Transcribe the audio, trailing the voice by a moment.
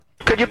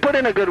Could you put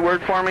in a good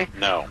word for me?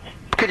 No.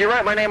 Could you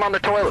write my name on the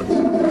toilet?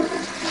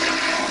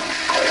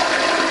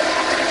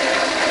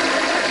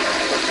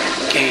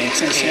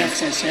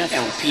 KXSF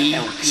LP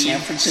San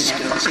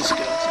Francisco.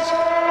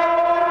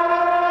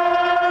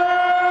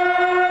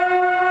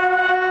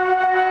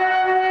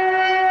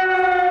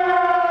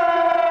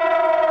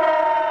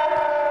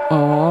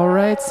 All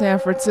right, San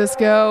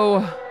Francisco.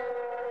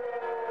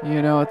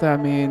 You know what that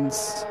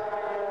means.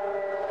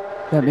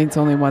 That means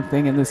only one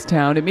thing in this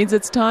town. It means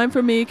it's time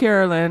for me,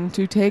 Carolyn,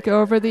 to take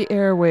over the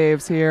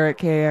airwaves here at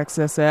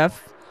KXSF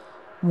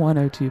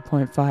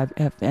 102.5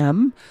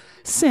 FM,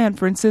 San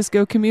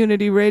Francisco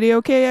Community Radio,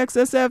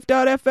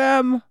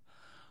 KXSF.FM.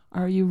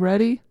 Are you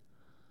ready?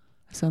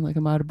 I sound like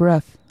I'm out of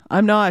breath.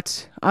 I'm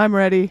not. I'm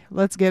ready.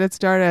 Let's get it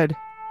started.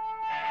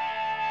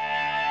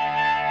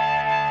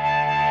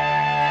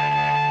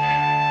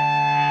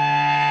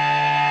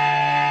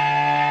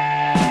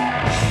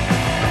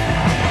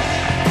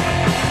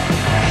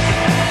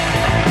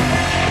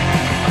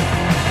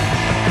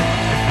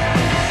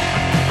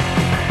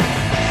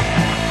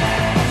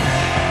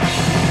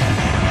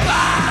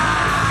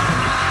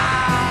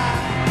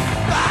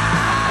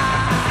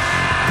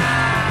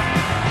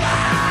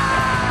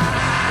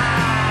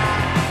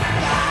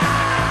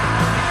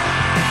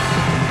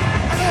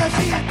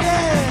 She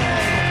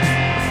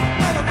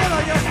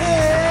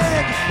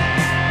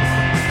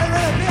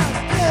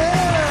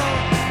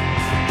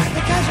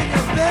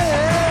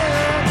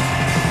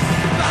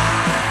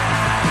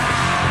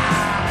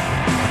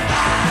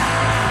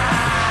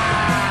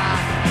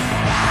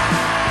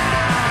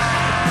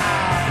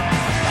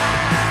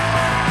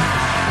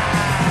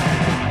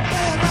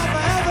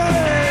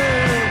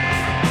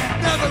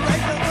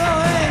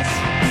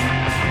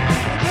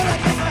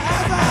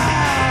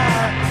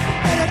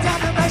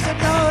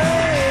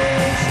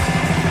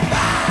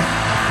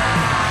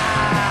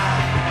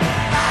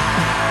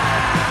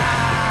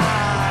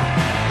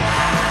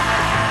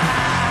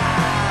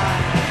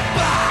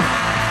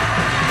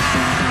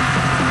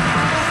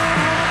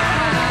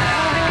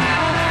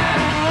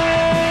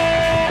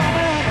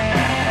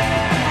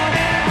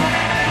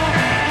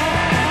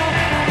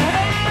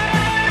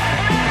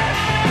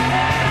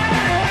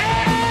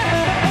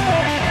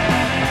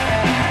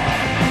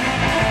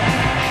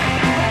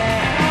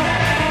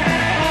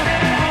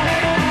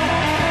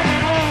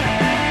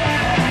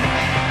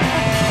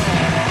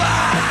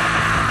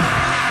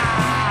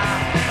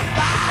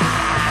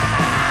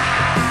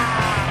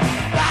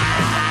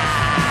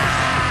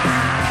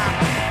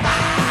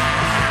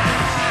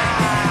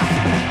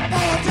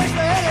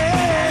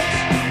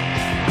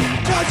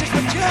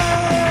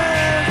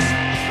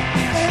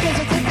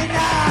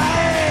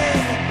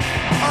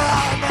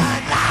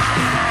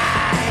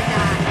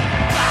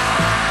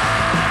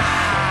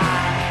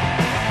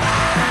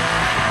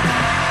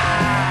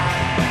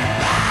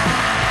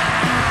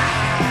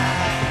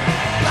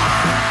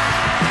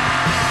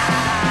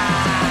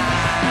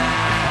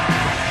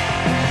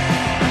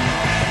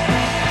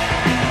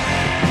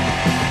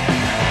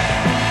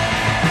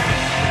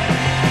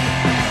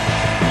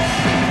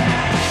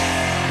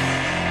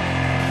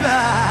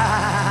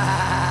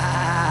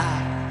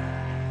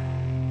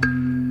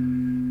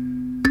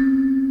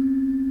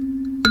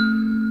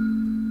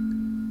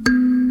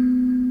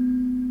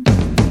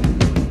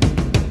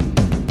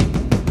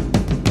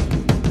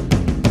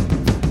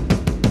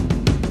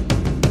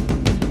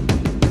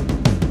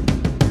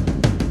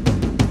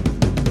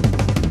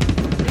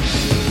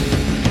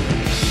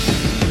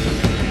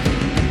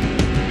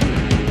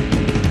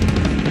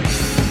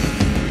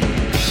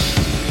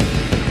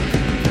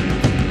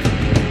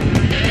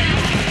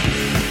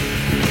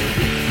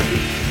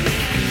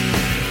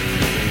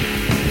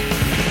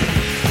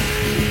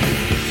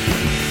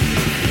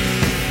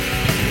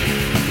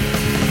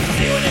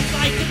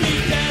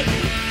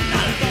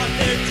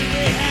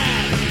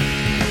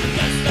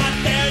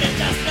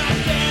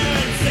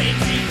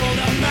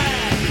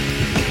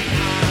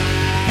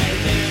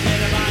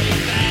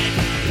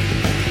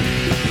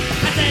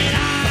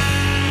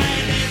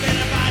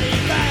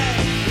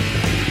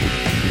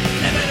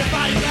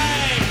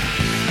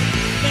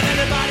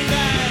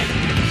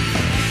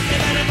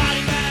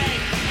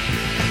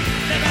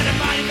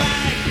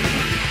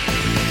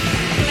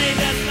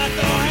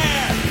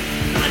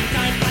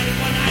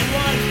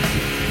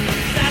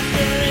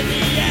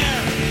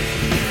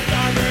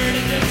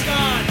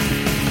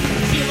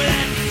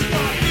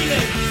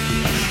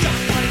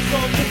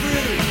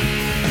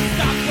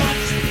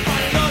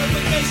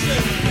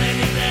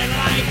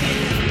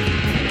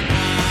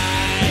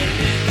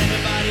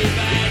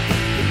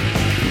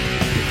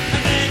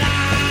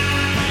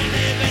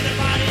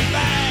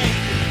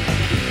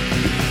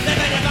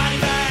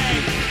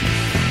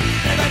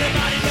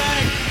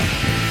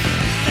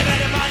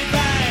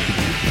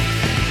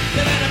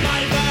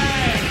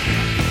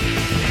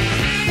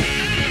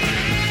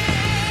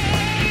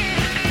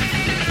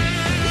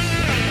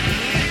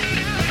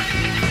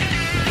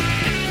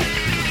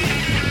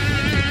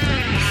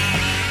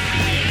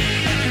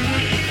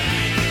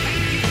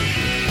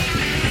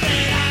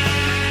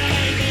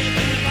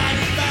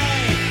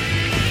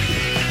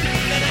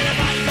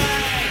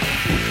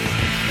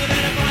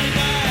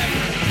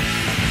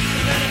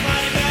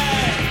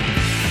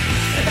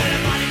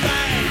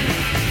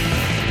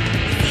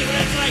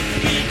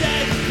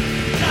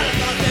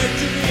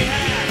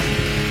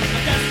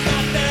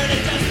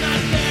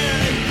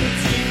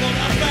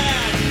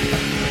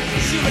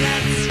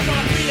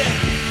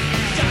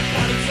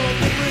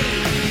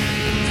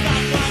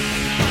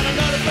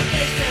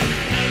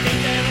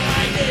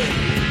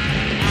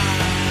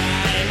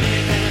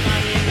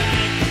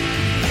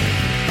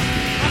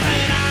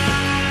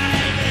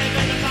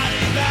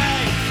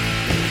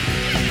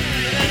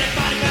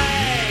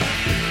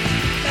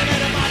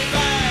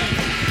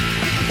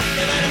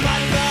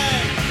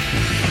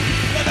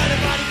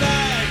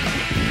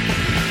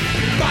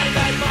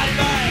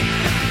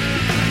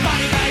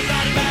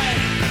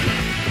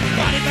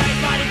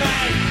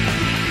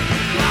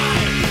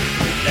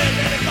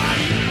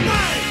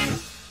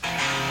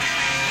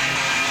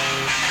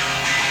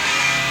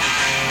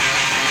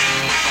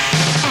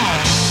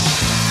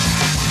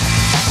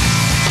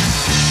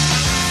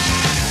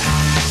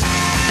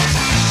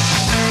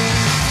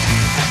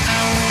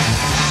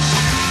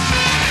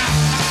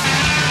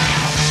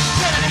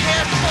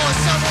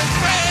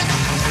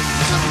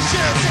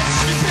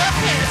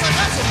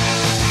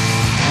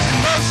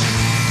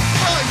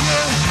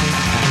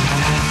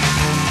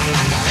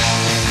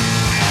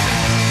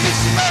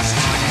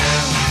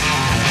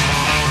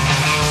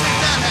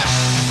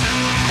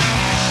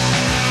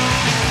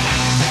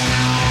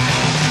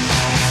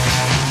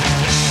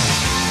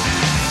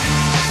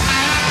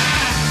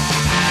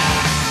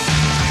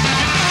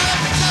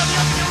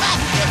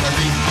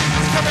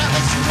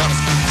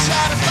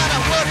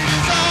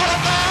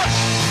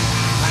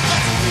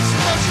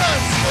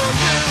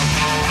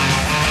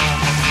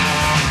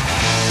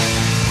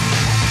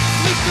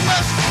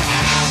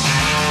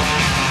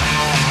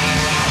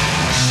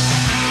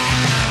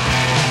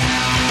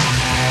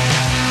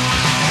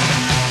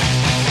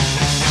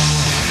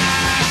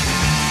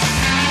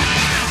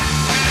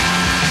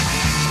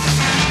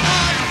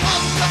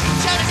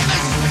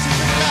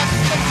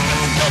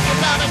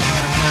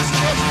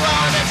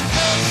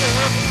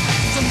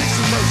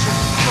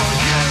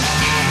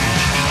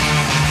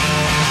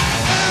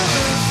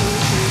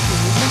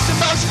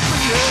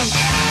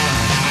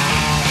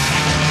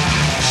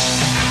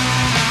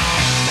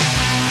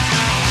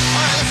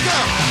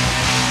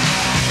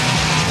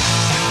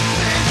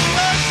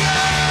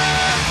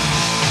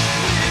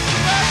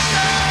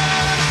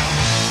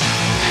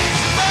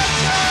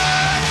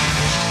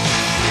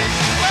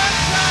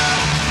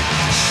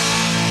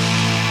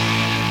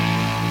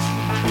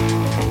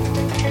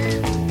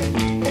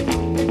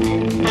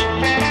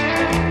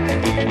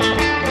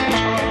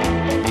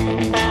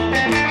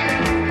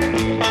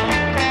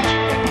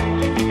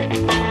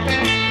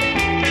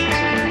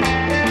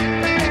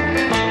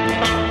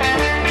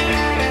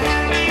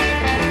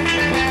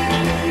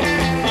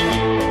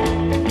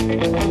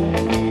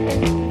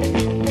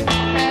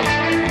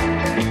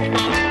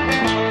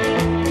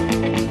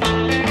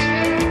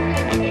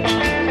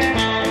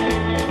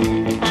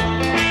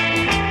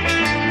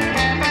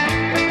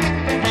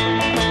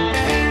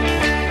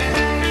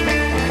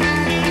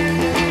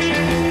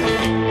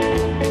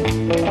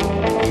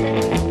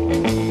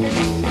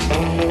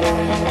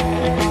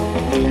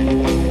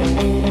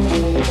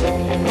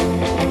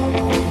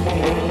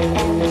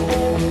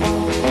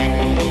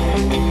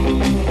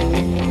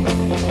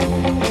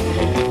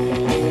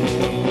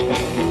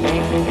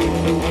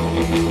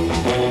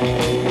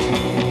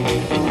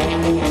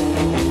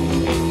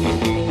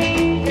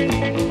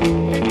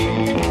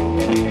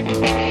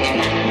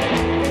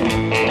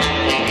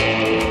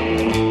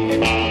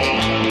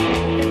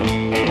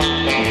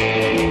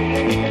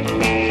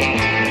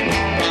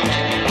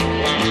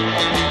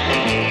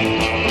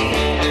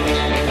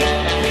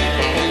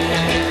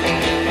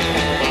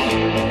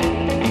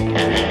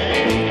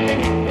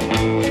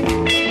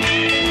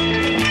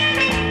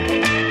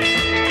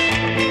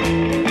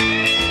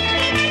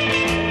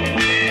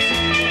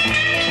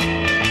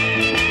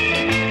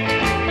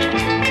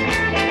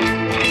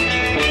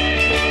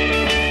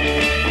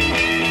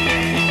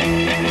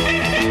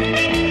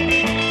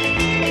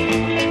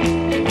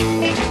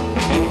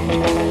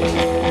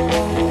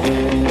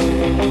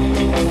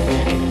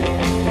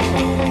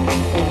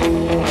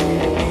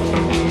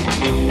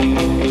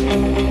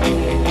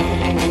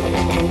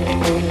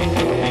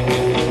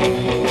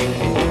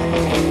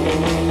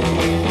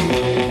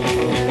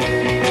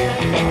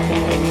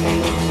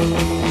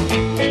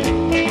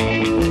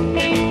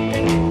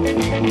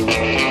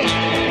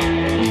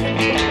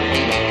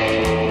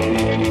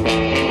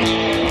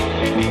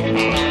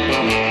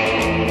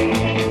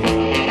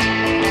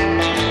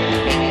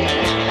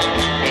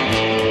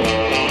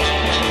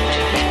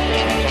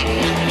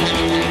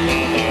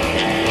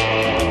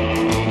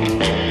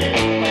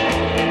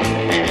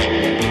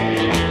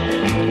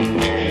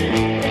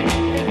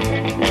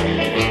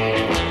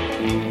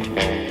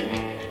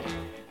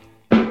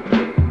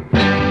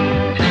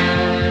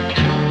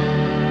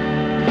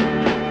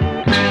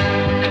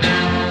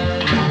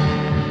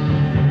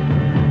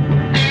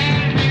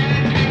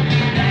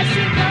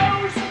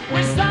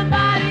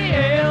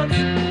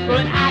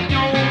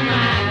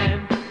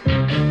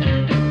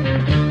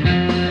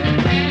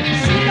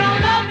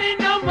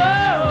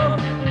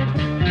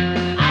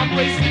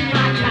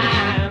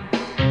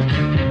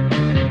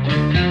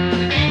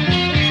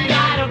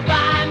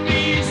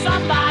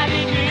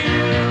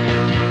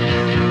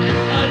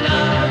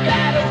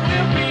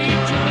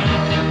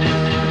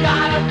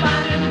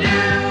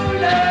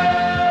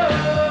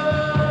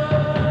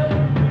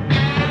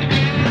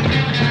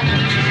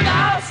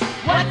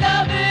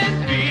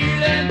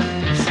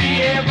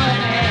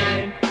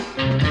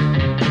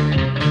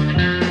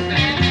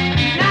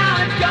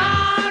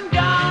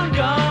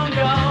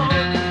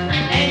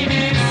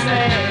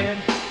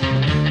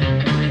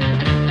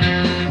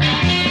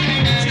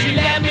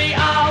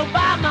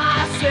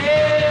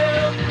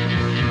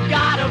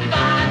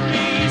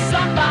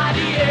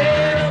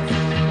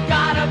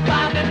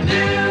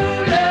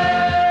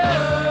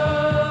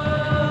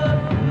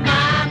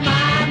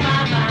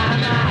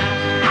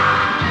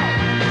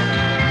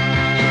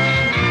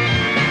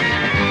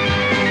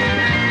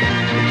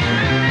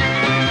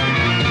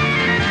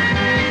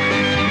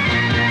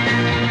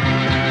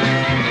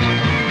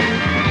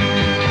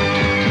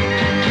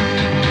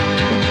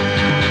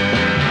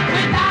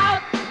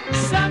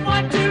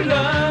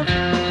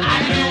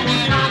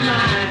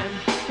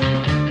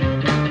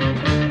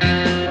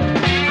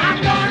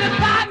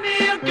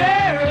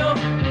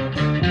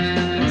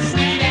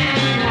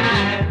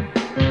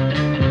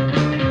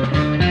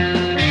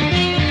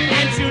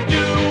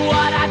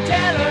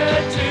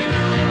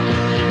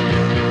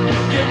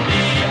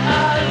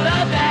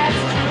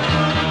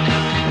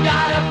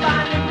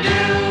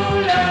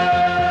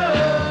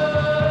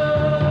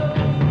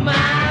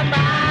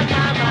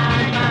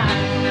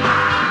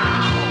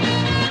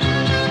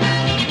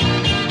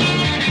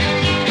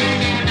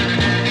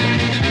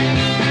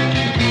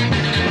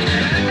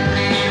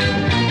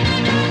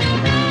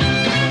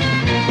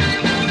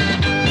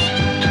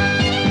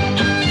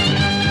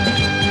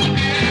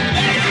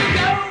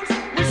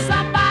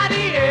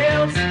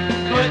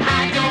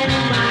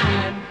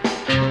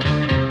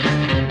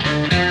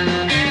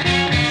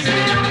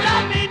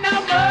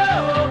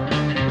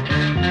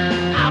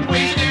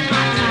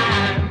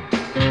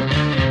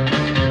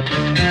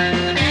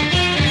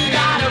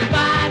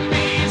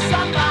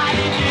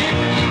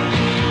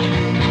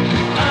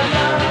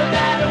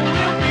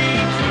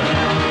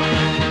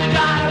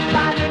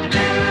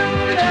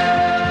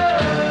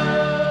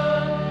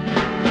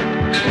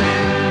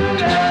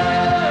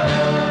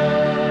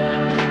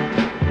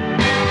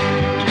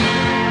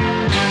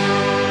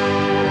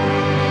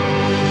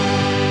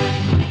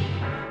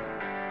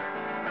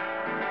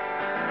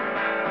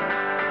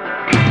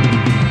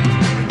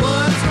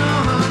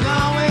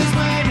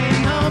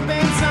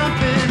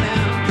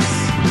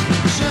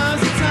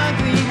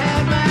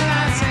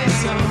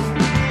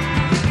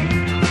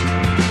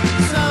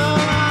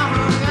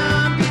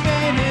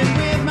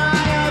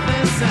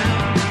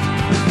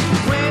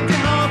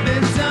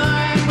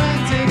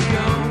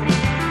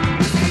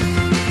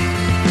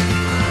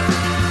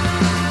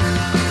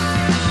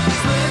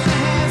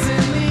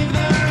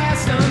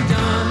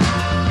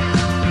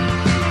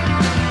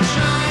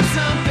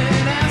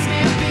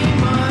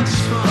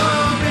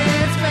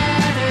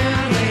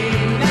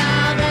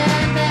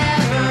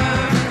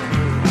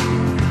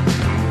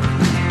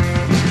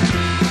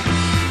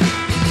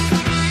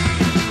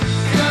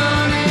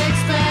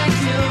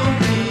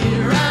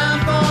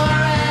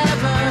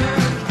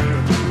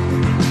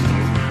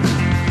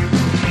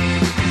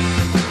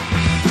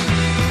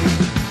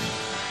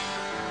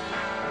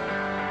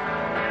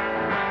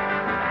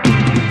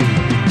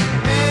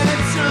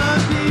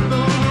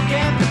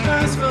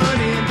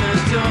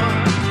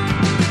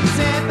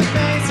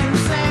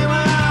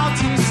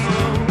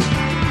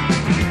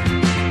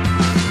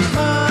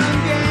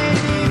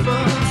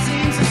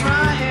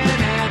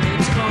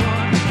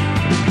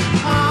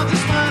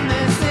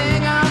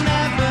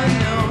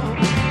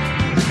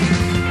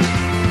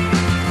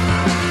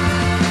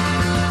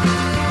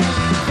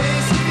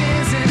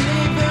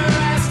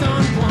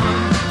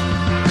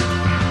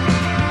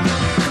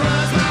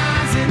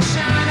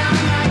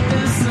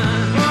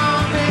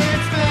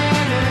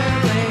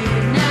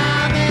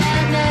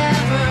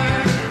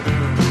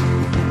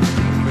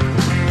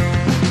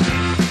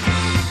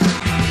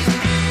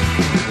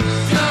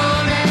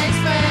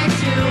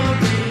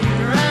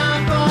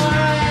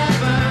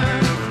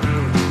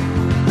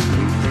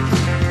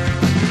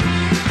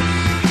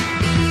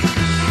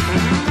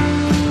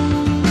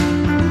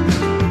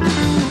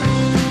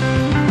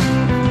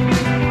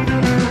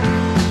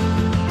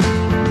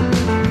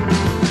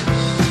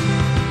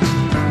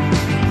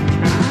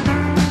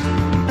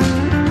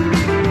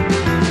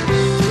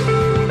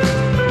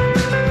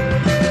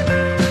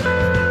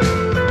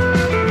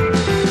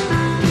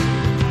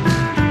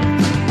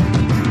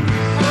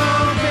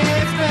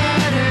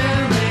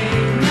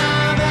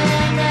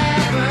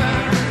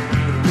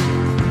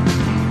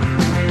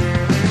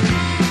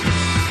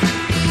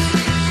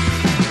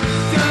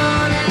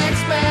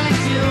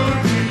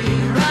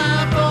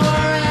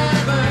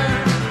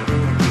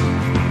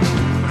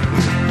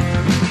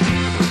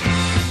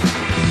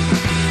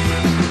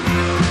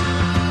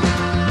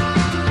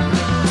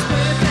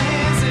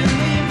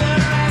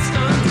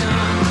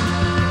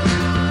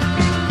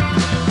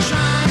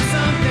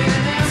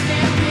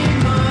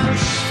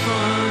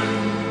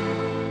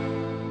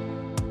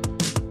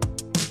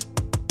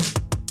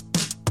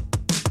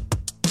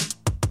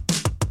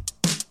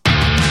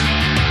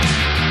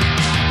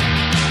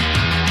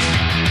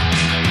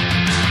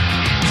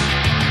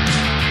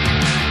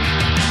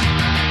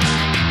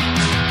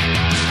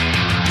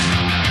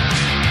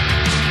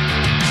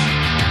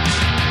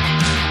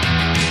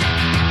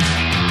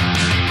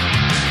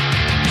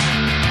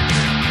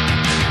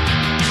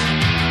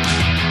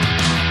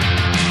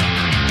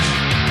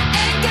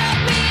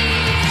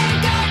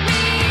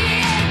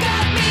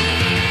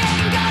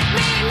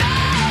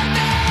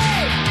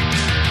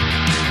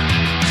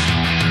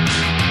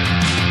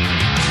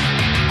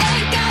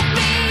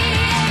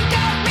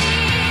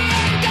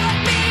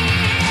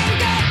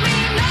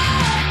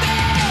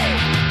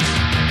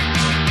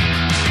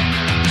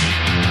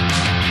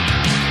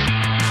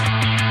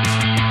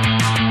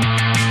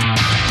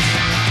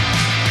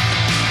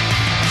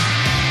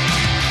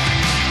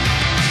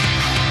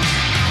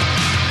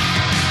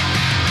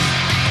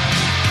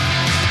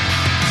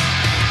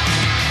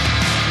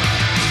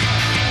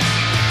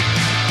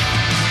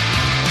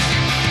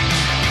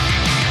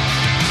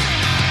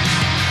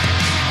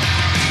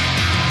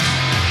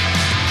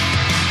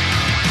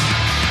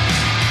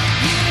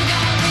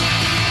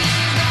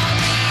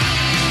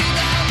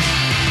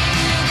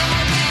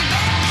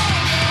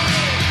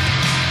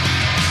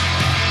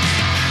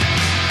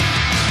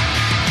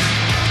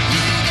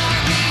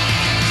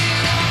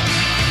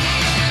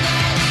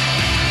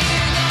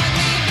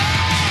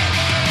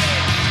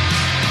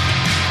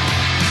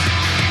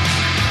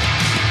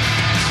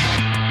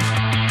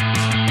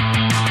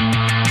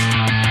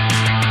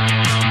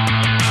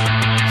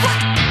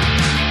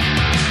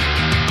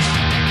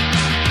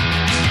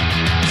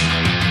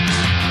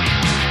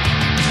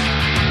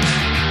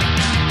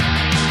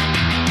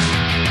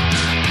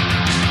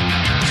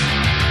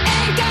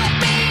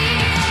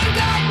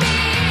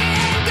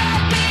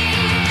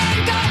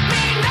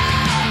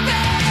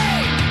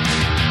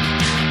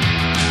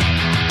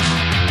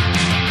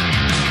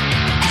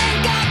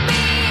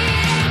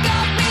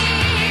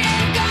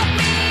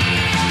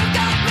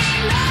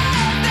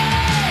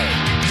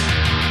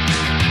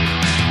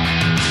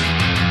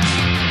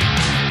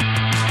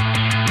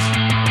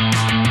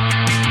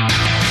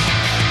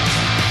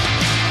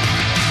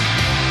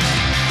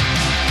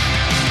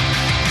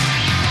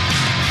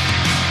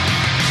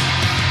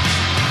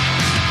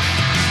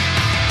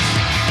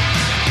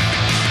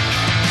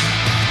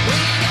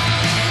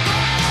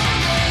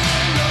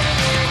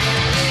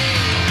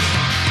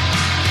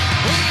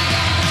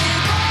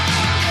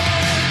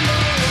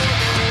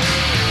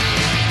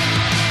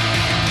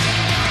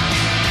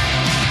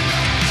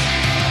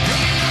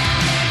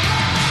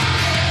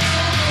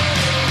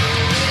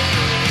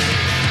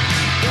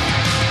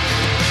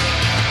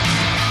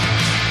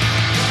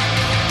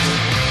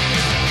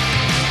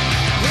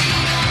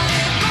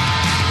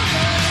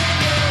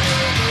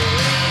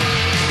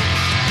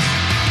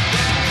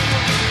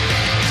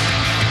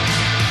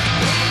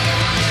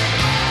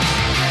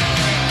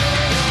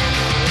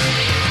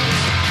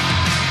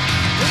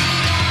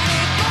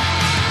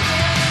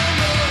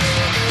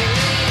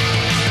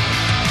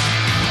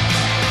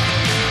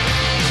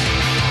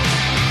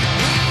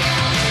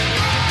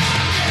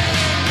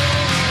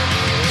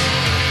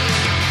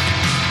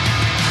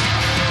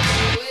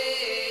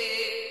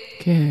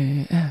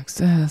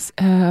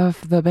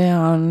KXSF, the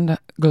band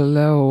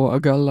Glow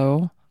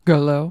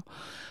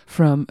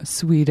from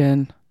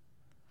Sweden.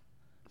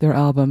 Their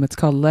album, it's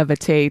called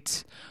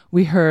Levitate.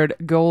 We heard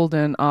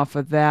Golden off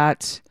of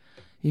that.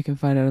 You can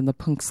find it on the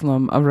Punk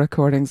Slum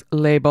Recordings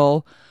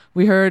label.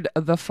 We heard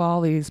The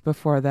Follies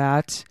before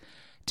that,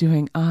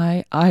 doing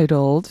I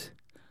Idled.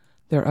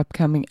 Their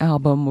upcoming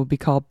album will be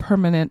called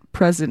Permanent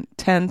Present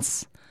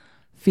Tense.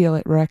 Feel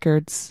It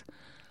Records.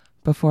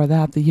 Before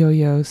that, the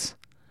Yo-Yos.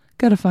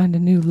 Gotta find a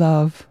new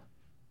love.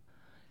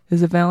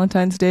 Is it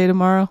Valentine's Day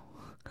tomorrow?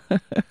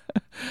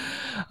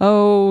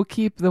 Oh,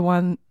 keep the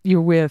one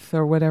you're with,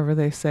 or whatever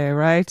they say,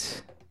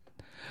 right?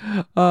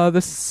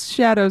 The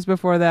Shadows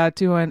before that,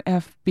 doing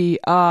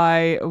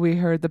FBI. We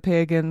heard the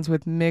Pagans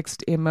with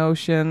Mixed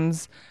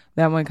Emotions.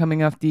 That one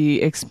coming off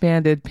the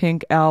Expanded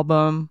Pink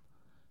album.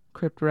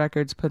 Crypt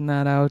Records putting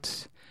that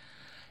out.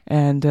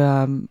 And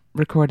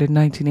recorded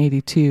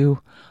 1982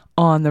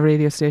 on the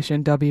radio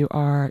station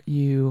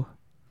WRUW.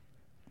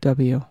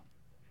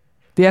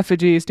 The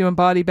Effigies doing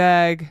Body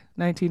Bag,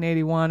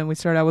 1981, and we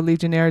start out with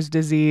Legionnaire's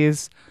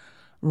Disease,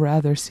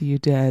 Rather See You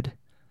Dead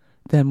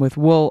Than With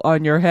Wool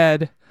on Your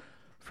Head,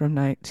 from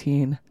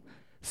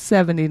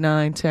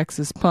 1979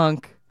 Texas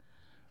Punk,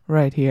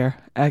 right here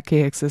at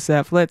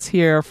KXSF. Let's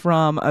hear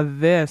from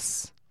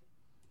this.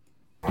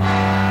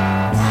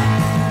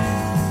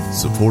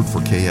 Support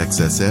for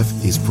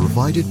KXSF is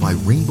provided by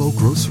Rainbow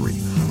Grocery,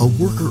 a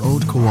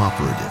worker-owned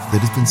cooperative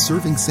that has been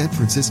serving San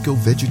Francisco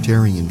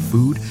vegetarian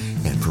food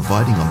and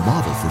providing a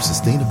model for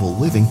sustainable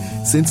living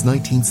since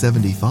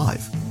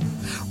 1975.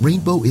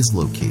 Rainbow is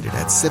located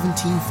at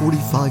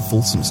 1745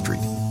 Folsom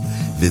Street.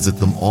 Visit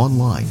them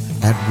online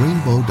at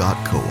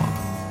rainbow.coop.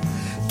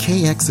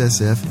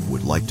 KXSF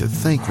would like to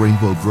thank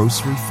Rainbow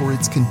Grocery for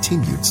its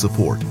continued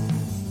support.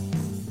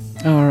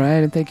 All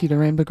right, and thank you to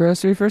Rainbow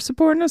Grocery for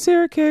supporting us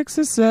here at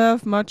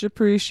KXSF. Much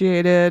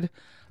appreciated.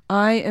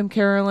 I am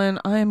Carolyn.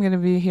 I am going to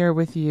be here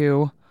with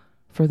you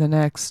for the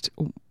next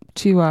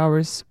 2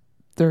 hours,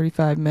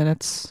 35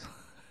 minutes.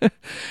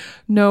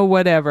 No,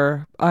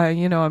 whatever.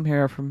 I'm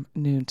here from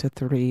noon to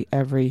 3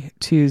 every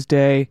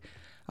Tuesday.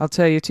 I'll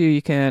tell you, too,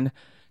 you can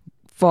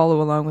follow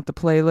along with the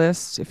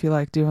playlist if you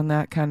like doing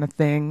that kind of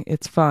thing.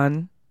 It's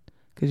fun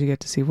because you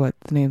get to see what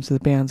the names of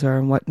the bands are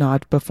and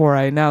whatnot before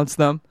I announce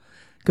them.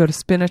 Go to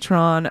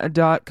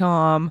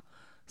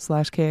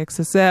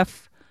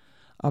spinatron.com/KXSF,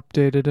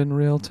 updated in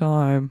real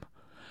time.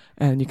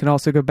 And you can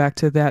also go back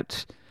to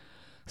that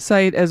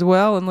site as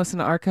well and listen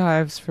to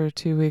archives for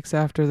 2 weeks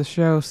after the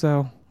show.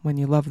 So when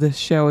you love this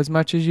show as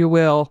much as you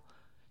will,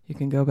 you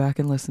can go back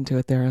and listen to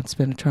it there on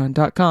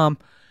spinatron.com.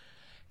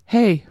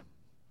 Hey,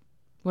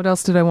 what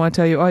else did I want to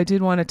tell you? Oh, I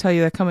did want to tell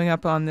you that coming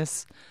up on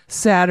this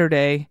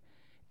Saturday,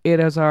 it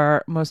is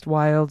our most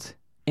wild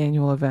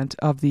annual event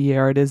of the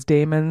year. It is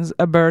Damon's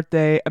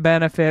birthday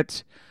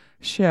benefit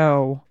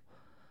show.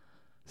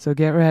 So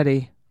get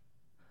ready.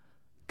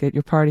 Get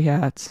your party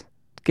hats.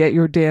 Get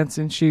your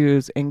dancing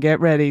shoes and get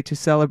ready to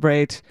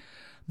celebrate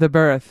the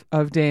birth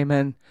of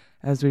Damon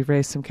as we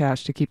raise some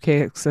cash to keep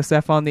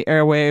KXSF on the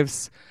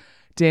airwaves.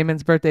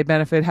 Damon's birthday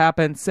benefit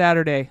happens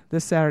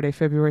this Saturday,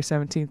 February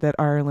 17th at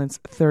Ireland's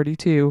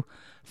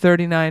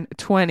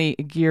 3920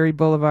 Geary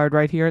Boulevard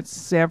right here in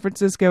San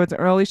Francisco. It's an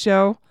early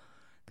show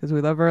because we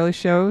love early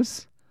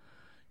shows.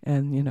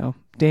 And,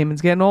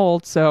 Damon's getting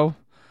old, so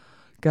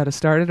got to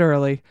start it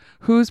early.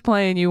 Who's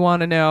playing, you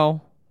want to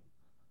know?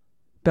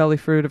 Belly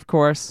Fruit, of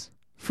course.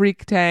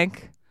 Freak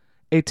Tank,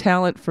 A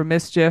Talent for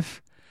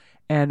Mischief,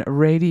 and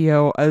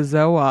Radio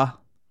Azoa.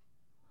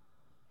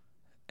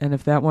 And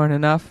if that weren't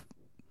enough,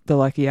 the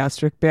Lucky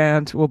Asterisk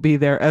Band will be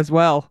there as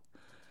well.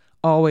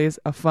 Always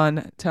a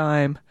fun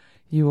time.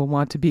 You will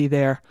want to be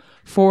there.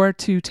 4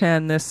 to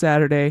 10 this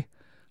Saturday,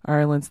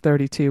 Ireland's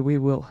 32. We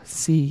will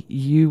see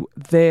you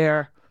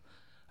there.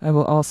 I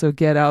will also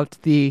get out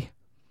the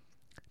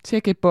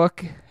ticket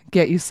book,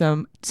 get you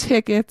some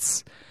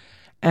tickets.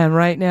 And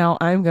right now,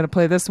 I'm going to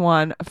play this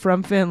one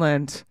from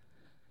Finland.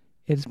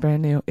 It is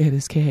brand new. It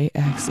is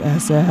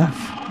KXSF.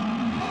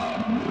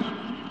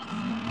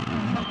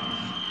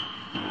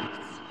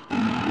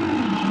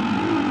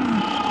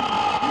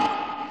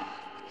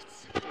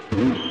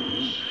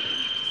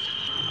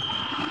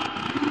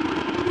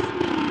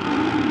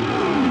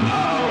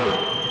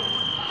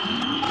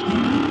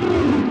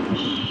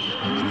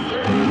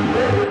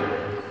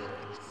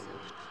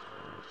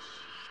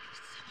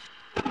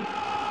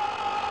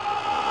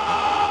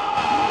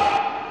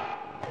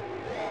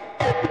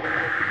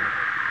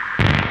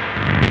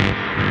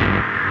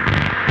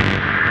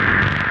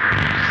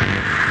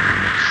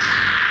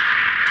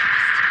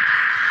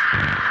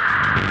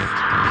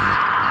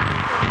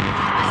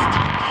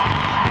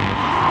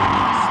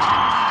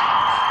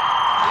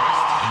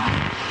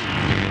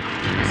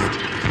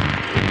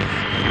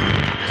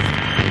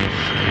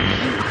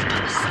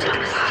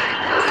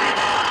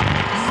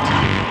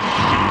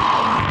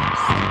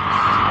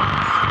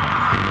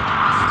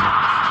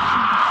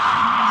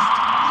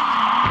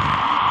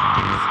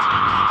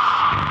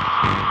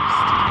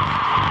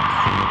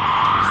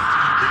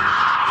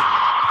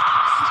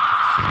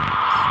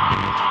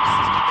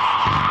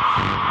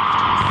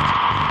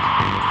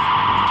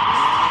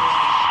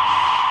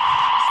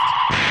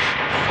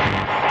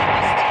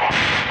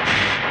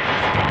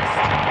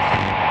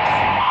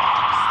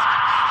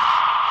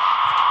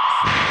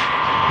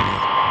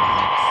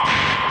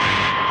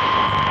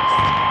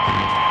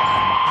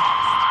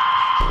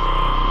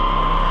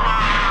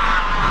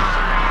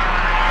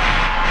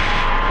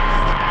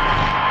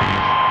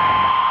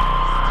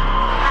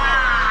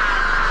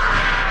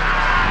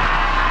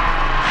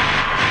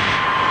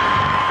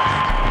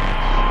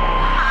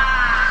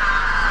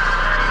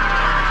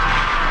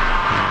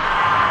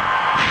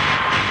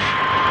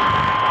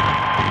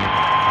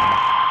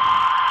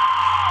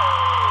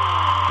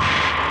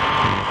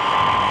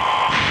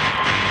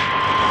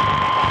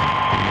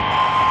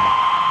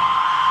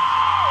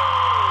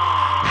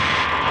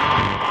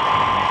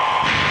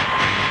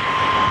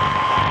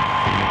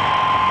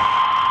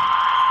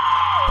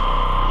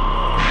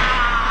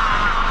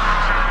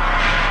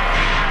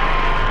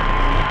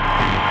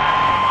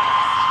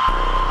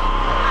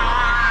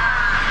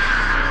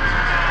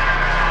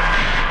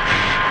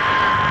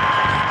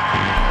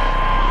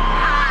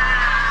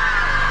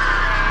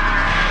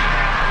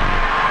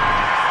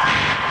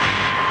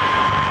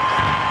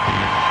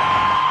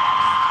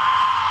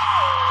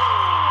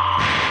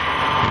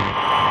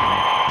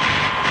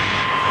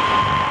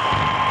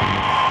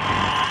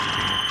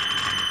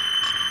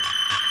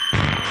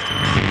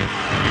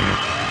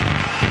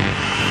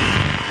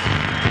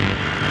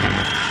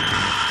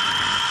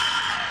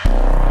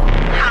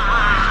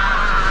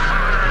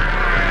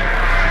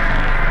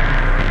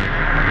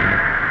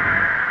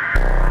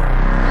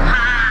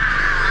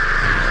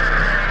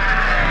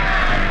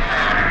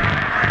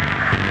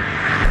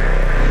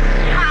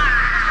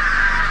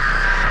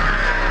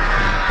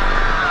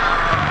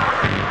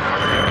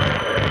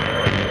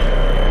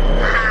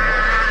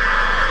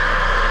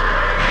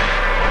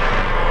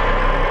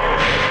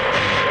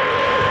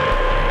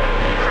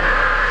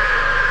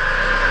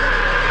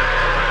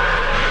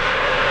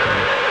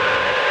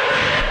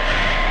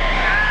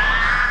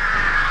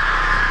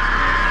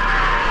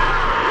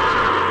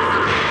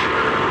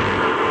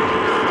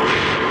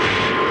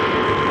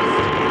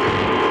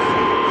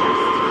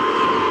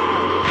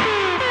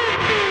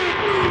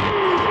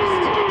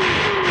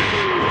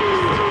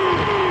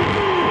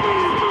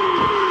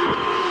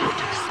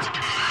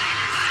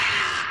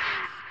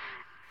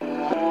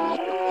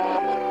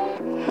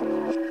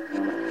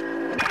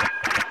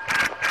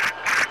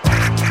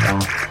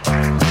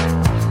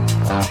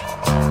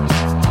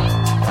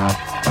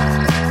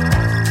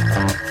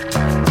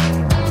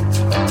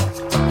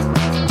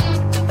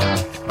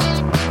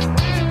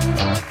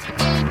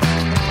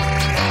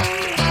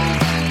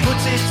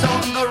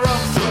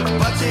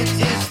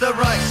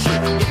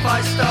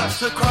 I start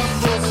to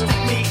crumble,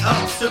 stick me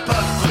up super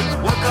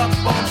glue. Work up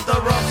on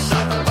the wrong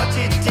side, but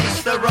it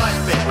is the right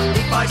bit.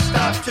 If I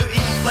start to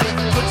inflate,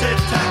 put a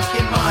tack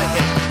in my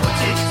head. Put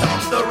it on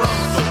the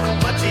wrong foot,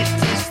 but it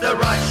is the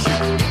right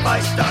shoe. If I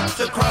start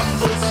to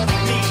crumble,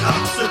 stick me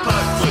up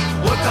super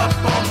glue. Work up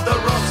on the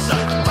wrong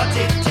side, but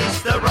it is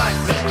the right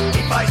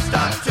bit. If I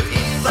start to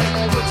inflate,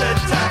 put a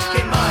tack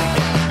in my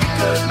head. You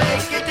could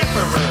make a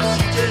difference,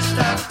 you just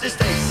have to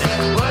stay safe.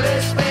 Well,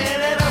 it's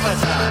been another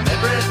time,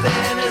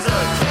 everything is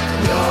okay.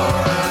 You're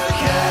a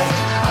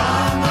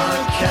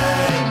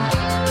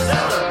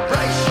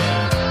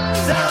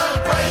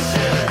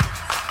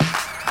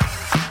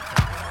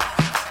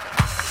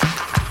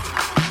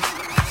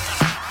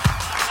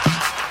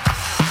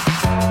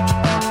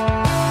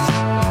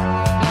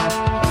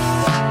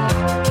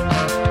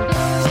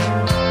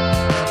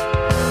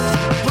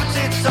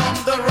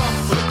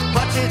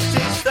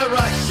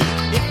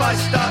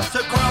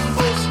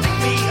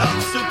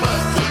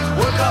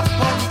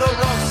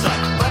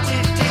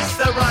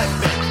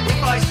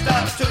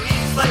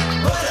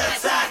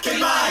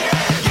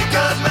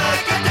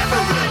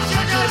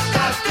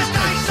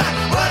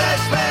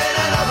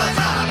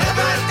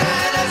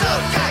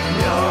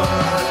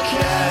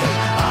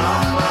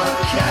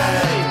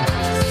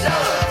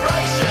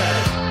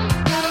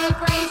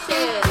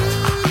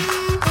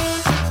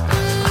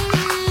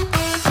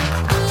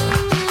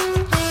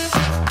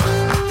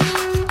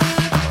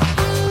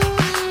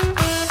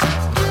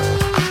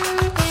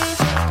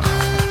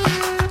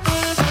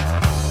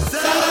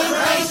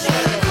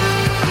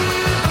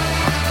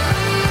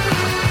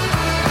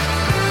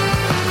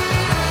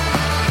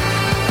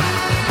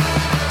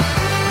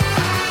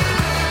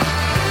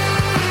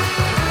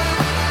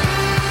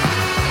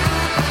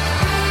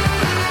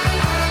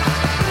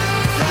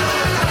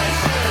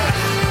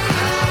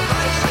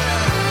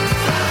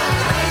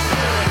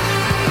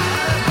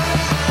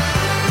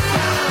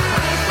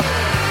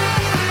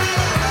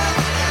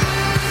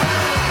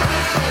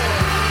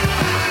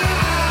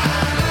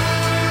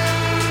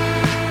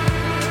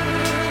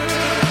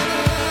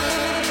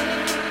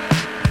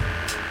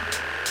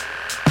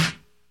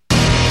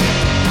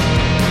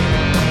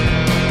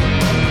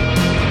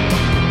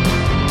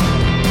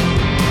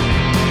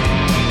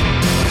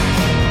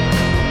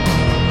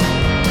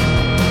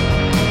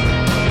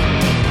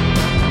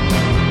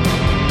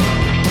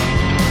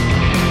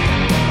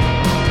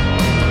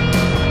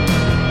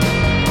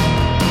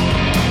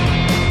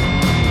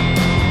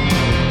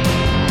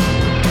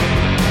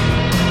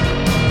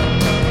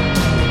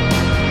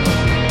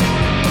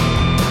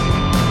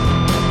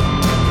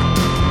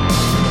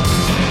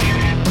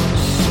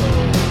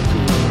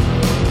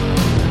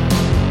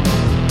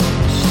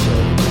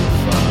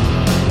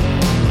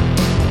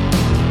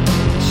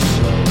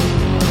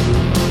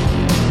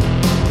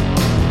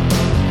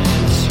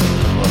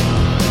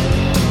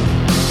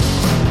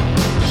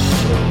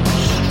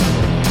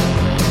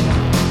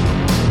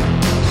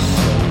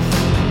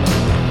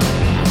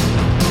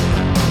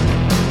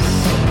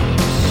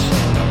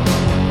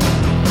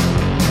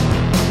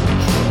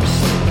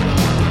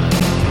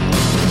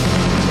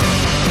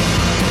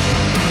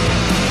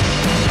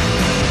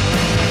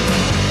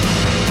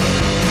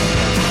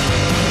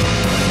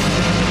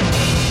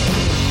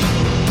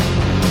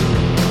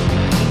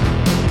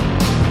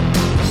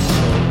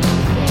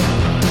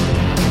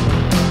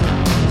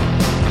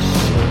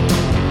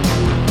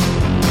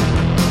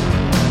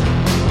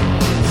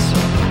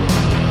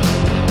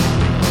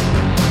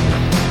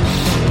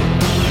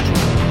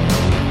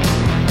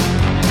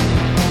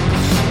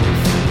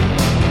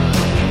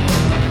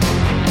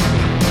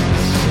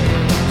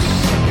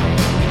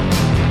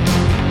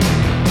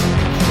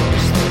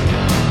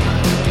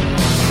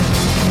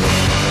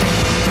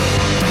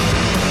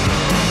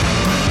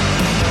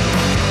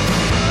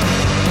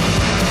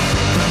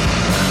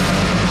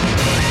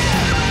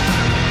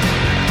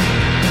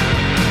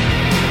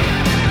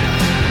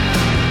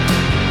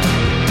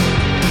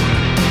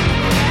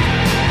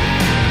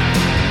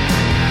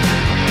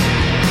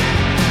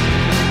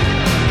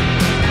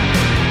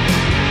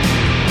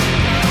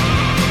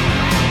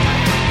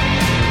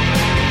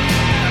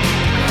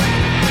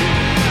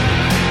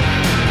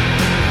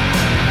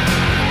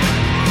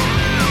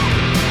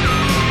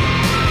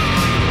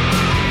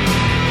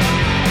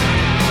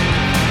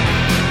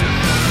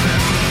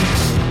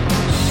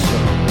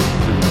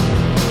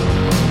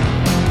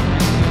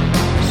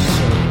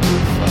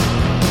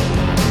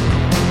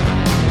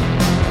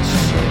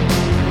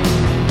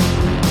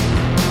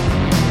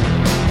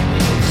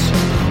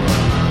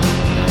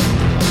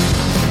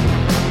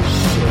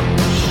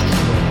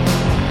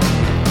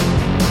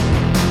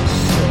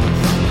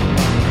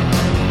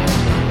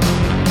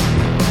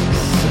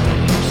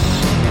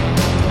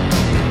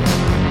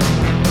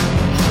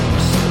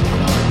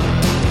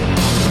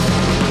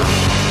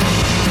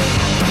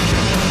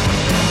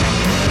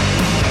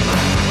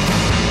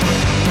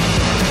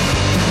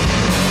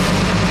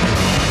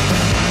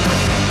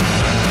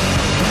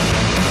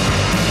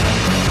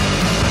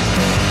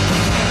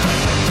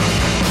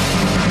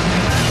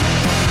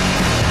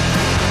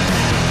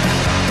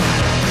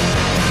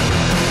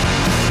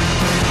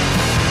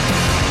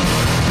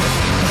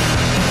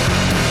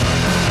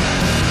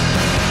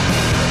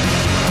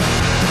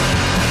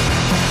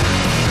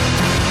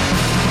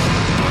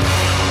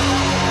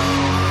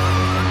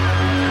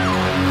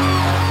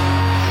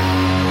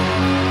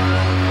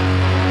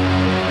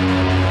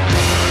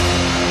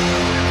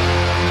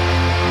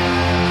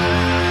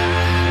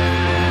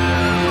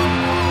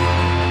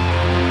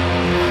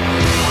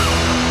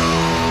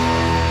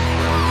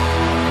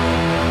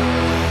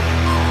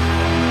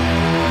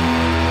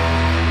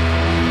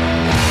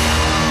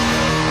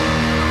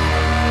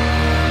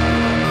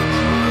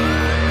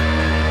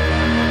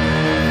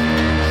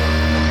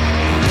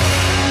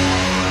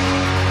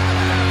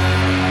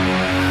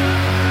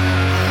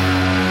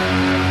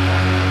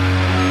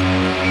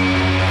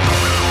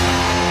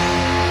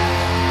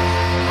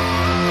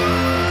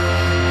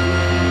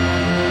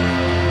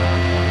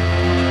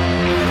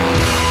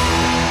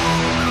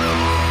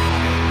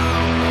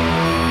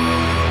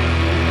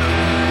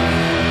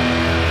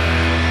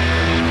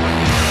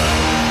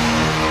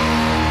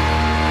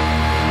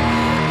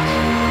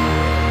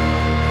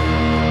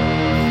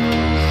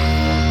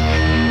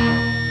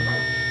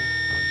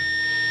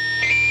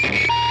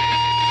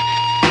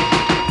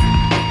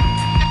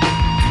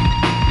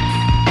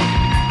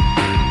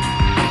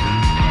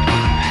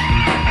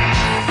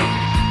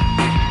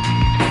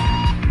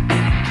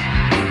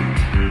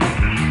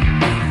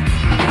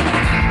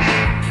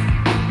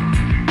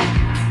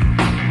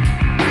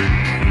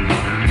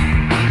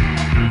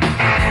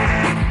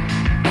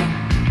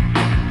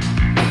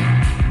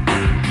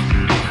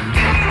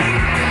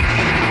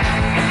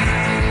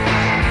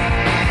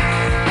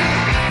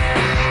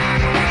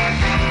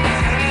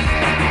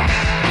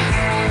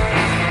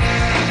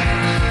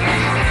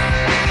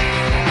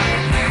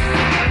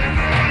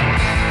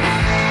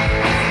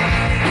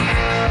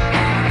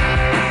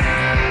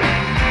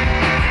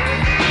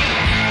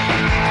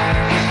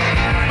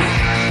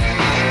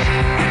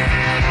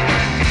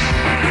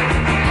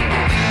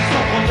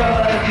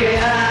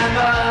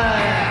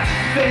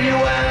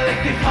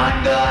des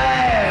fringues de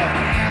rêve,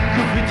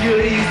 que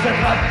futuriste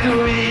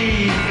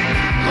factory,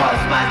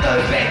 grosse masse de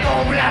béton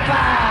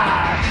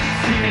blafard,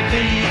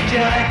 symétrique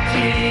et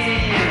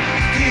rectiligne,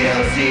 tire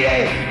aussi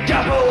les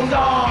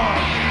composants,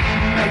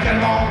 mais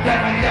tellement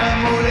bien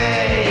moulé,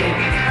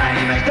 à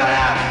l'image de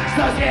la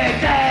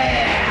société.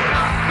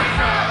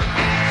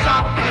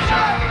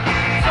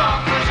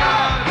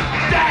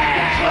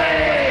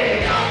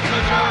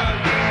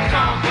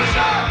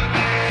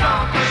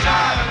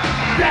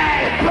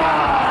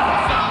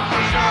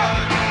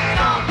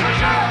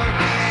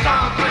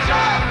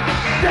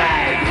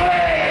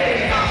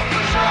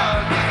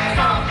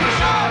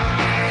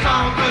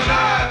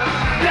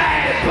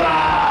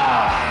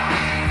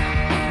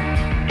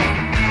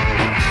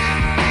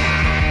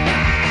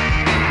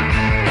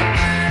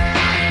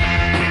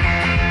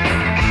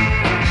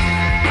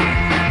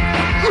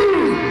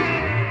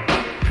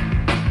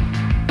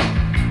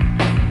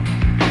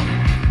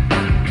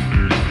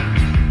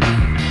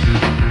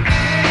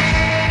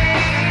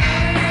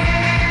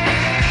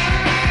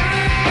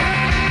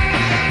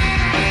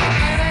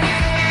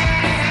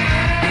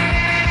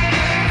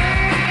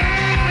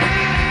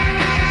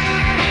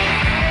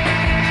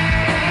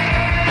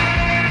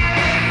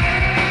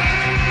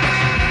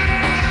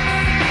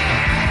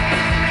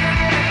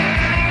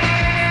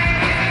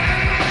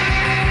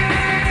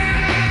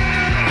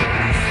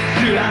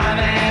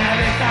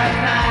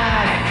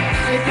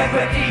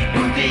 Petite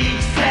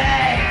boutique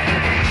sec,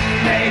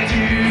 mais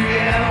tu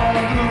es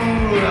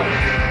l'aventure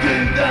de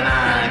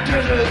demain que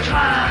je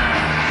crains.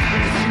 Le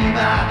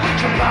cinéma,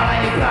 je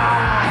parlais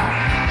pas,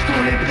 je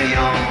trouve les prix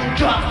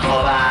encore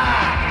trop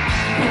bas.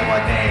 Pour moi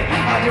t'es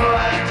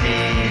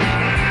radioactif,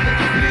 mais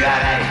t'es plus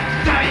avec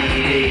ta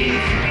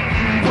milice.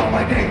 Pour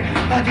moi t'es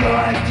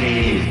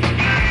radioactif,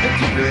 mais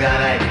t'es plus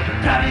avec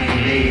ta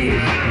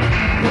milice.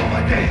 Pour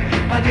moi t'es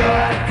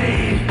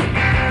radioactif,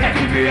 mais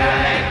t'es plus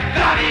avec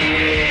ta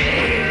milice.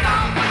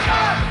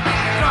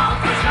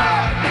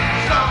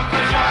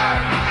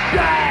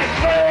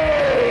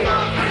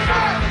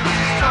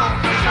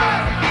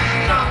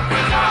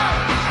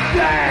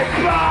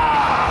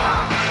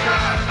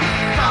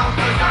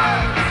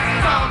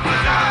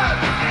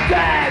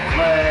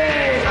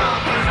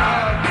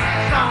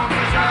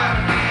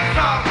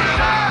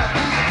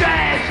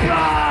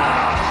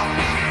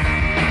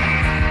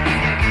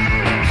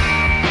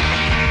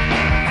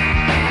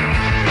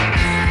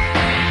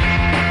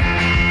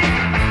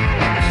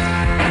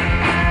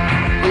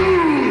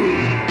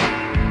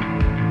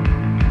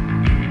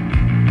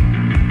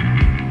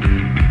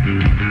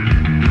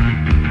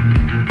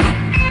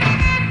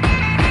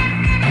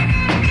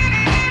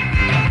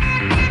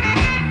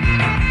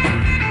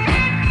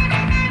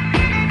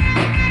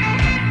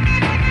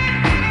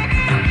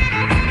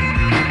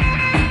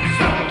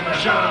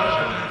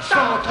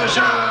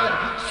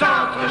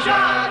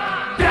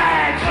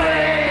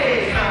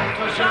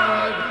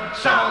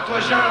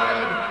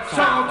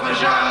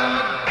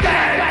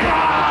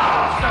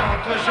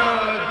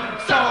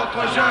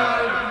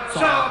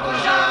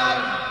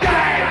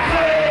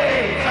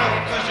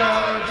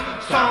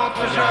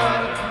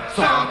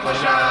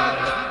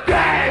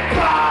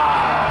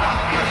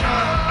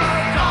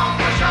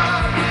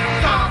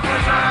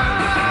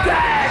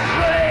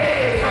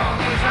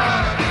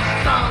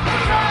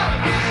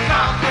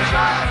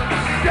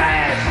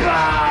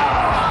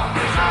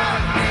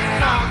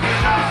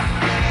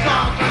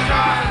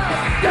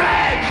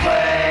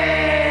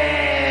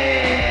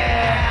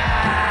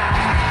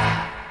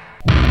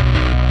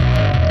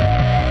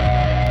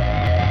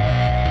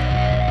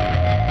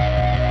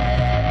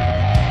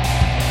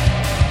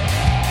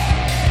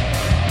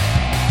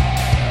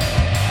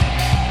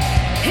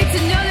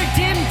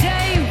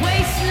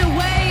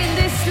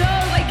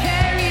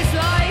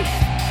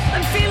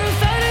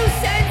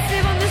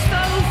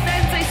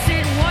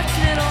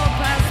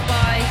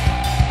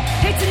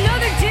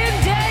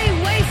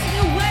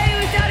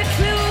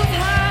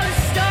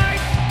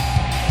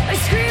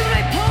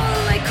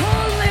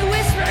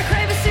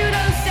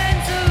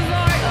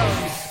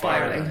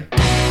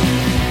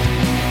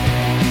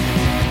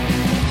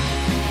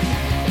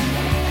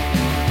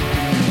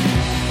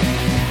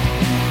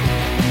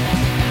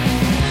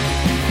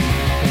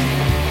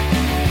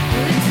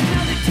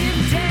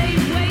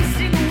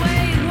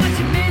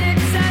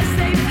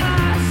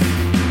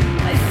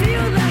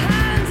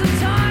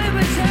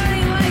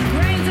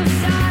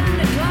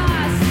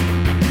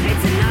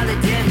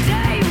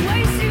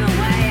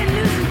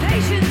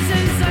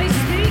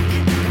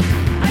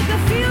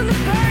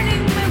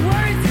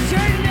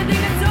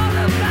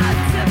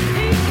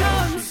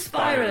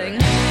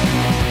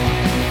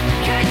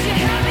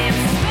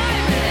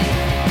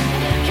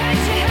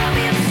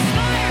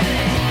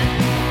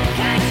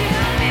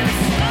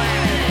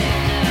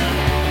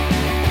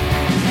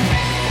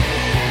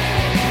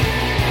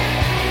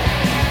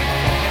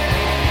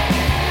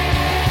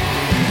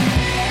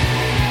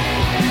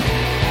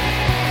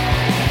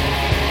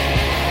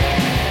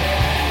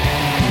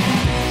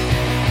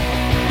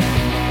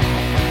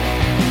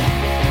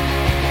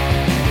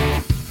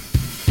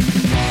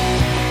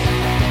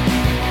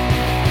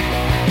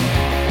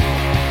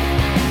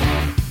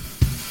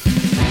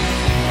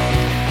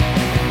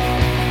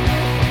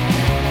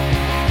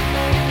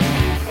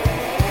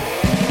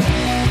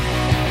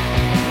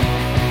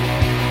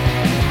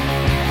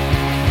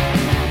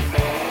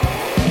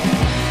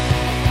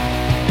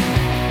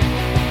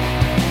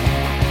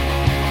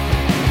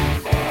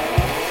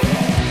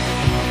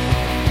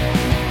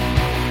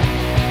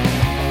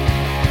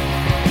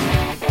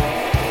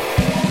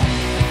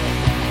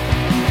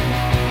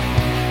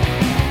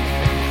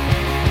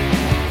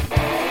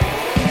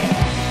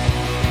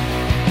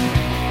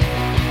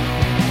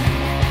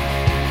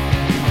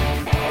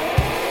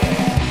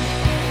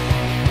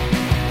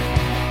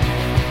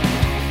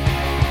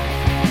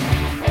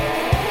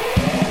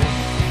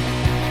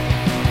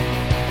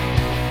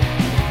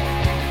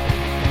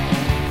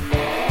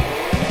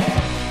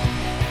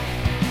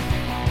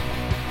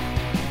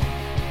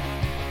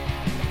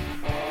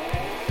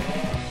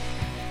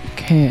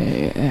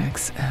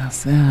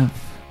 KXSF.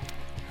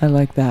 I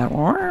like that.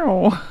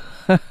 Wow.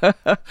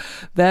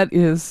 That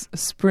is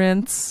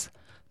Sprints.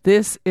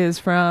 This is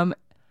from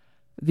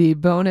the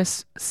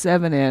bonus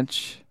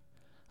 7-inch.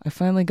 I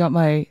finally got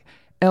my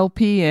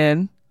LP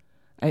in.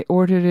 I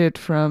ordered it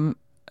from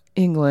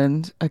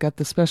England. I got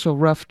the special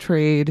rough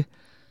trade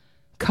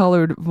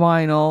colored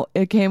vinyl.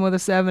 It came with a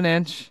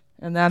 7-inch,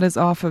 and that is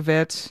off of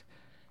it.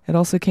 It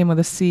also came with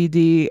a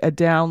CD, a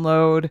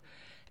download,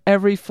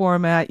 every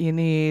format you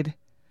need.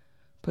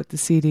 Put the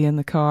CD in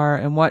the car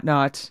and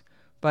whatnot.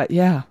 But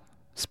yeah,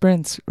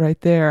 Sprints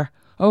right there.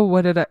 Oh,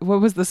 what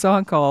was the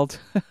song called?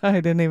 I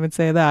didn't even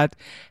say that.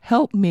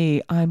 Help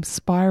Me, I'm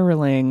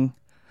Spiraling.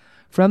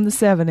 From the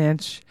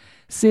 7-inch,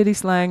 City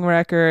Slang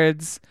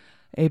Records.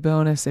 A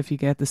bonus if you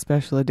get the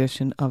special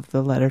edition of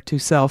the Letter to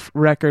Self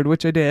record,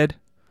 which I did.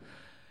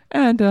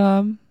 And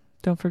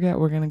don't forget,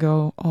 we're going to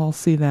go all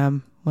see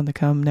them when they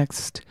come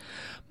next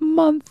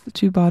month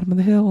to Bottom of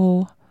the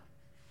Hill.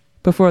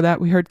 Before that,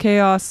 we heard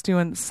Chaos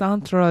doing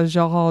Centre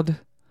Jade,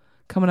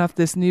 coming off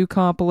this new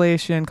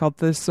compilation called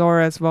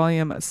Thesaurus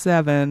Volume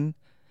 7.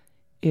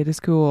 It is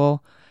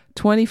cool.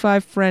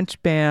 25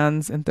 French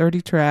bands and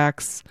 30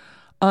 tracks,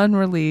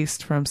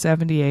 unreleased from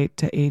 78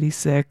 to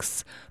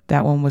 86.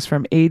 That one was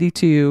from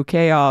 82.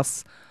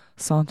 Chaos,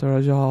 Centre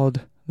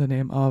Jade, the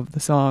name of the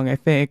song, I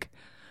think.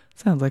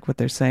 Sounds like what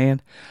they're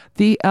saying.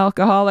 The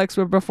Alcoholics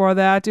were before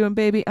that, doing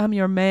Baby, I'm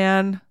Your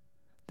Man.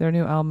 Their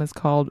new album is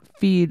called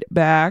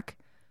Feedback,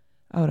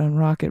 out on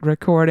Rocket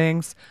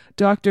Recordings.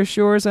 Dr.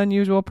 Shore's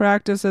Unusual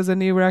Practice has a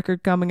new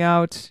record coming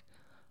out.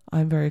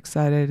 I'm very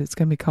excited. It's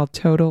going to be called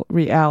Total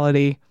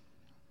Reality.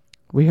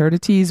 We heard a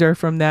teaser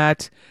from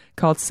that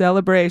called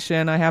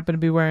Celebration. I happen to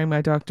be wearing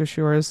my Dr.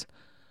 Shore's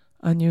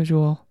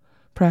Unusual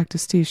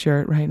Practice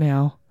t-shirt right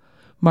now.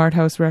 Mart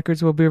House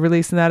Records will be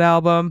releasing that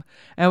album.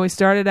 And we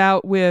started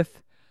out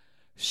with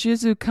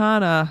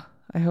Shizukana.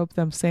 I hope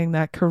I'm saying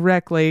that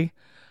correctly.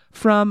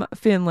 From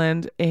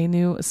Finland, a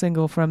new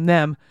single from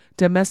them,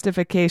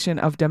 Domestication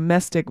of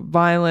Domestic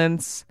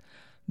Violence.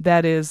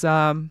 That is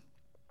the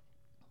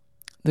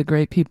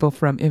great people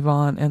from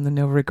Yvonne and the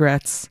No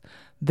Regrets,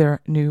 their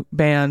new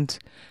band.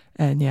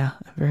 And yeah,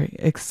 I'm very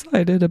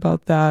excited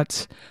about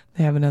that.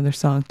 They have another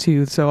song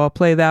too, so I'll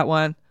play that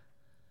one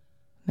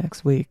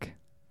next week.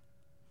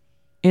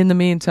 In the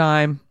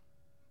meantime,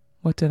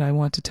 what did I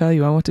want to tell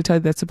you? I want to tell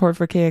you that support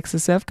for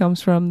KXSF comes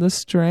from the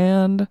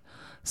Strand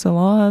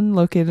Salon,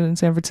 located in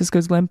San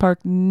Francisco's Glen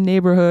Park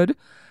neighborhood.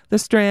 The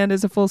Strand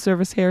is a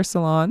full-service hair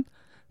salon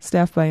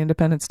staffed by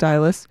independent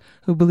stylists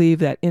who believe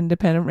that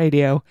independent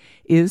radio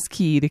is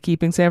key to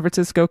keeping San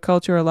Francisco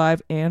culture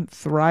alive and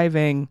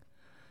thriving.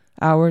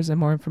 Hours and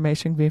more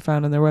information can be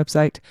found on their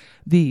website,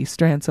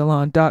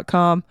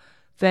 thestrandsalon.com.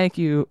 Thank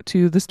you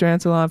to the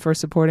Strand Salon for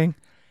supporting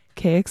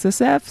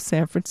KXSF,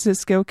 San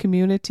Francisco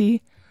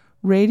Community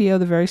Radio,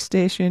 the very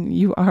station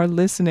you are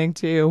listening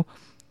to.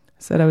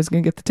 Said I was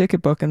going to get the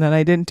ticket book, and then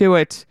I didn't do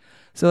it.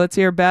 So let's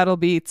hear Battle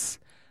Beats,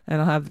 and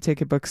I'll have the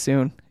ticket book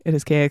soon. It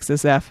is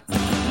KXSF.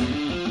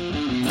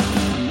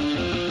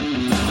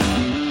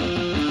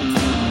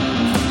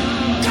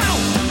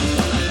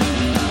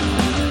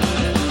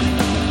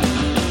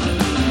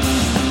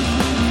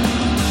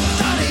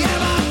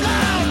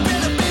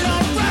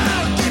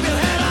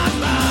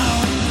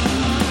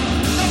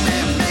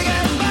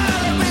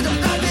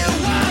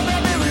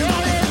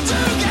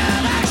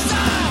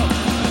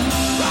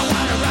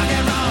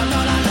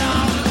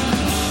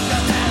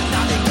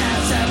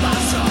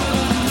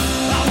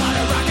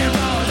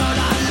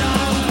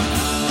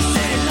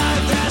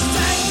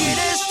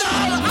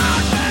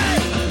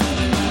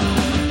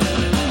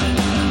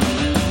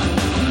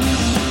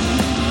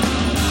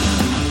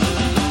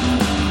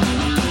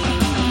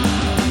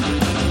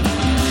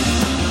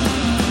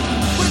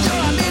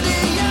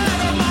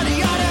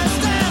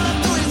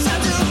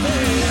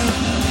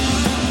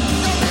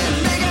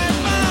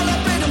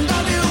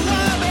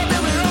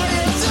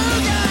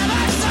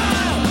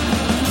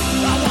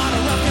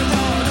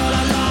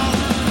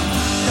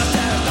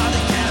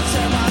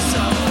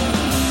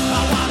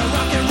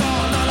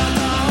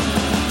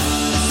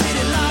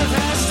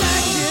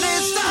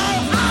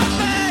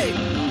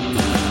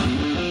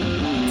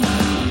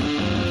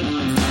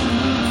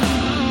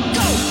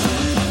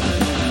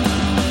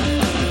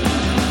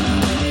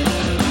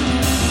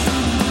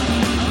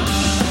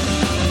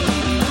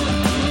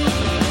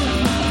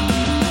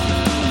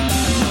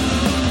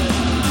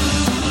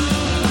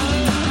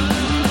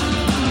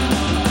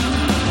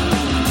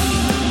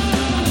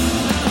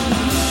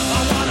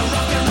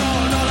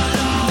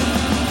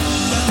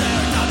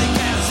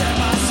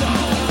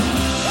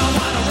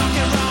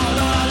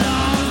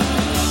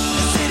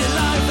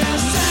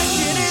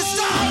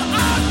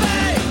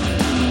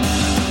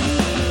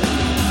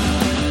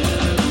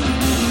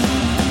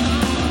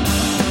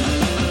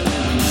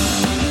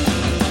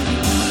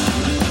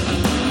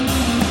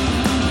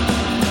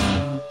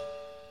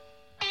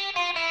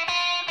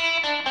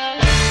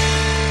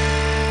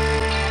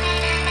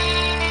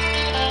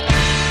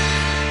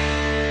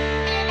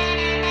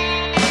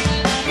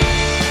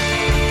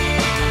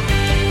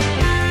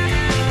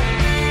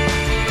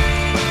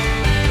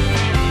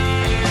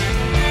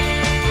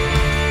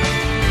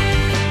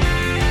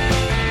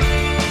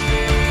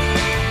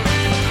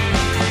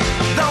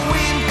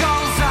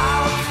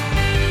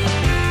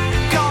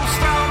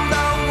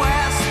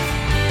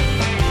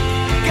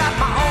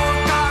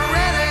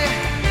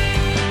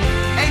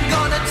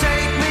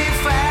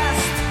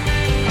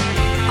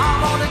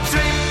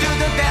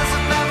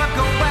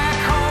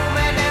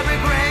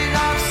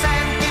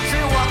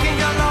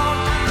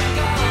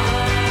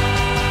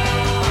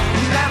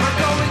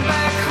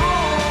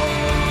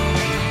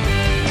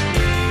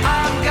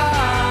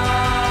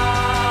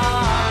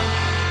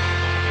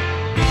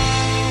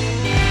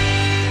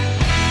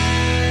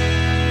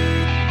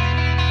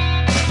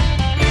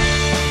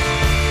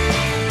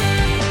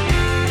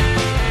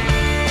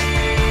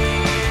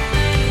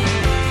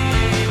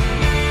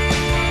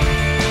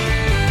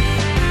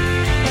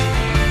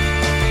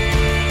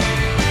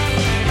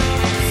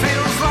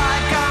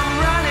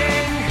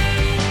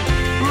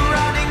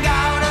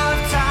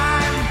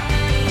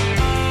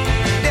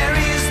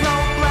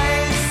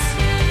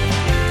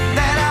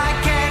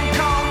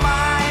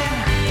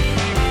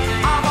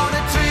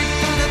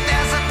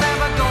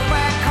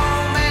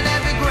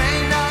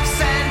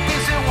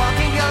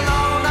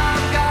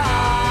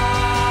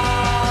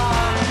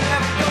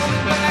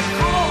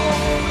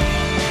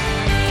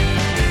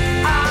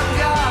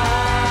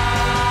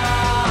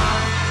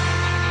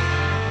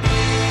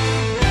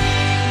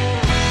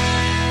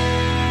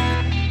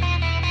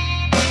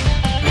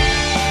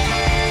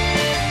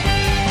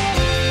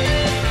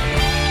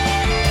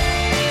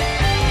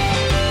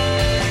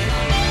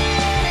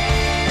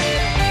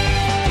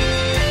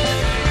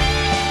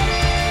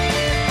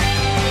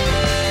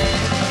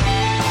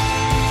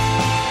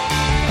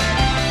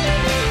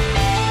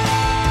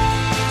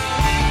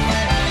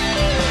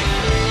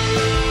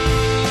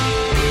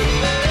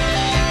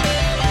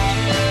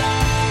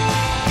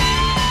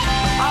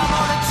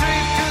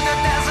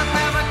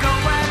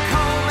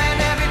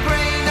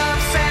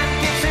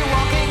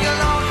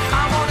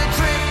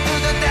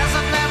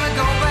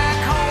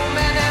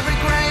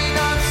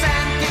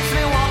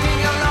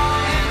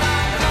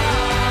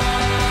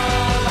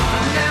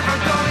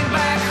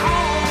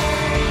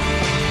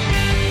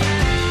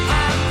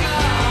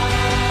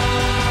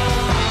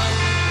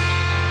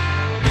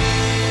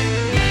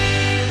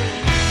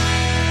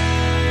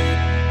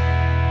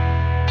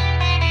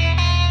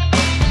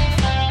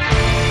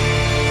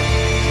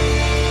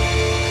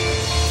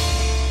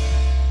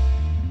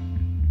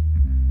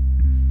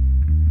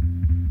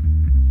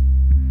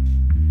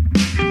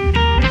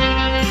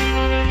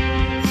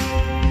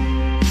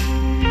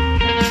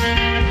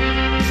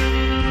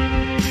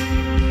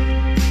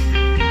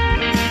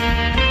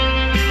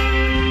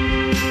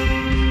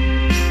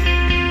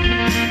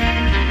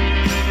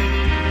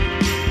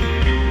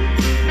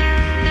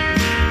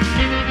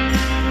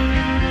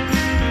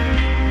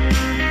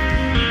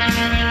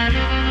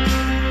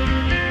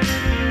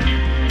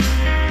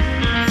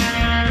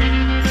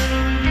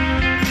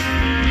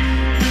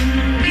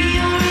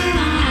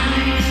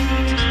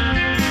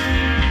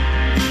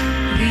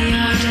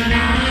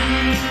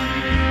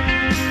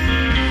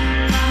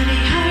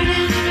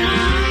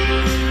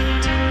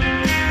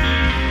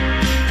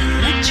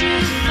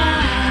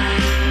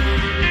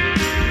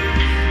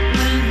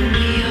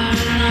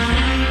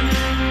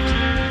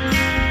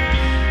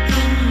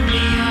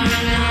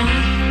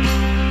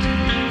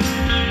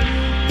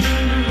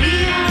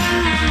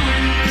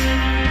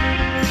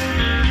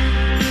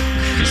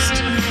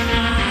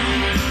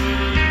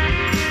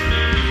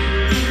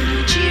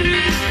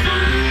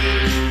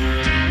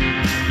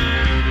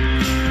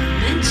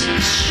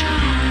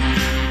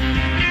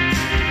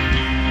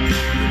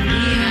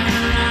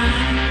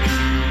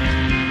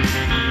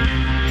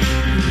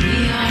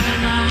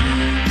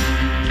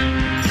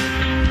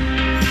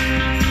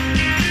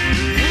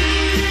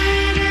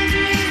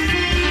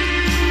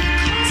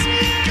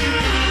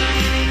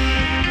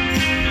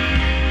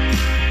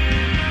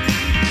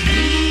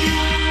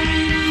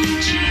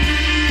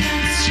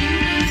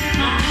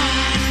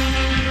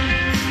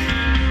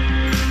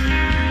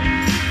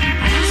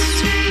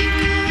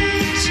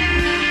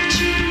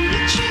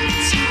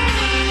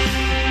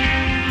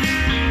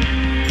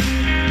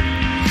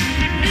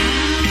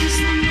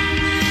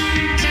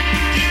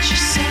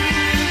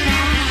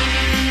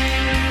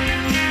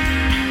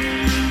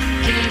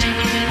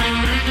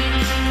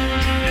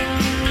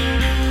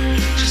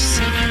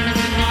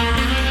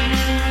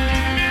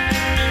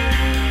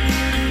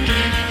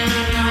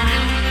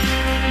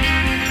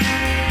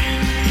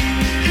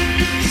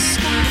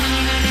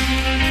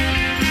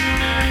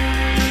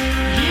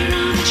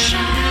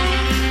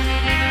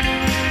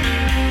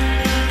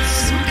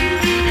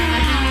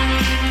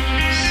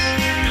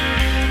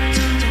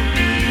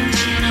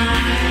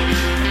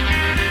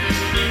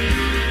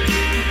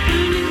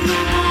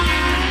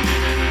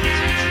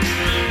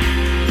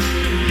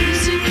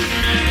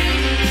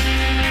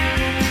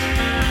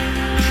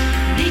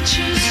 Find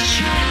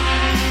yourself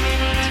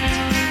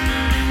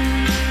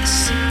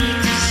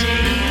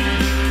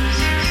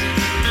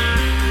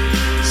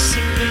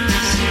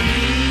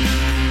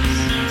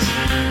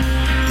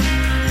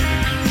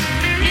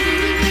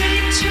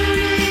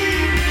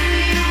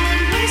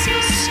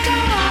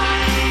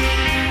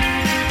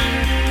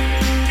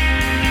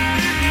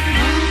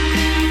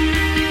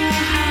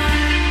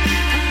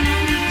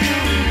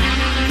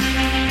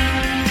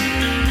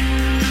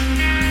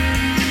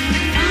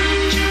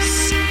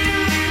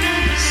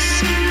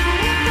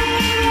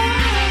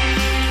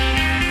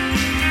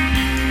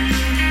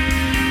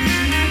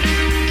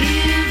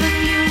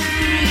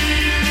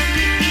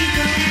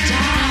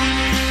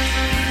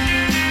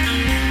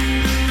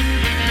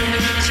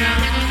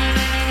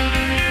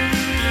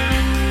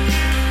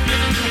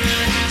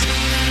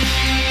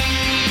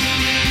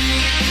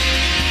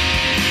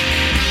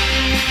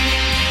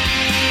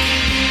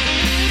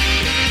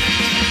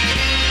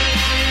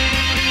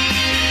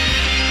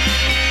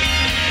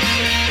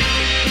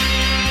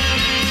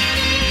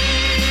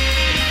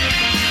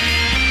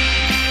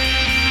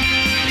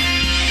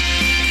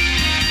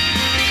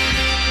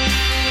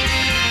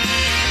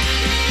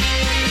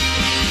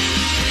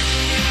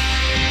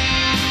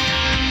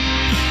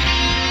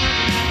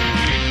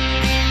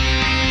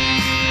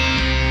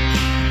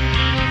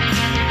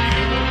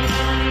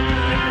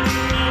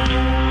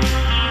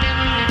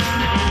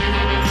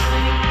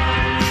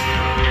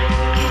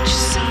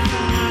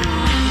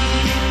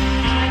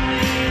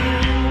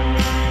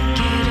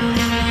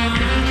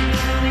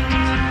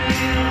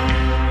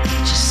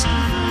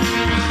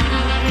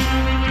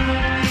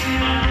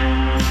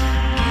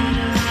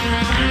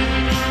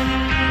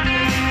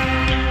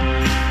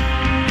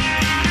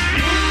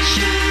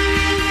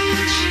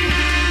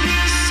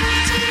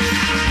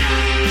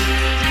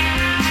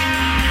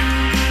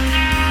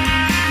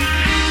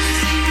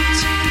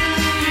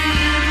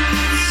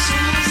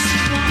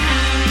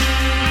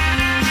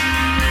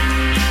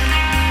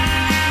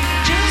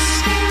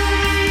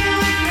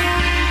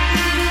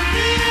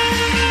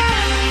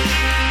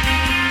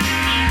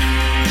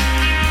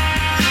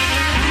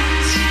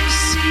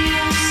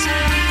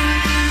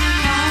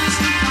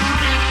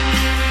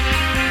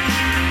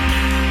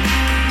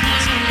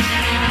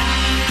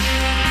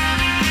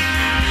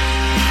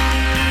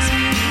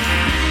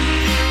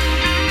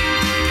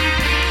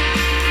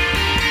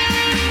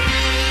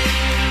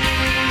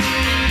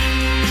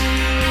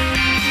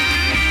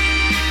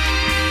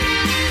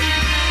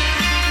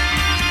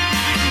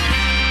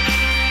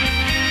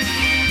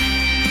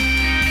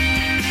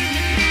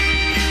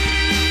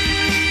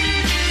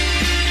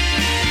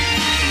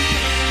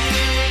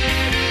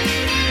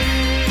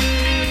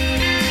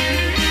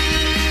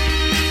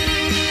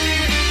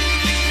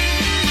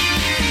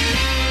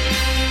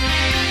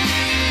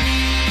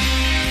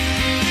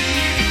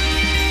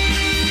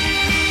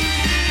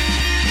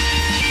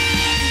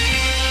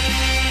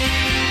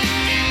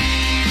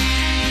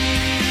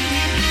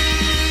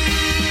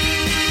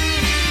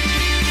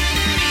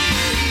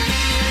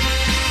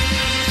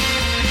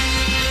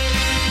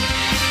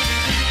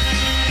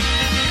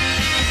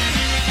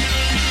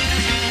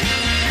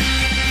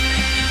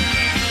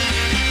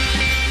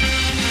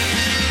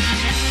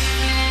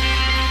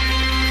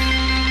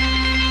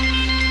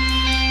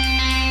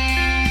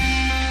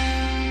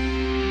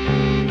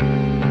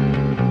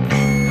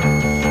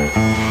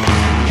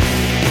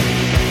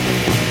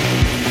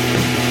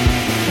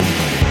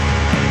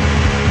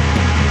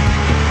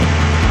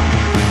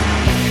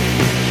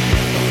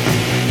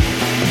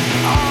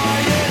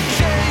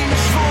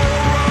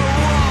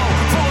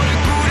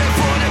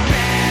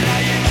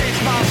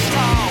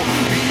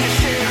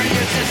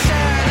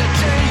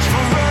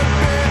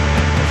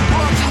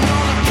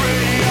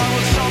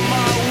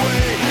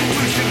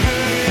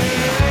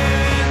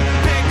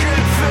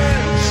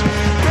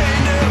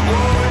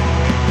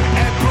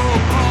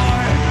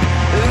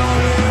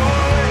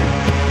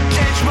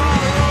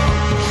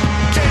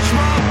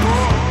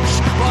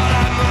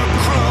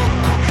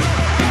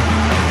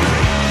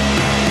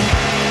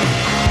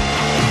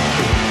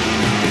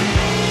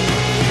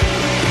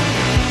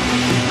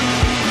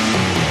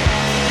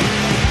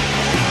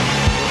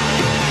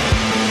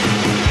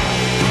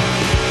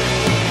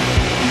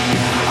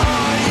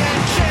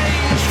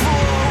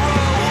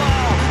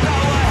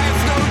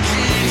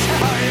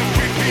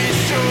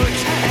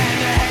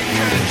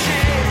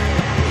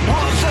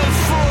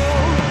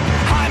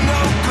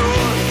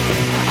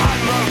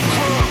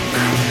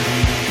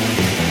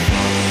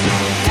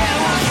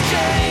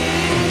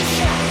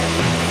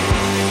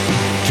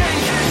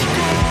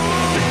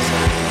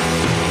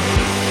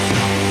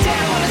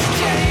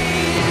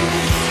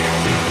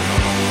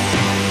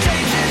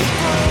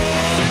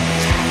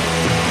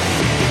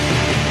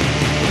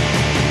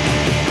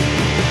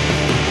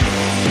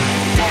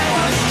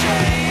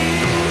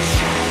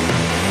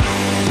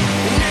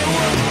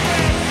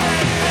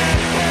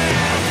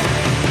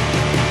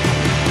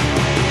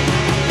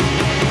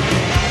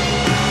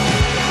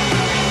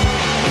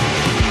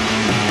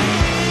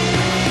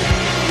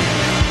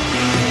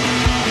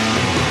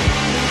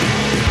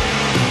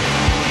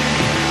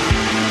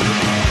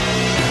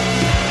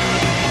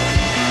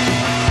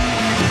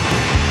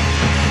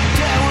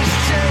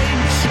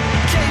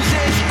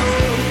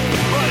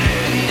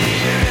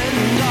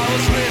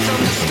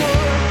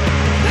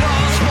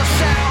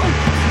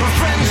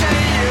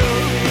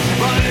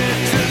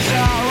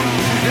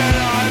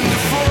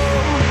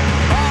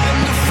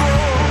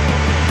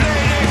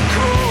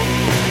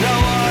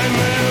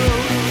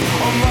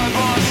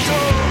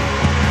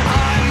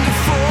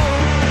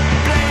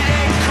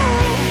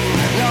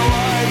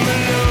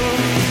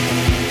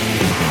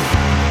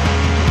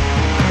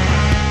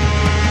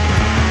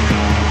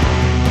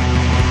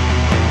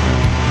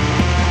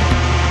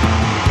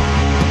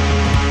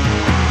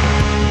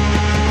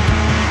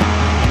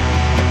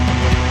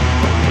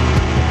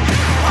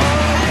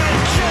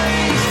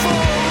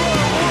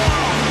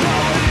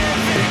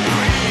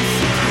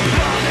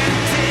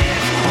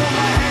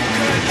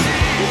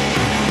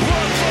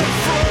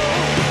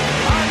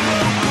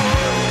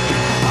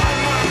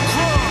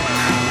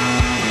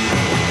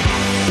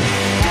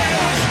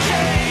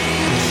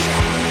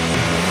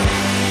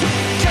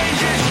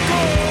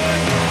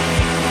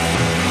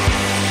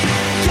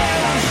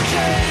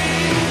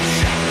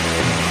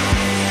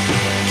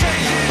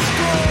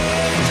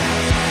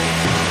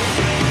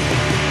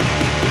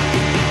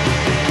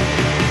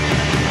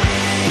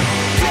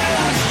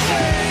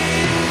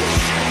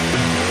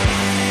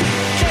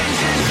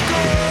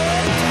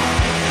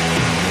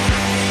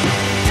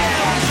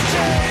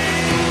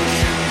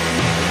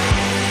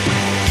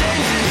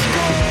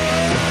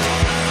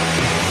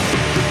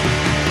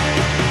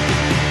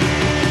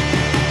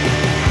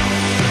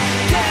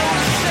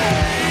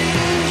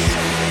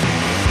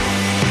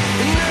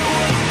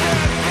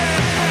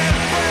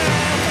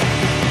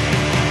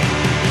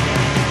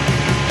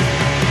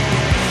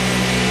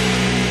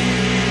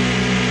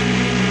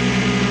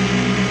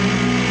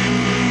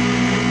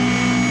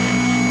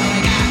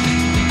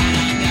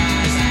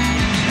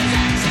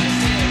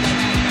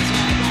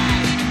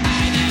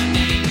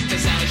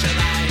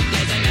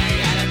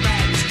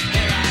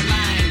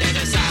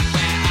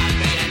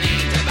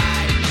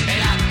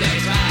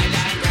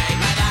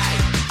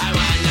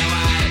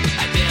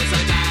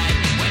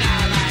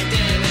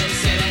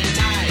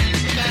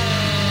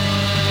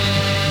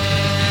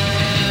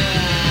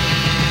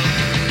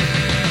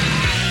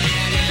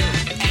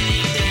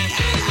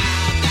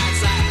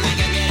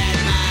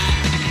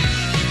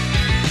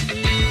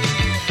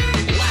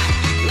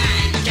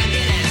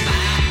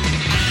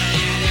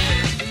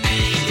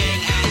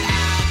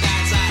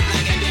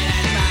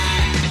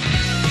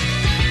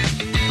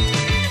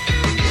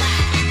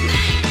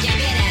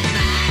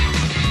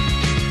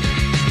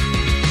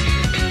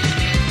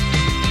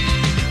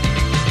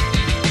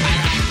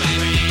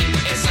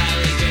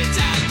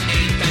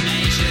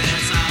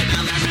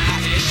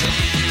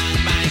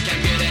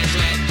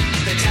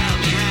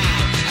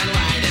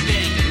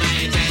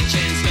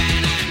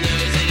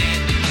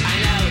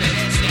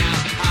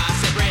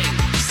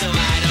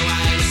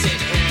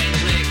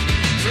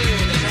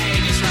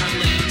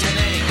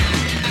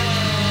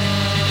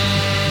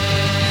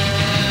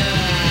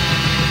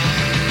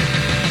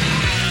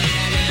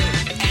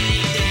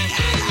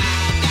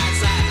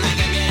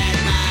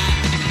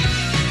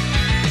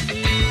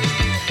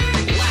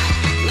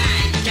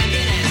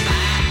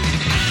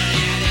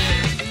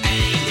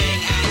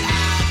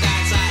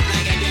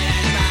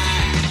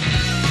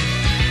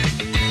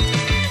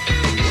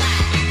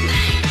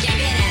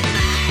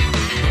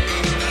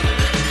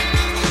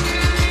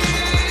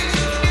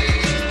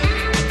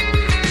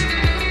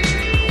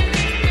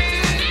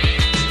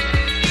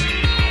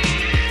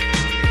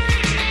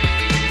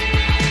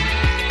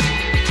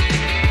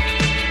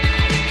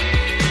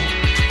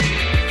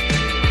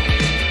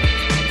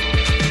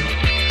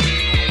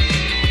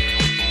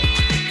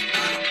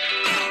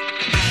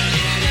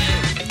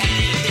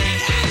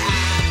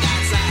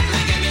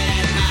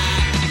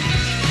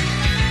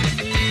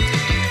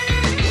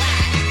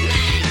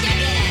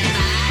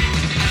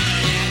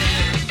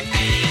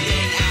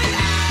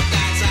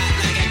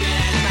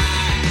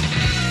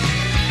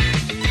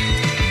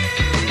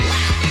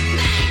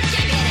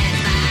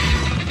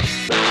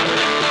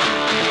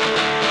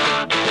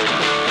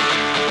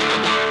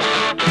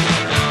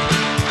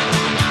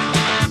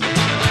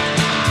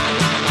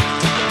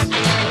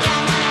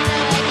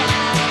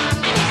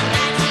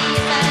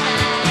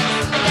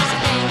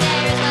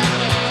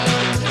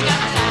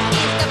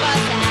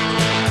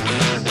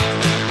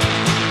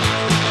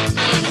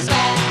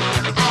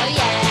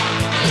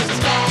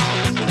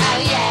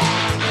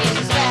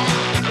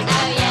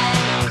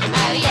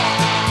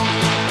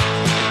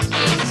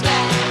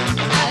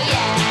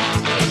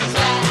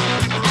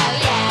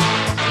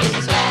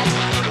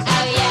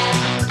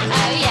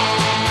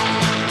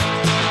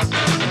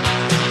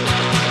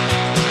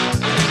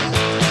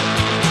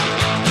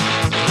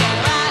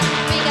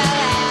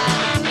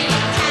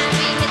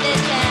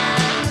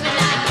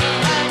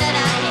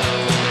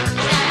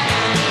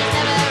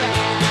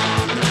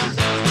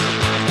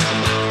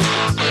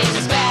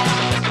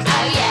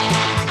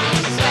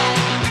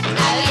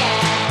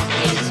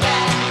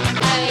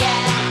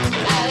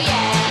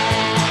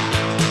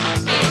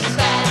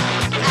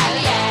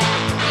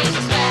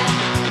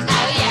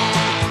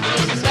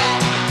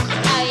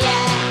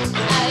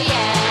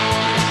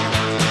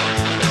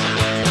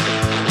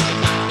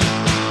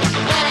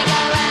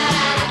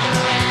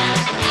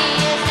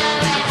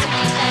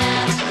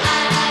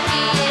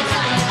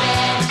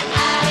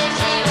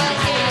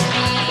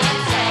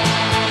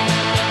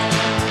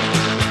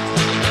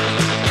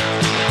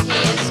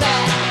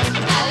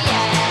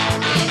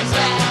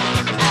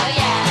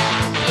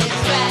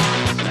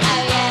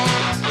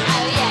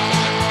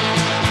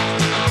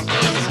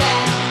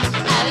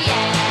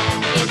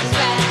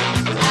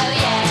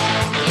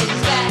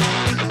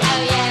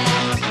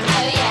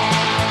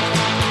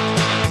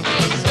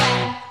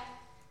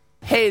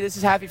this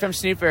is Happy from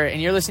Snooper,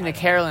 and you're listening to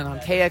Carolyn on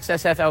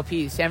KXSF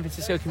LP, San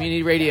Francisco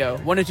Community Radio,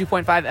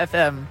 102.5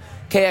 FM,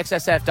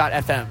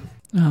 KXSF.FM.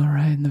 All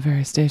right, and the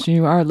very station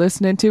you are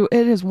listening to,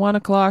 it is 1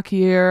 o'clock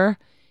here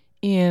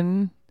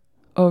in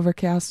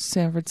overcast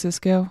San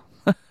Francisco.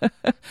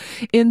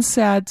 In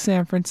sad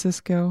San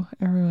Francisco.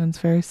 Everyone's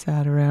very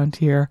sad around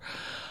here.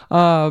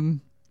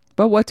 But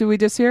what did we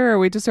just hear?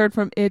 We just heard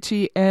from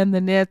Itchy and the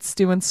Knits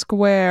doing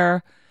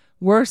Square.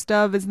 Worst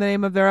Of is the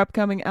name of their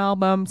upcoming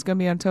album. It's going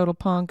to be on Total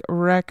Punk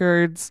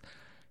Records,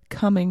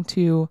 coming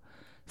to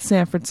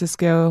San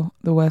Francisco,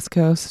 the west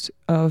coast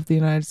of the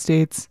United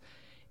States,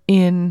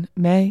 in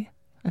May.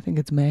 I think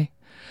it's May.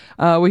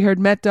 We heard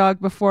Met Dog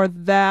before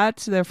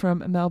that. They're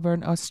from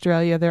Melbourne,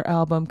 Australia. Their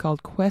album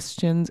called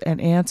Questions and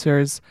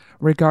Answers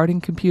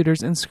Regarding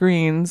Computers and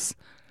Screens.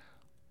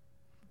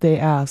 They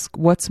ask,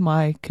 what's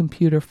my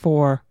computer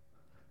for?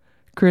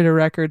 Critter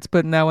Records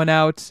putting that one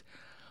out.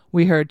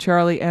 We heard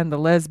Charlie and the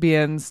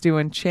Lesbians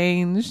doing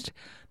Changed.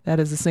 That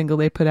is a single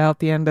they put out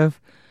the end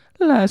of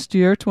last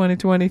year,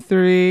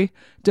 2023.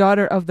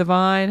 Daughter of the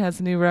Vine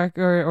has a new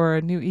record or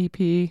a new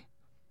EP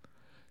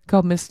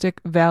called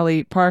Mystic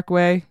Valley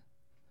Parkway.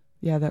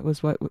 Yeah, that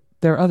was what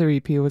their other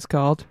EP was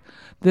called.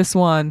 This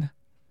one,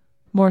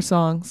 more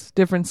songs,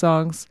 different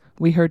songs.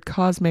 We heard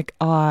Cosmic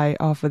Eye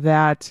off of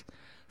that,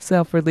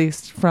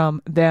 self-released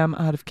from them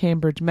out of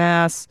Cambridge,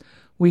 Mass.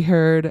 We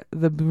heard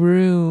The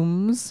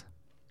Brooms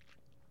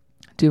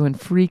doing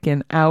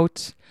Freakin'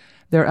 Out.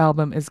 Their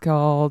album is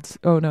called,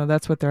 oh no,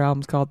 that's what their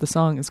album's called. The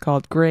song is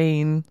called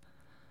Grains,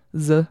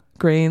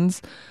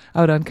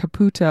 out on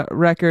Kaputa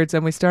Records.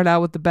 And we start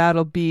out with the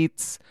Battle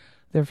Beats.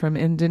 They're from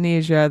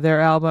Indonesia. Their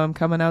album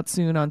coming out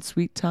soon on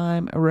Sweet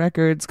Time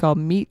Records called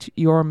Meet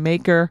Your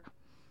Maker.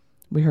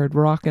 We heard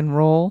Rock and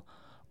Roll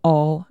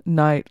All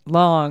Night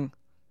Long.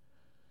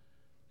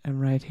 And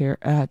right here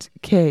at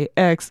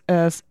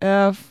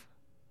KXSF,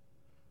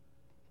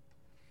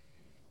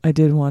 I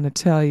did want to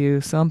tell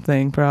you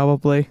something,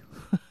 probably.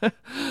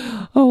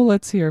 Oh,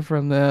 let's hear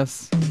from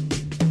this.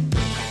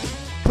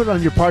 Put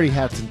on your party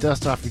hats and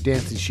dust off your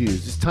dancing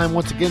shoes. It's time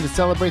once again to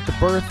celebrate the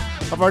birth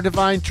of our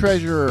divine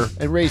treasurer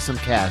and raise some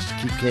cash to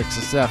keep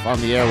KXSF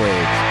on the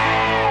airwaves.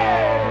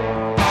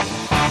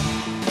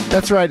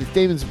 That's right, it's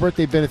Damon's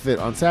birthday benefit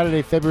on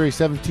Saturday, February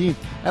 17th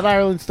at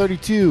Ireland's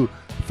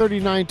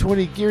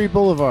 3920 Geary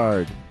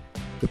Boulevard.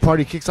 The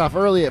party kicks off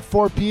early at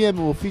 4 p.m.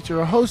 and will feature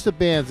a host of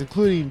bands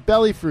including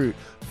Bellyfruit,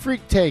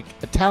 Freak Take,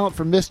 A Talent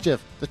for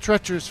Mischief, The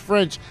Treacherous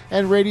French,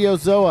 and Radio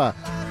Zoa.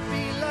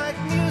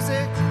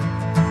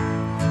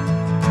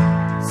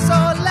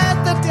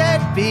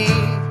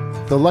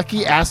 The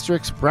Lucky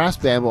Asterix Brass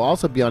Band will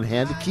also be on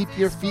hand to keep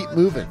your feet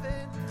moving.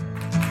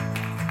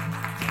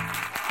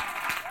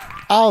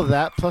 All of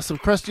that, plus some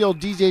crusty old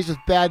DJs with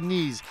bad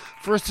knees.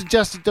 For a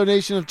suggested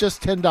donation of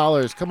just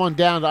 $10, come on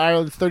down to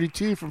Ireland's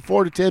 32 from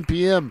 4 to 10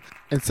 p.m.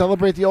 and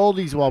celebrate the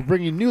oldies while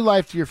bringing new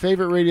life to your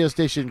favorite radio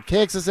station,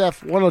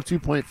 KXSF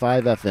 102.5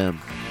 FM.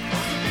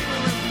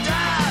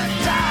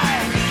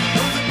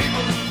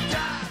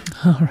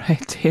 All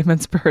right,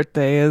 Damon's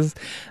birthday is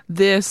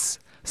this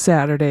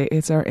Saturday.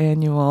 It's our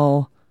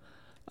annual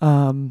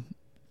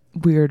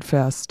Weird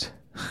Fest.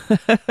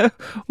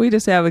 We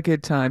just have a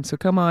good time, so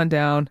come on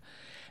down,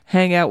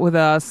 hang out with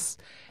us.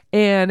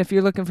 And if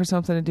you're looking for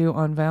something to do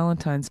on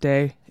Valentine's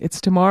Day,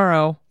 it's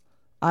tomorrow.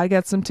 I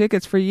got some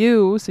tickets for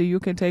you, so you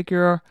can take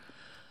your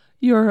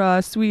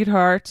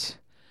sweetheart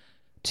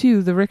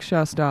to the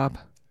rickshaw stop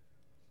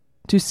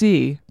to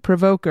see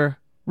Provoker,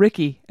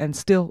 Ricky, and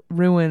Still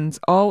Ruins.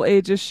 All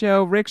ages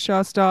show,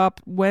 rickshaw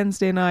stop,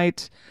 Wednesday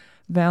night,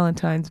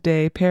 Valentine's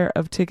Day. Pair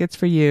of tickets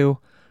for you.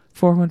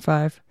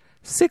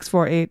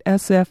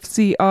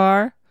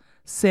 415-648-SFCR,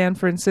 San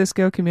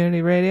Francisco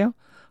Community Radio,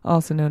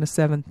 also known as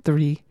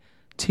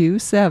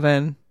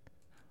 7327.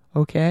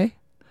 Okay?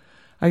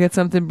 I got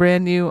something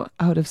brand new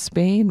out of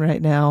Spain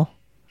right now.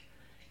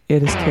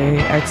 It is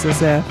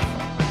KXSF.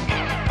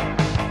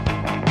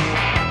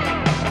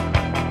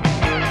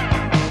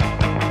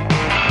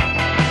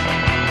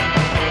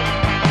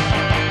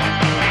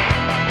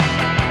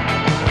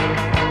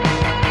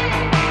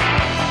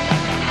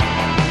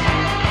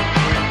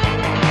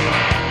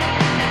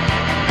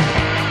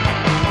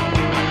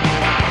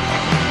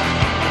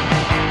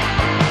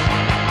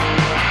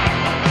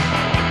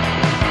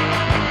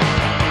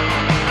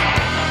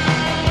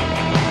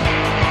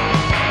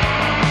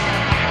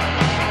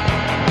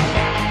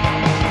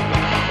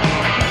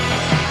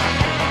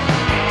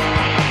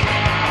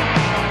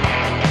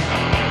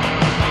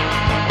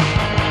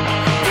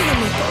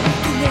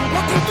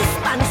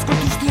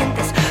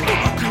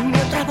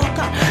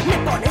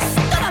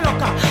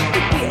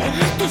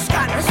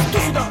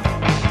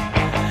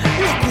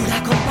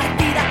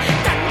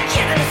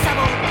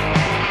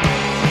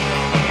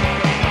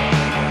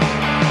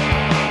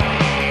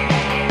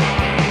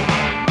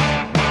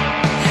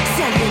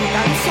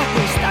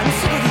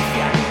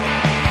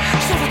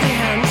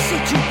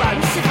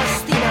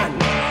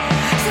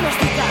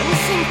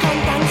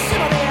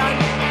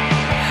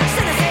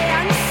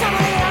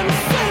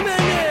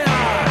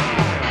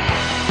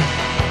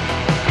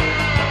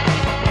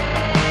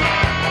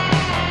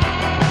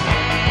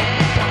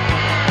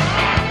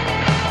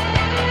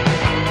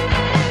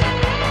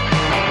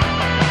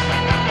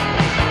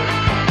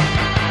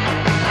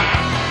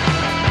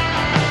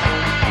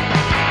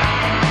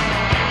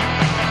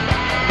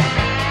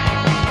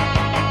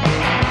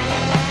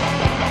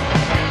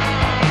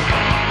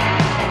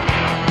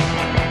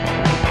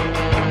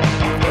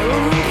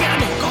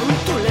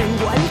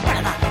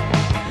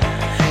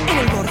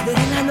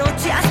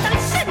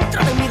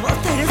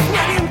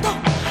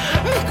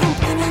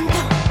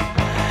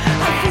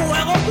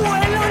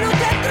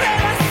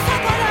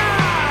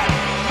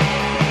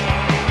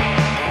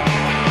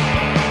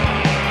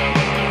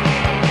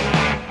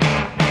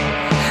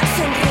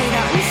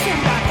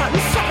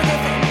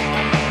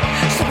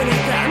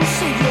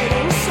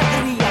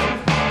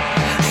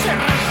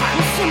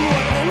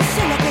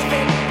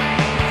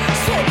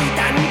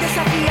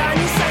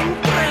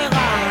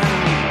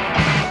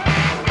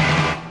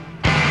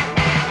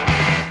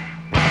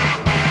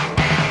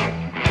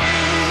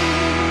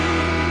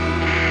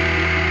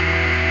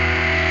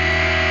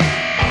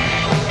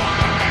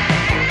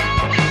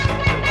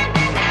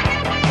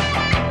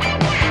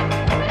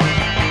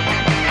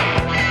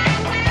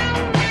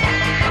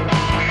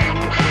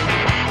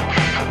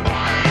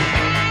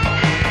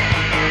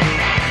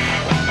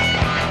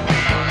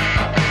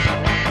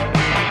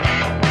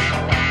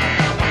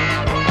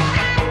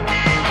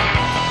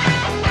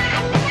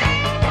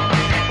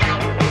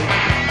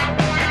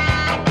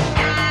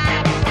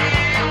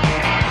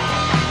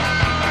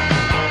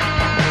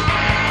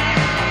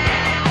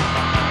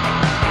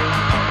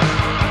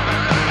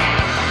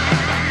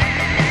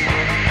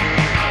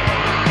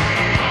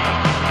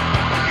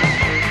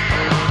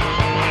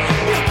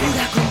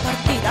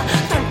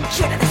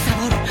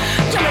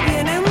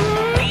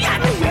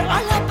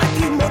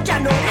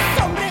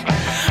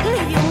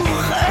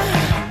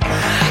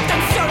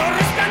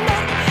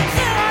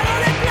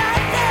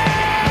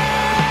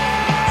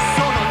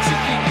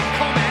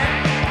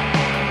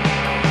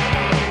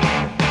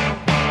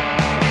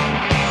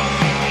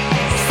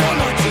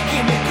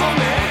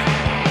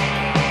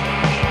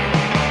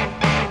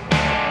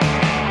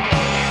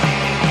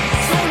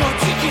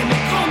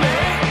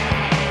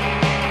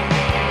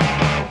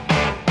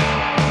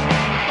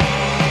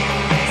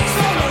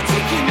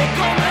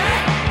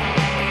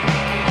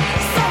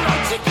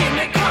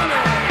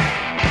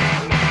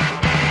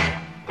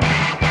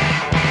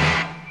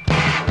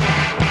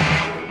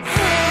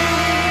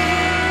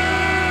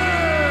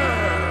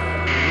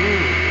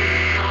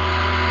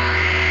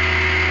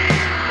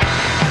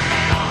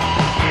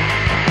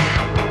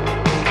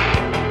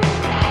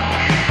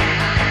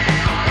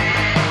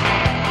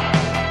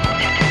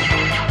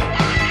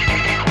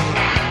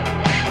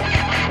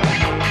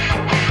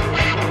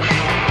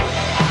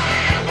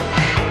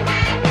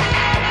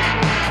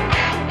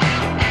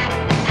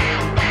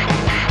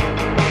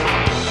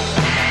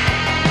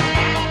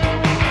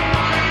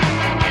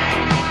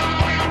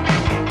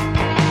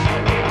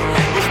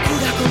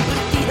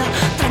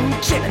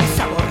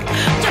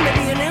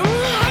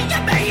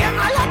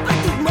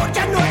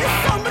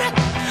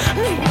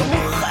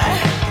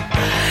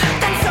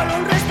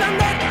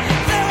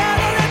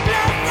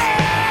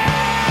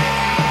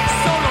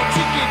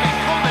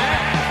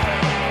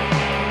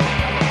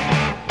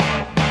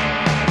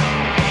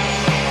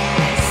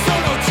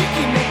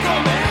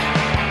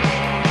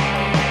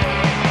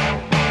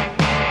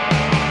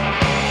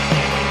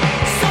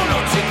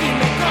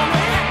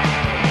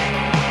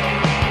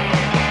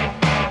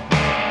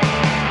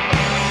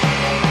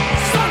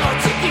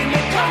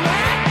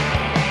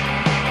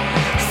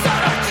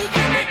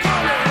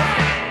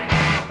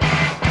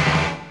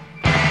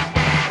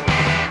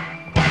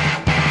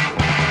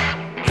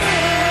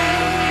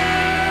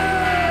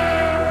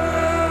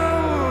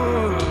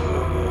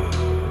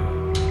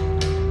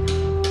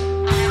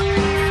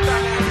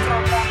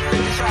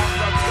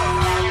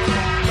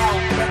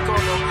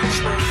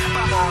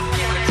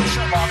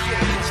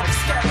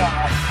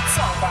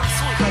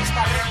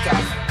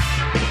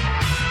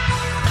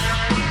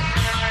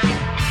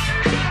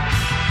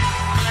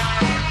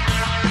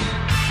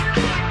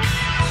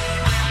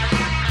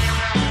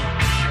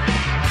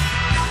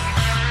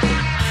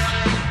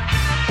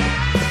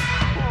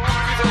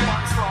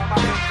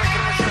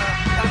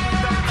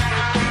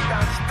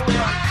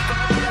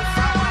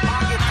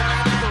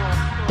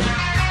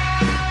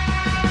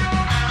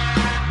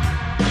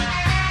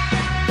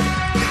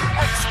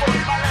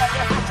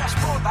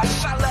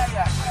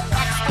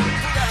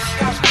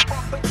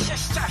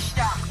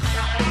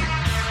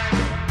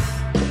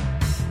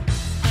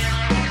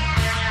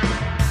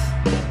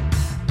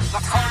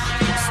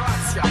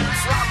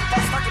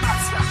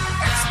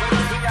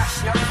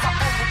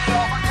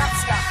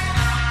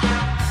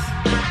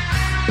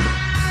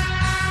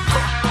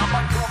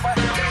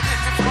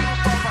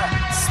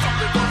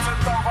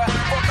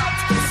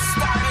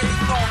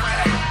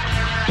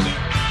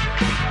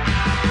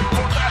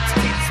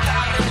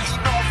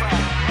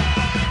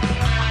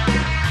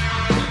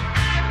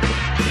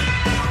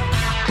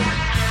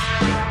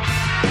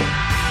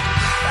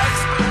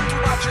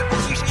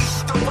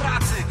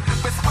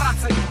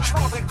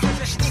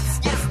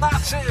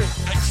 tłumaczy.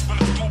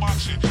 Ekspert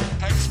tłumaczy,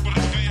 ekspert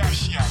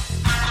wyjaśnia.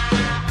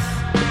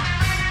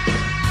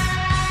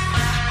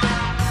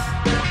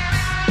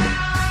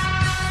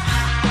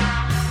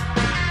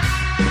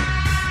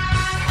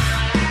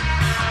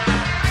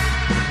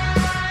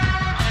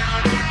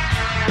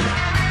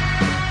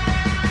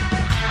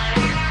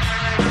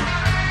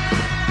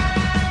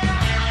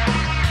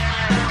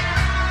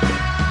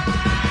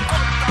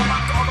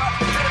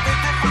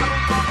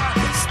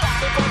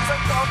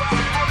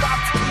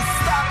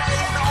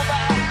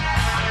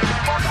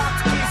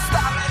 Podatki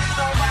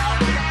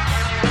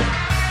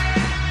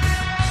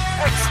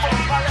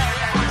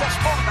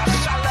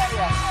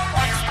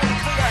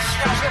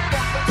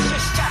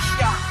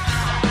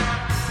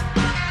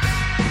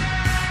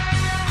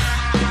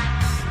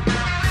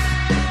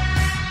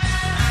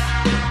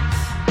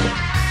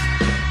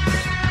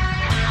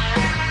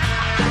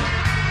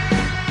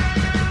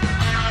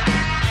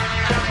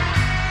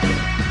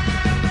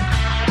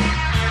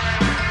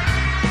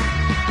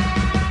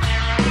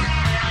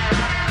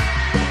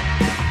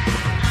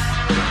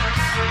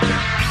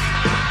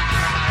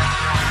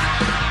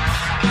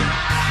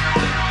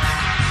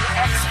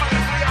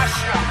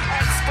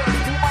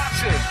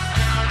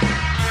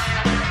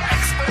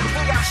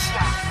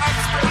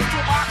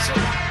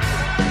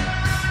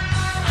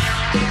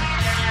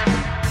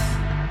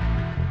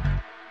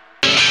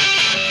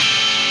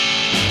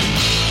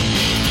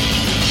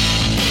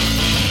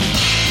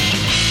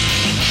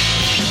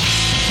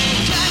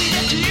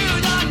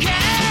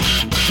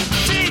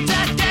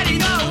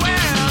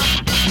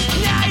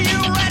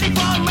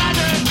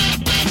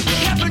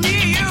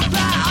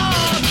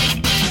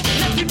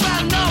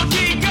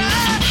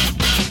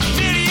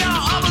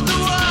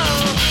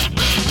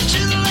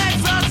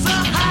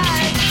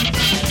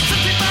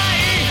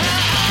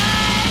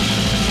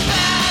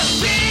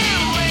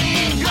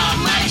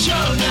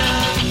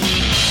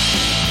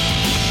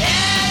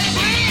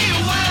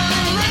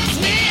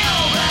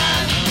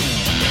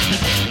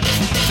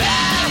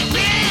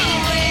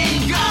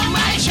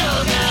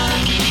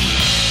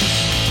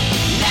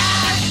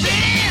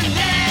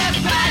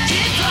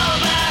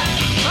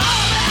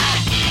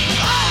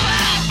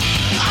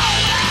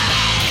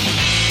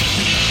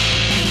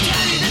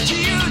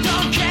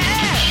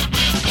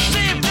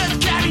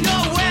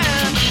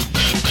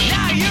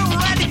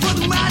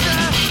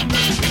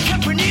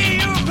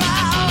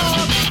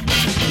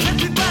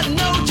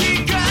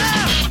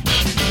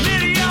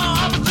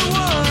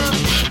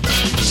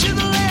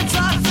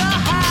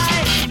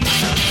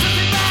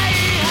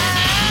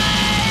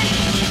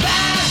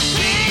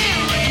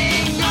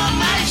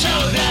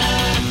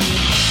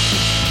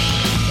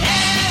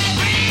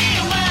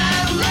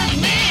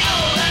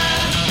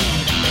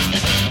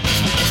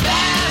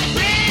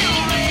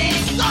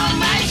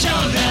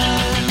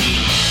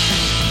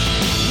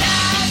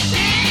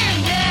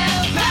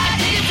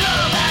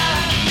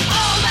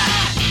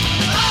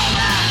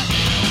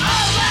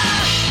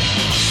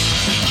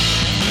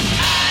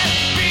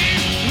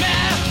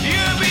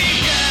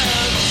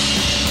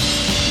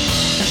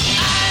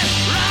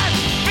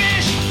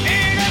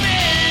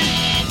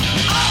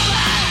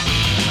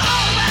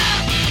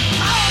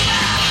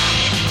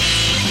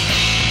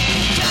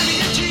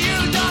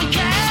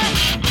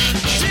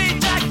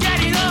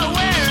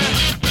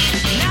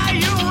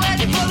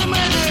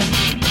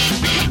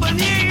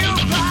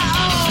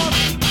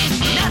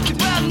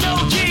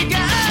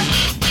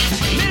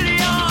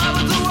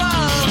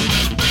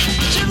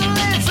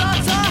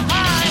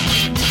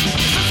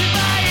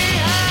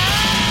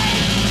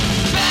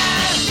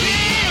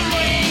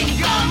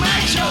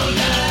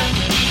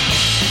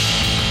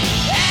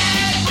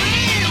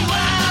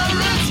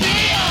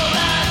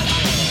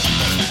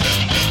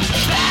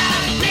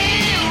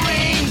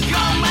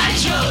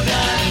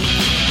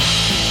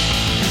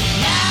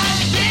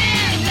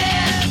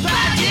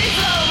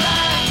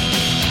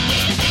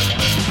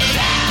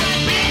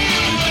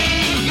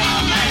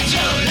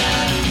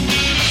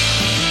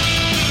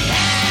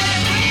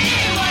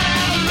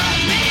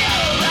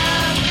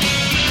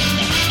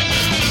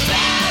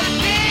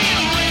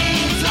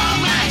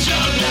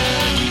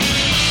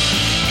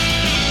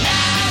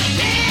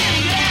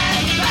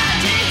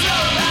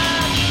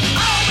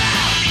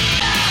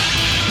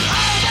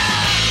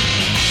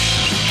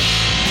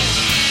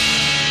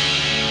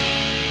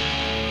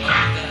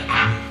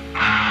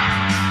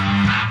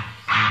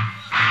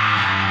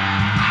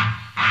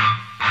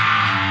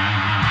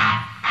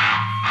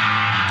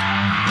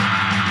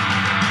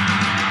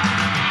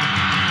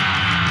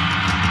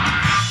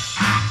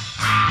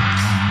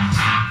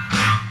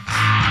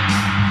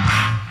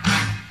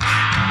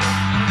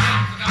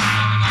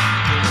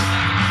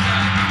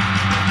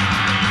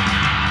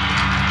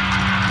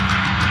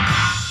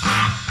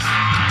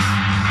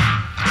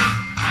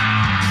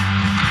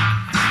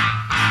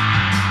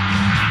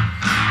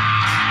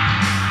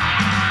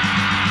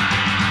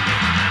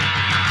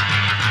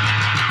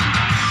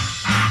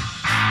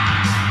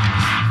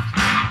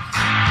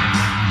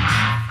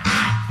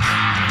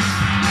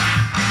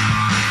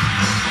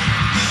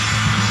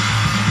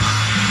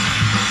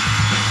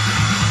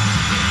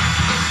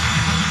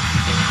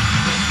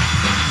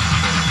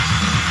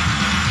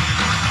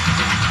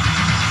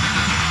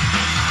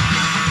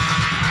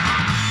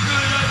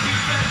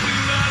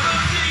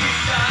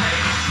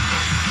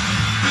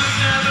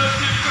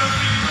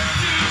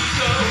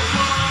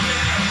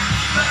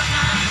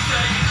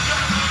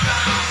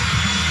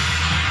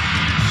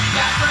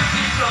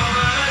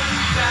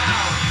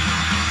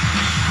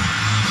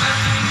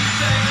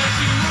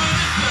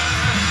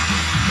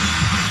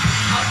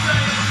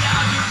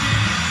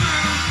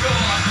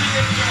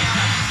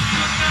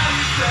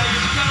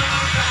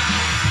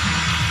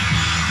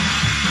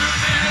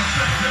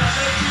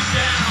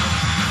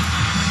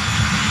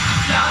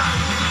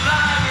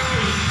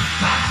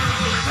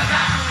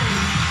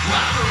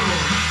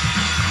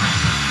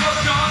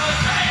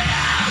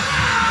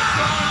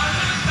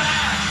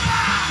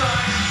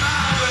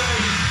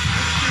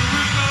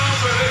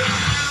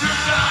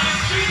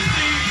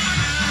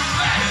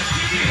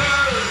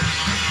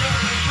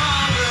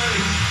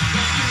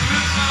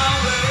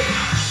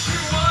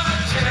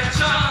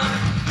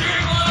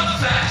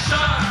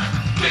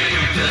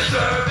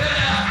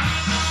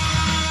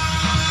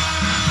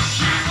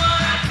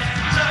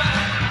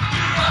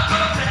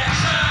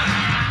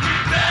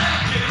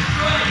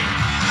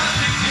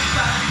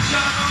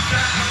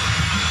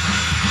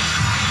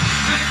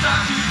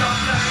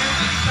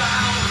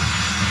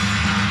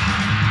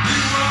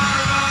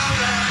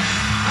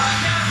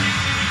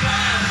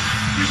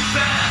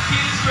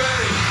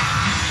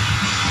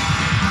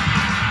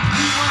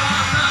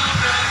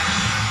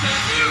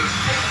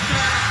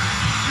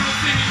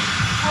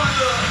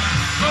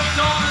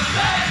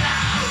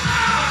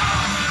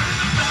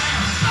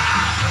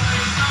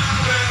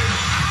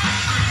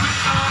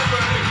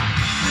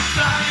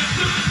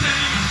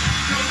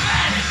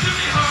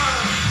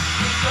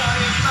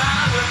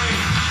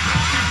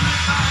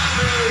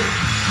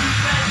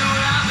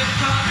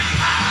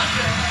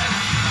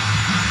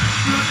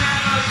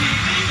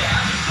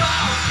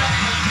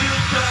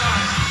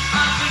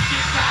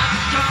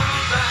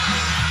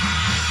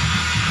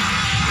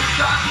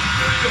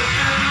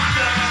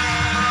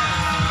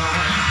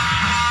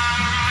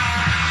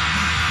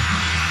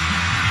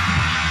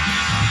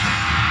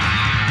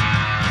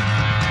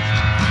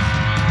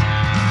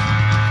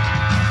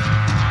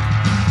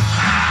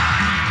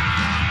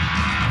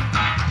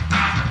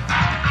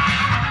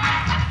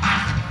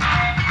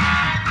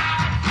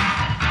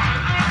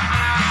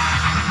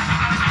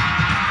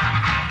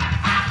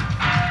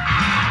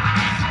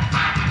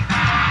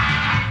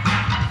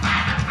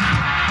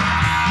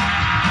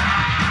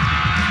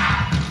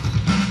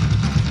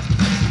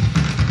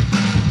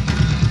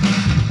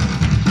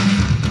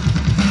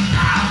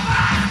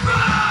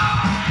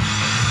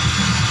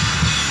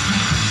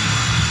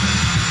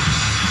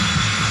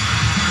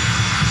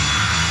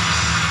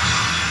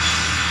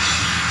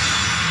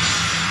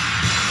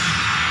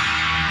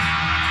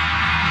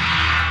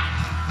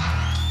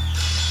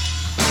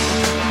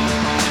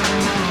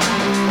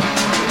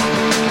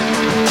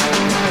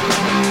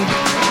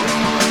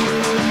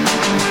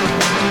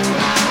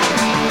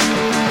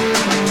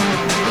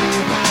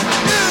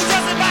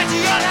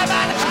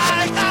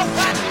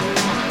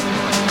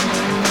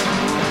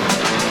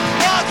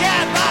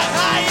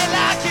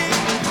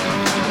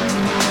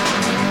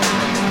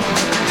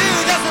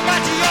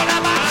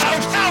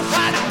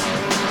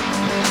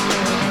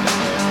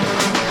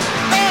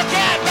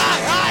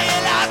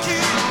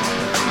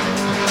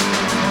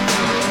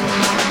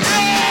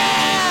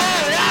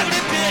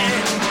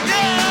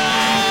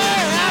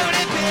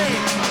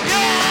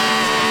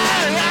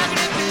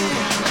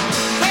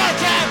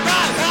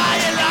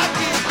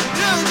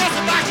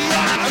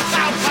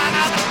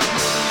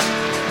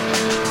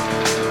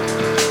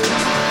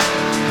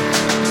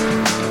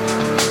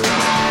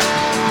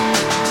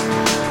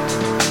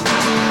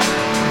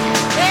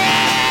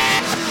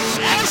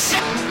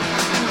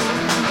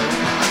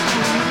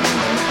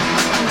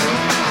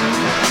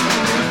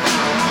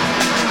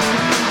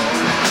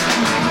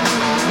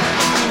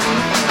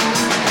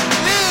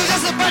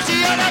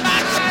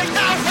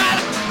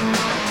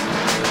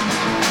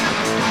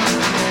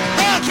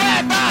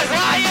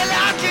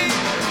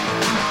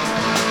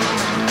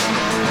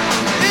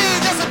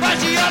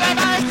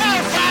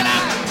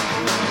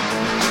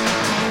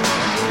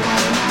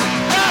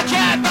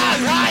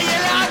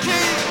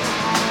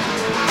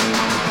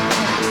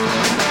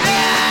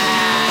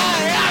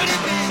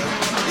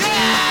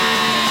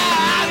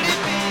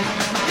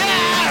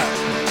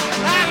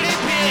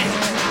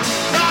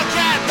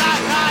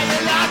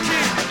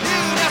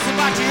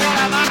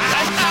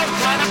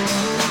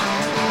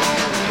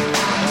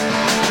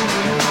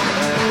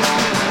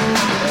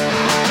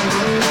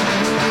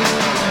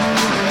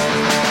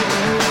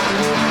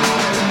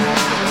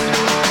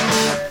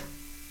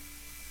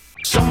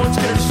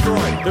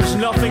There's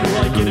nothing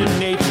like it in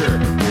nature.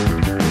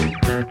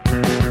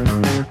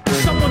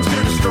 Someone's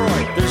gonna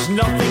destroy. There's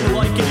nothing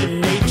like it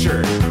in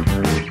nature.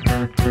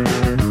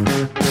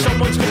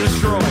 Someone's gonna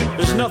destroy.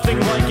 There's nothing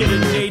like it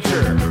in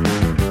nature.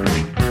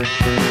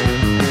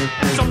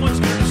 Someone's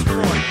gonna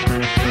destroy.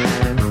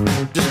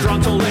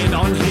 Disgruntled and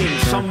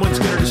unhinged. Someone's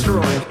gonna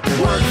destroy.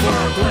 Work for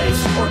a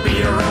place or be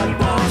your own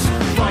boss.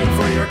 Fight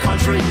for your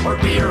country or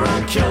be your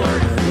own killer.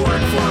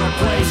 Work for a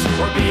place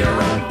or be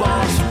your own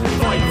boss.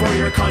 Fight for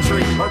your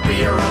country or be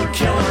your own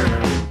killer.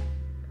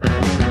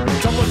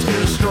 Someone's gonna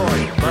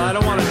destroy, but I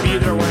don't want to be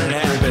there when it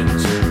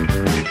happens.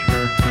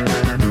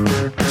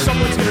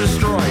 Someone's gonna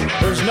destroy.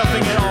 There's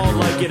nothing at all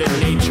like wicked in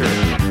nature.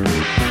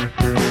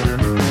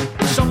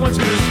 Someone's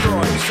gonna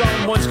destroy.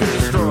 Someone's gonna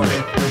destroy.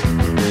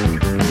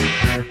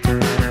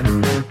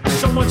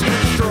 Someone's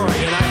gonna destroy,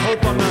 and I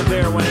hope I'm not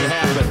there when it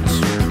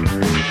happens.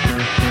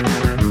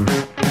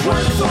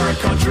 Work for a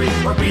country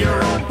or be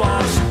your own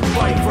boss.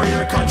 Fight for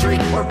your country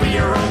or be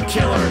your own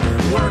killer.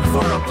 Work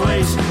for a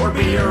place or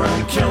be your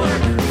own killer.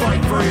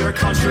 Fight for your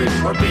country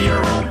or be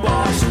your own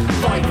boss.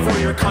 Fight for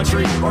your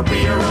country or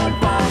be your own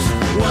boss.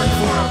 Work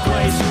for a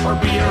place or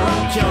be your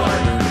own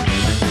killer.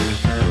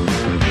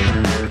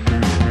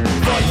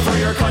 Fight for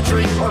your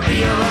country or be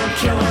your own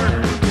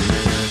killer.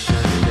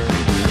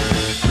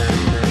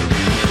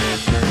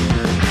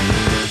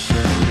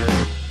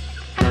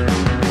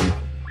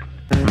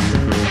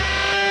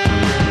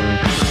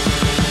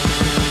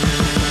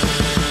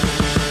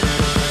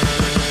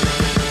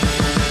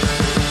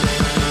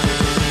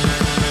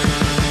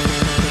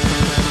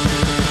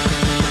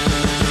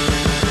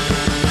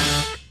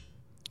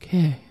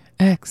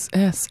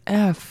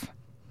 KXSF.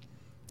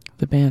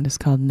 The band is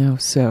called No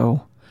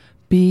So.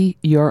 Be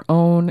Your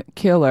Own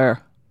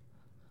Killer.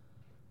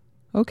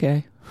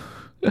 Okay.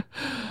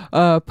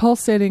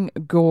 Pulsating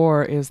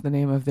Gore is the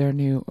name of their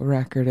new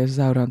record. It is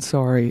out on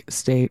Sorry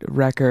State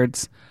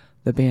Records.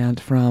 The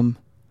band from,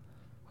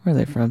 where are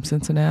they from?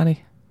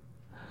 Cincinnati?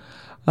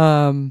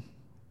 Cleveland.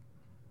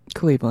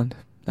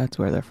 That's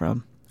where they're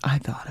from. I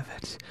thought of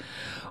it.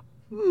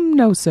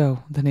 No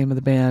So, the name of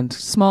the band.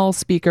 Small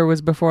Speaker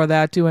was before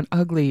that, doing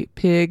Ugly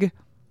Pig.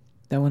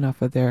 That went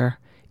off of their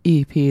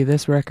EP.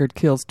 This record,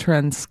 Kills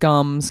Trend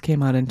Scums,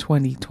 came out in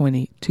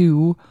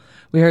 2022.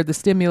 We heard the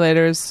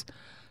Stimulators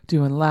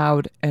doing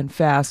Loud and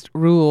Fast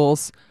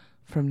Rules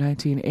from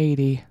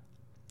 1980.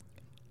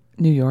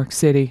 New York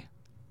City.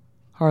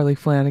 Harley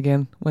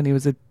Flanagan, when he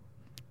was a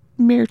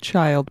mere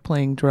child,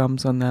 playing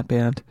drums on that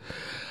band.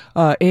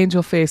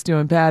 Angel Face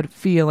doing Bad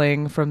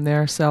Feeling from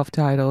their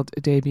self-titled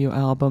debut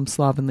album,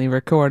 Slovenly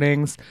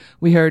Recordings.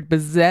 We heard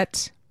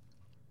Bizette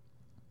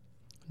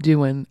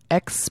doing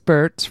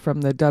Expert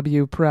from the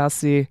W.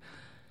 Pressy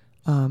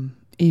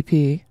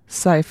EP,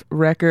 Syph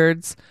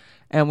Records.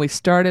 And we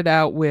started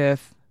out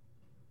with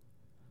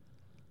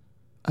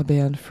a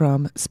band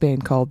from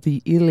Spain called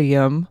The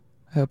Ilium.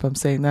 I hope I'm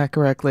saying that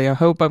correctly. I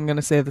hope I'm going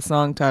to say the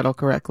song title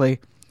correctly.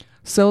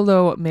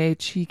 Solo Me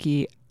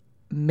Chiqui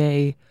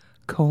Me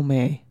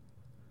Come.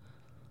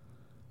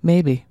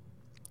 Maybe.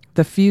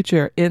 The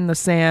Future in the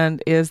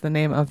Sand is the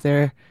name of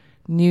their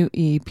new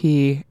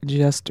EP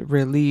just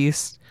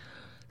released.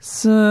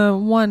 So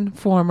one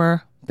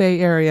former Bay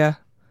Area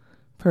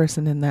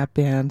person in that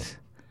band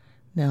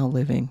now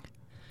living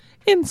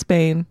in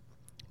Spain,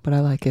 but I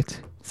like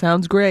it.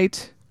 Sounds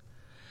great.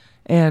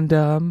 And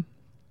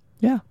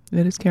yeah,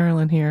 it is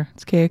Carolyn here.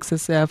 It's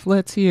KXSF.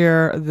 Let's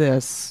hear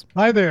this.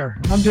 Hi there.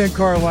 I'm Dan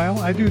Carlisle.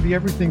 I do the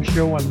Everything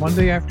Show on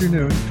Monday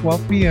afternoon,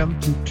 12 p.m.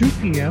 to 2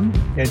 p.m.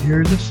 And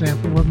here's a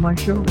sample of my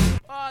show.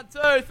 1,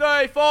 2,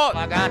 3, 4.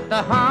 I got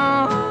the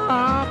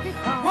honky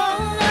tonk.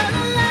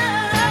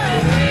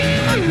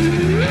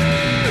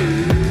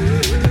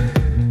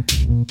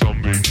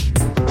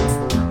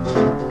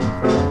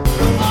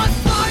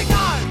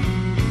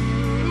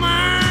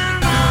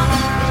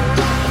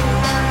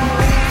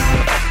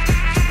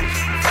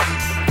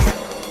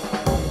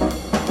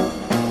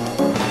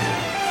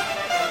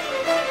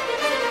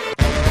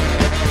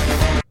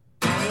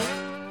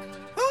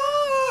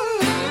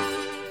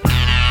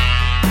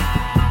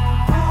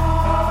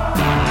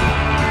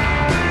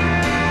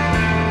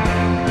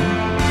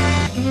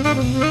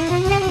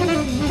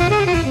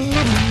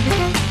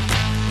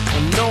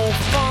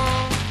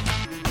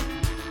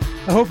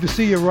 I hope to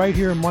see you right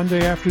here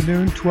Monday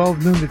afternoon,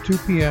 12 noon to 2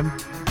 p.m.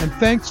 And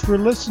thanks for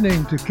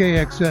listening to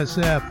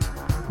KXSF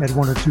at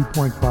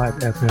 102.5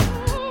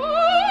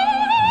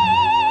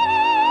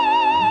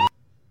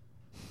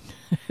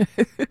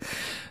 FM.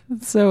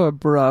 It's so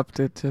abrupt.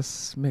 It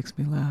just makes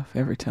me laugh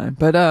every time.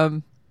 But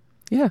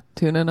yeah,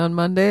 tune in on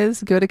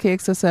Mondays. Go to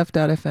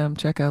KXSF.fm.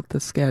 Check out the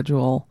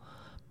schedule.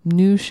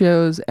 New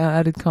shows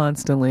added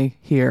constantly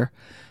here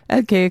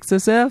at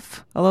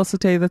KXSF. I'll also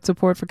tell you that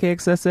support for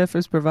KXSF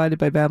is provided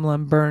by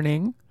Babylon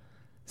Burning,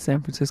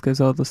 San Francisco's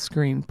oldest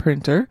screen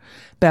printer.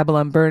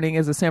 Babylon Burning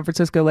is a San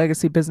Francisco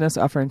legacy business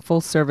offering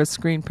full-service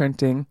screen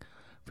printing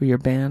for your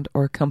band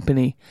or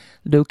company.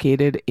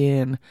 Located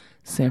in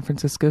San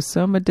Francisco's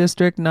Soma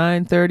District,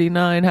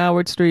 939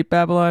 Howard Street.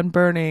 Babylon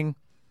Burning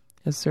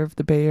has served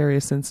the Bay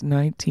Area since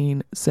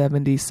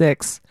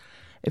 1976.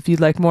 If you'd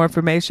like more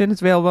information,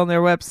 it's available on their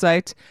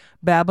website,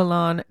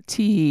 Babylon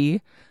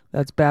T.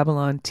 That's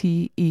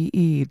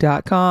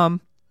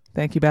BabylonTEE.com.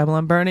 Thank you,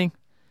 Babylon Burning,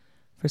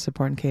 for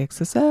supporting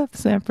KXSF,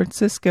 San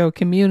Francisco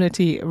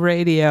Community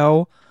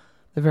Radio,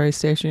 the very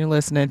station you're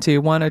listening to,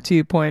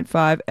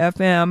 102.5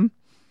 FM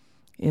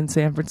in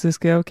San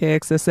Francisco,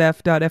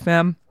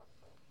 KXSF.FM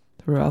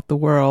throughout the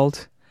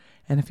world.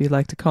 And if you'd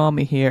like to call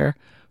me here,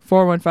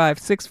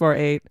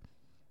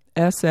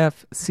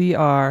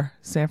 415-648-SFCR,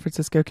 San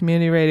Francisco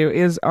Community Radio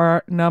is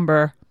our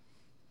number.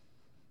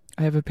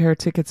 I have a pair of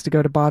tickets to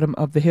go to Bottom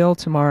of the Hill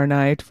tomorrow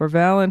night for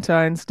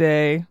Valentine's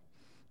Day.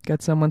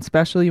 Got someone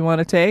special you want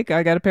to take?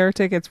 I got a pair of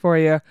tickets for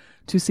you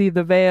to see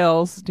The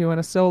Veils doing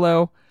a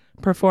solo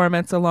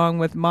performance along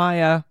with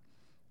Maya,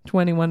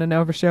 21 and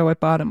over show at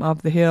Bottom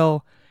of the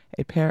Hill.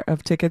 A pair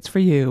of tickets for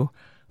you.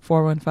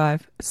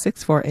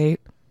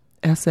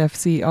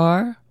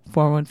 415-648-SFCR,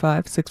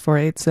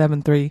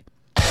 415-648-7327.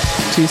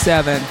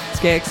 It's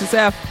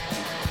KXSF.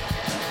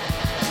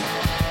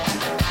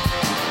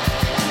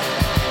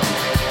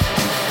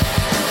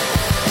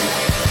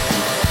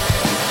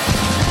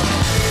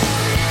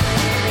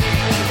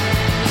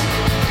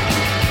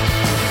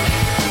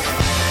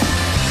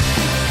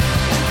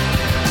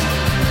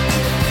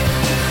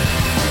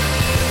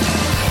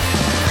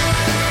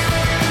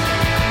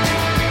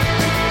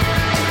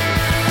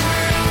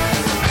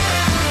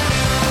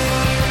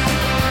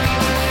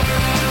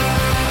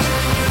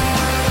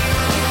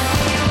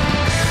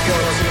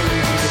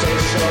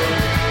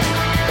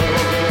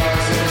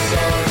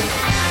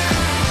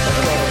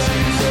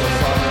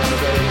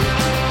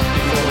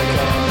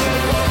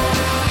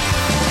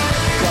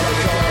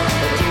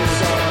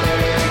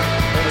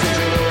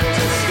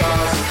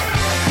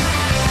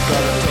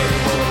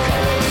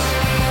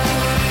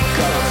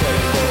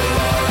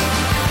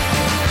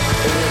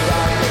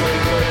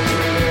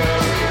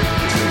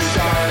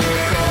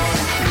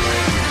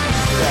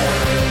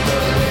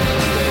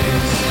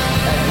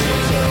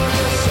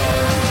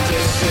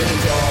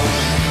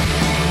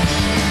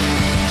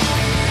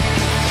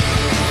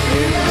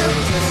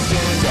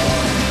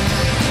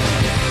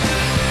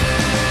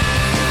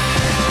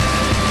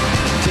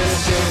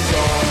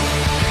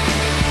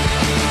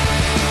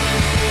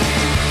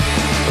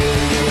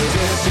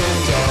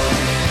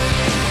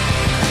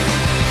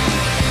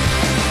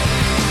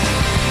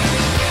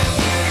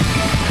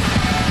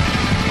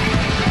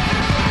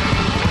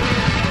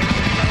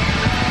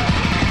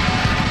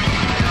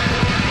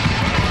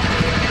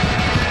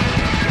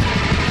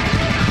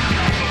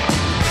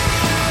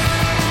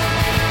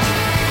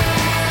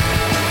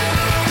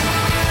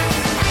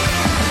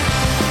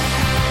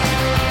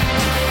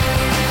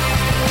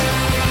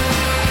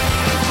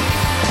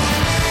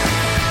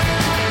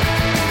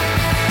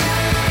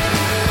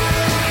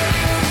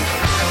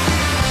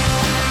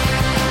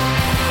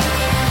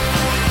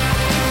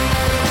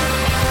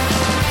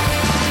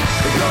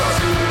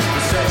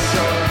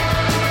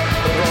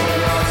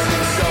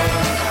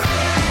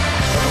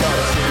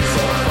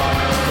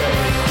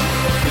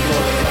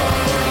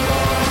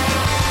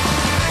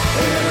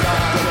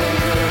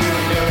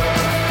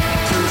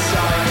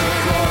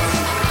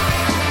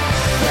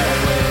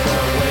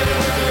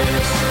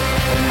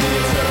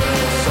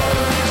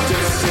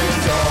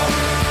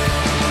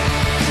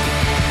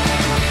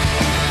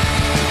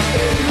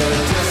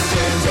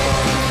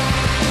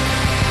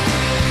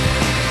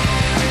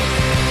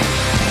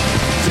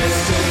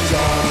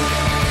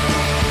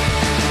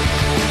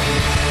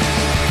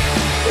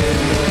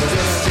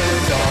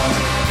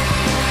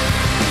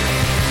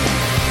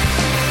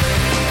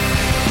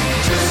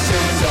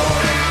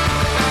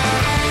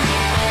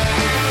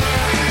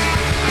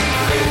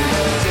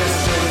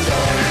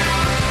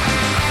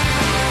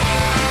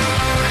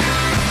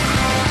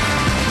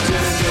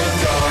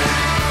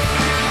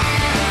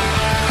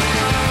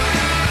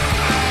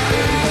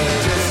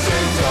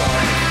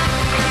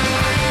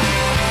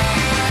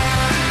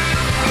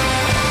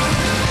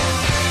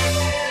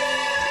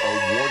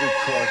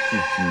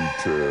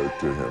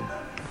 To him.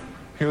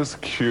 He was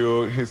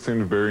cute. He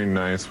seemed very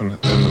nice when in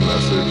the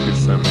message he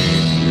sent me.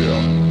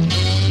 Yeah.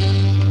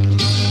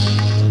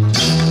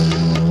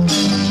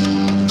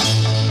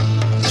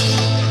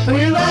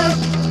 We love.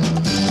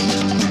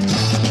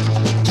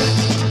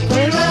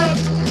 We love.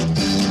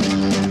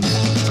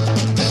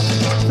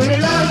 We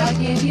love. I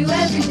give you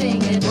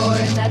everything and more,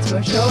 and that's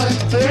for sure.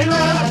 We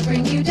love. I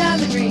bring you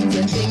diamond rings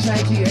and things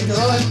right to your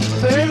door.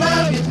 We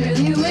love. To thrill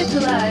you with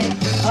delight.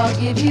 I'll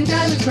give you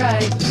diamond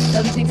pride.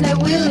 All the things that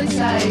will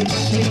excite.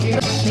 Make you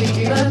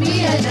love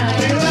me at night.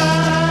 We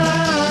love.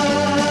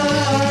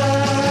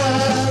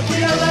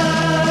 We love.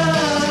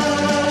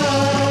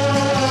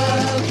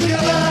 We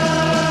love.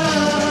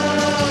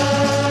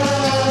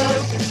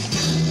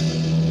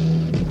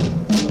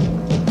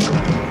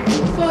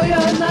 For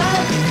your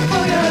love,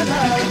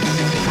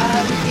 I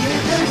would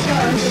give the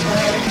stars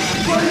above.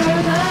 For your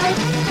love,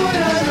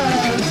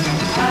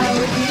 I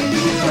would give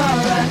you all I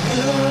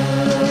could.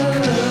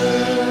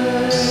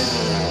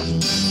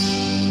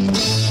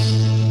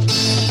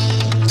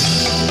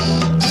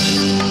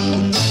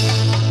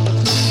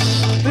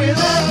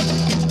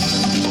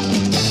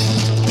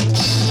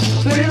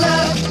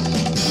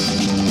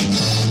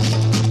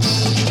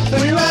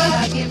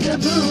 I give the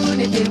moon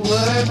if it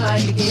were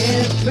mine to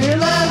give. For your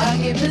love, I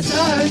give the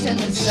stars and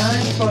the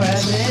sun for I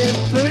live.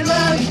 For your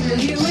love, I thrill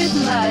you with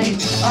light.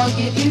 I'll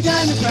give you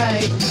diamond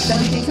bright.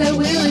 Some things that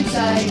will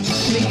excite.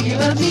 To make you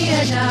love me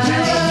at night.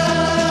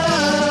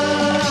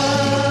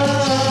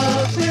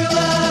 For your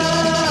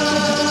love,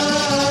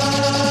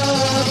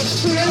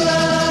 for your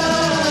love,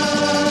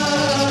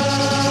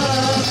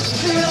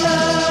 for your love.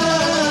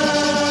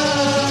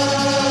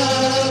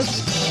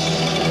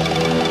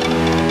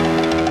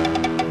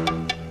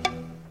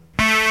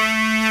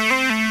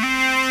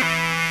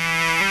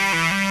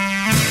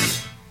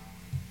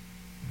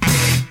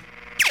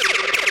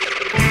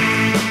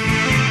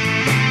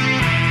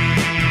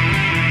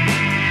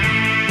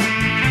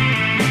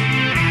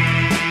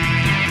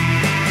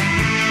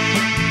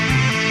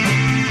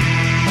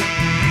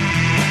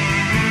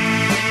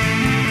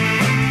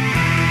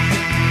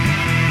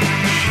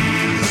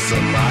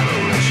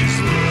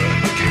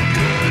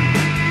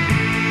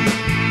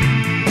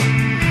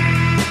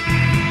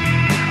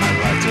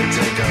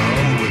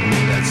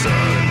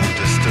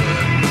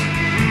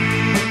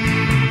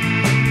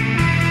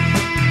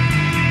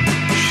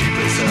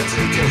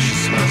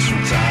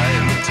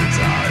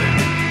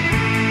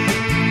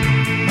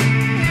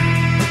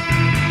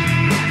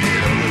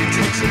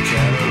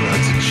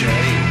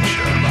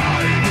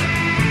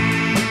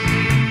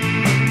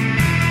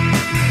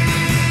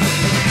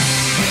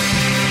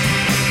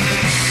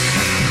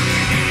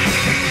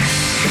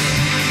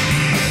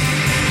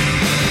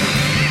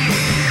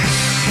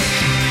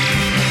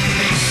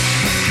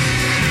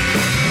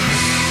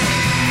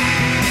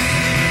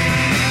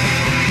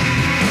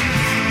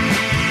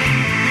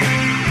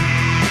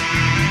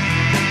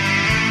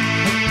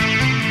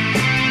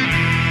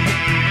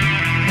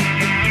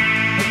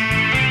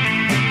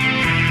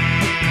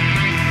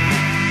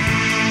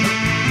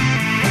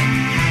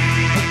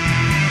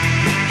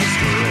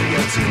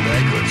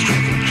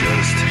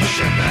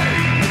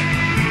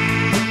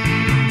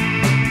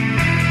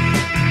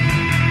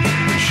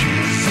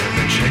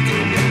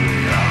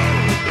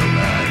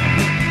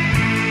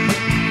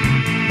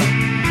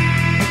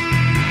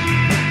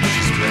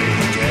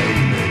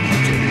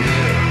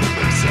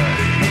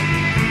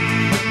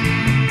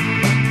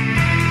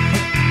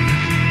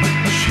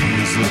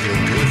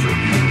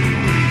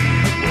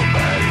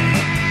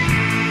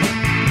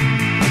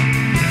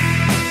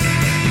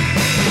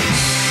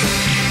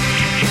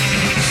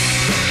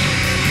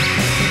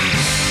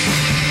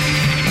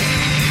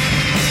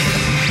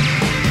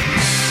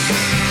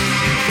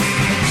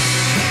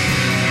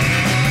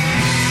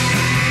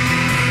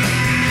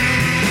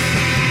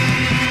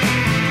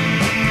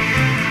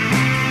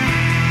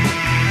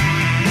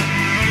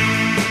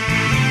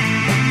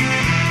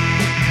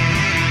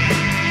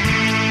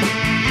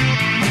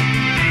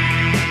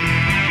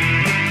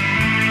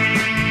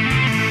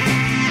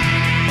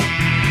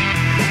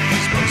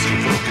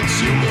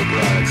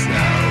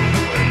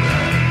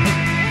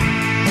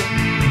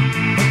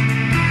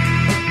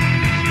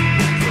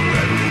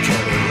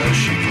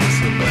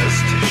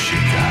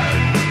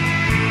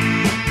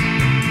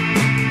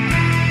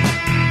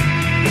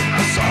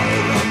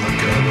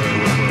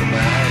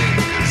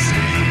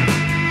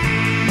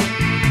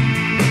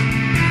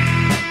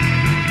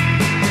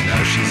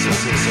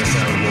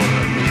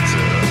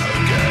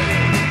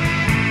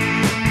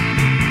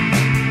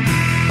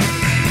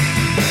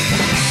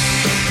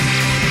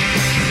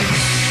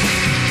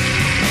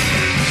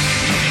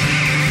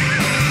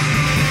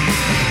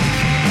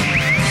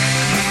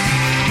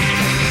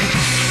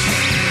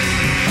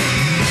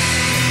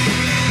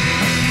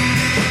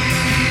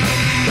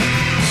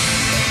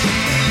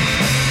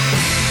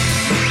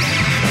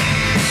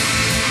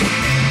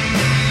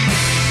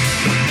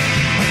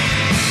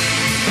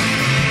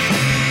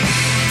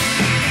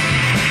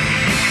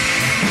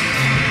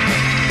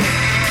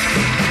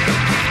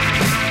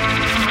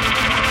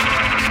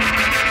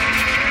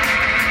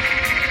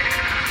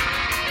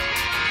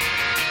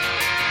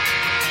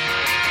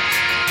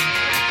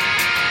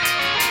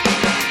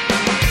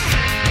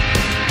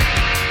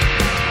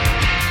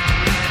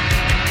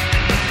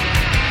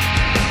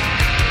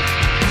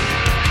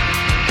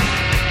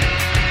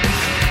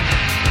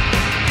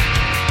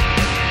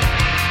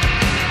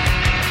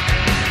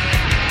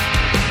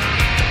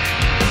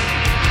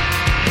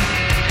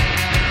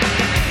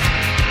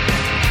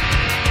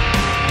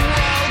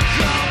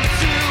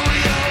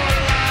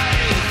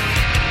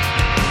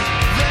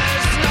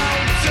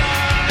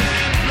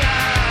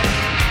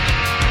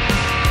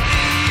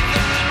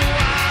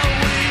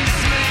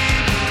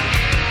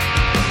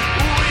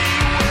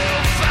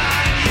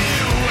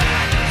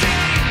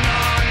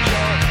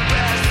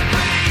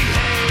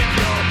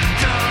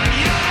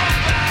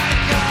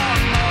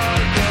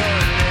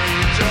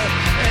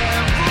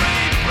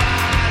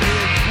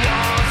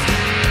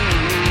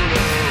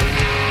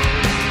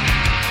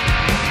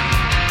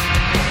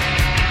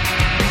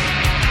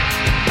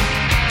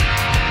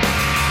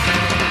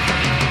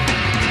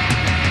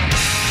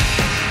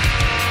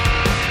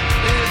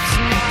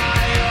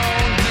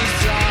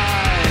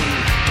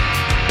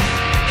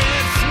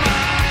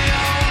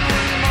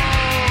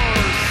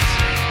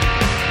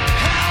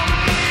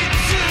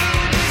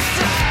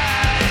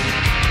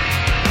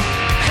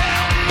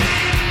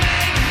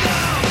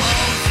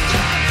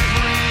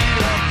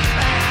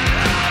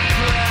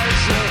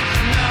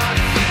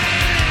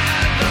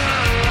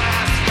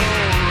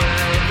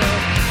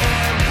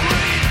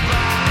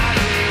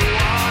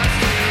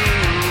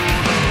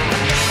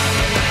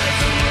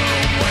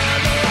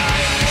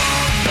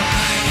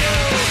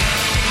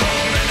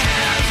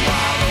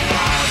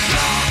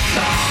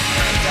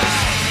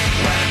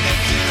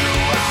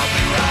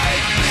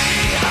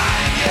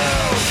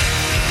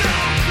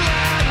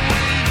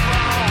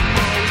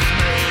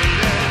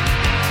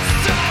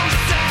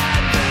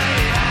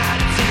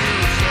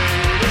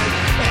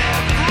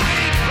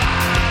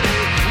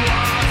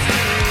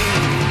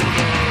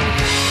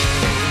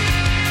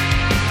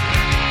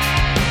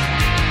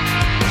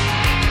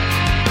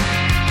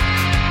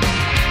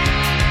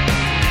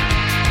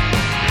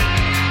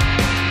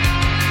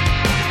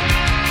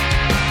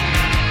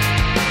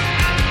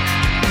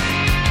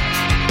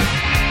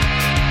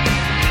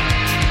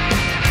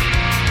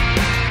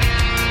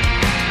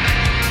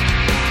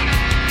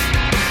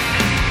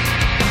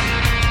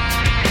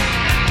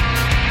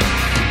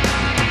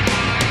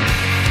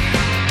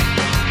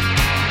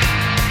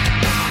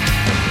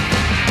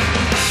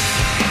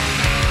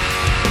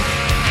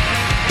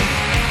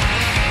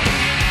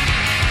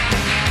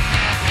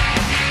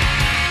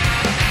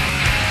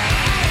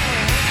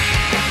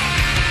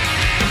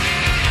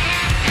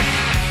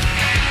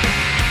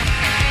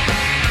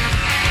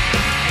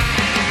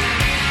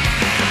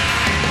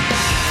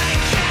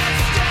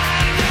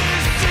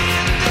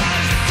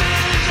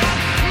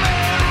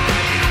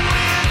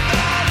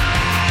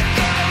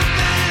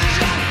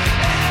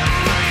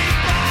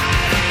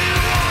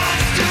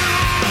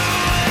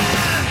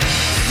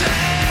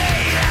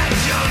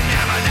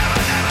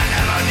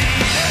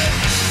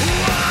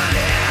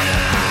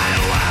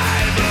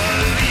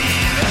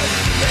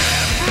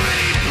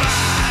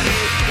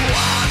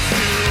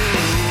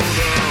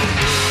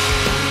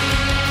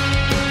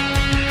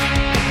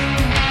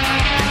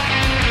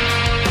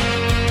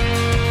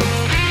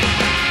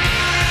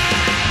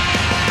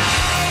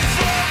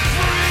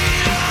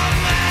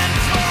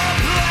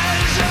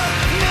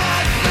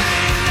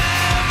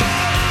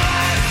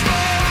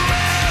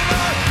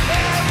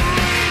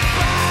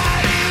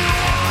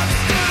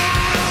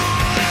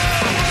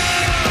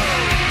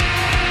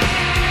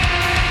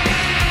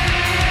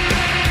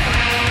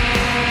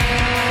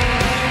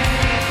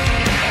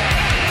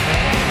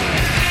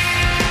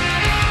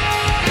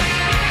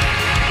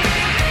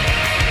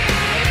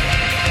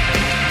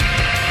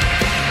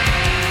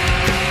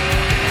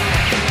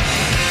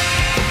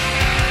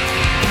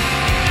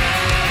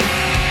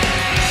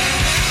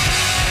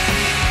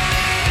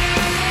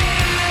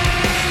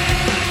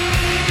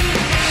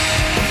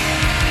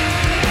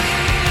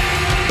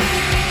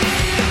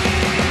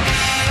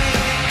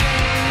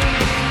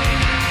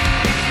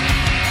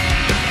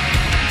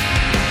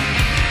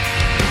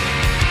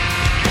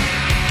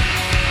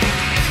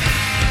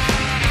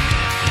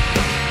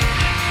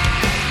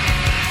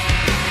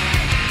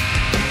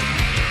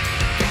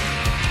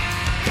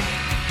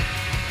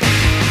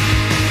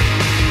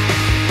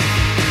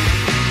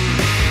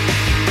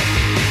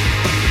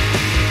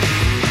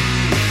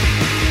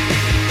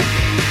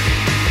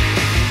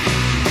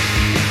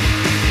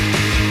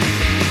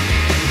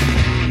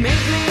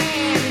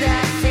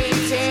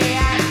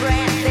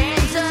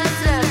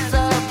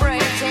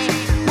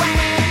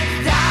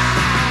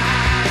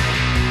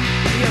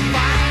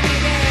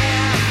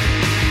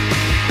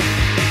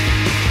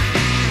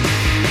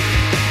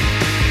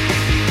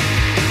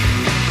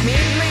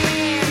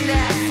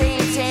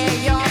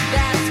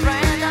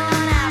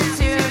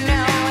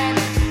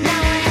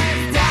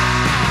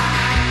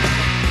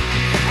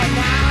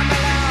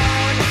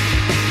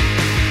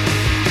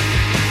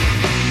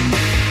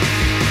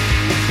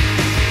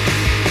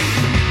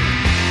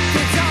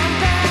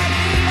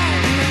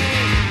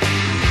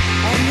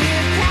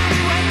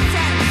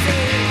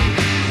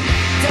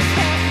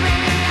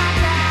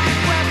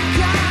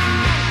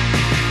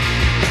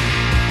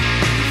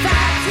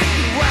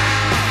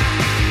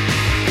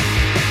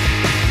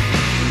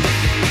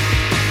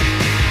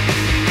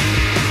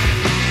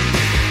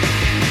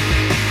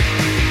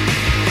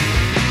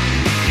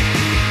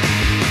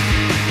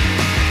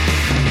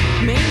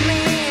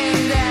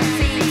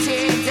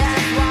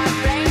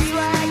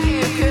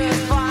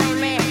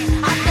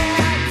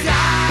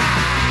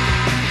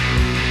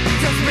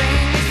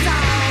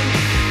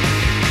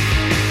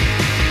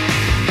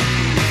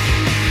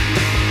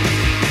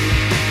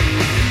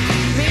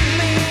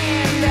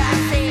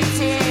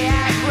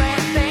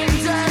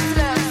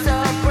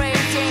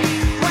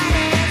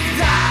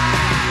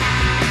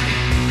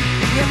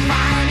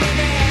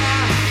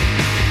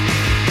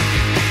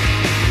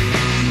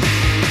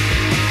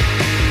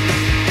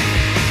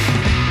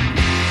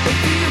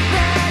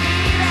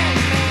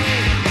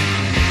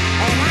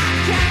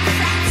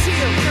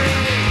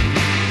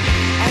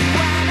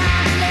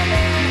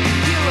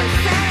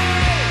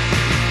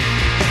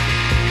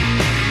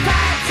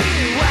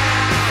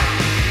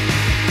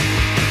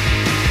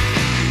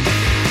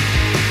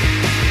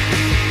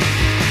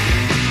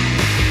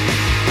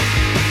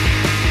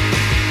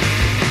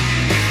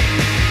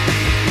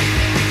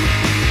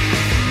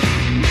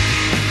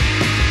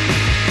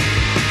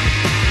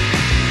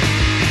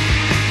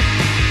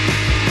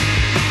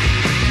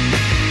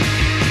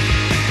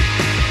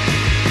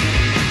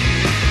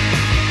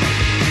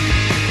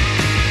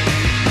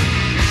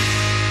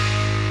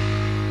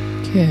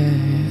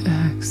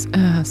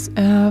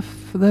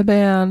 the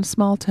band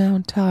Small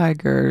Town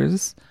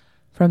Tigers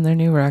from their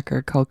new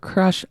record called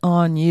Crush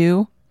on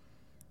You.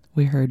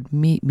 We heard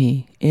Meet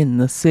Me in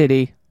the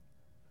City.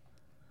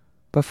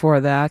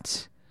 Before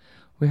that,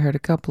 we heard a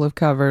couple of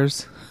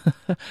covers.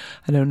 I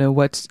don't know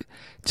what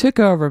took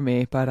over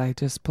me, but I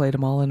just played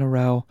them all in a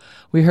row.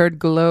 We heard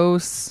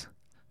Glos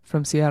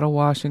from Seattle,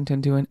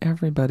 Washington doing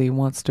Everybody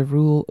Wants to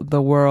Rule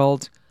the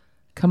World,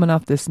 coming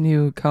off this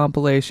new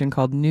compilation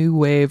called New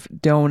Wave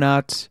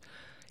Donut.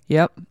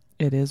 Yep,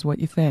 it is what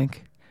you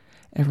think.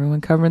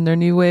 Everyone covering their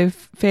new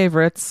wave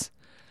favorites.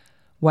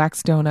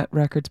 Wax Donut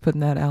Records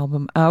putting that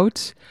album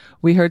out.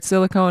 We heard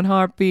Silicone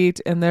Heartbeat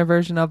and their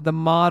version of The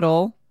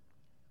Model.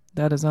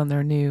 That is on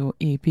their new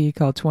EP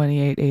called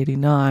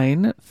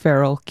 2889,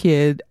 Feral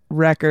Kid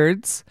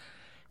Records.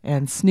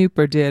 And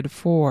Snooper did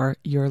For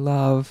Your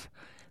Love,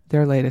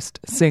 their latest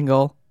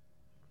single.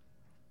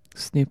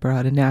 Snooper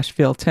out of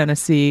Nashville,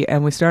 Tennessee.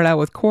 And we start out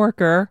with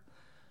Corker.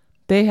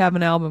 They have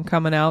an album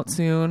coming out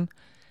soon,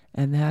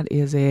 and that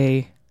is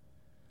a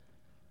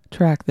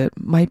track that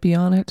might be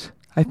on it.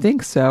 I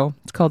think so.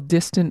 It's called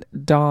Distant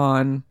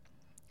Dawn.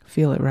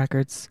 Feel It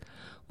Records.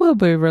 We'll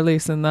be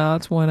releasing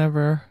that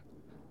whenever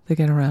they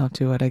get around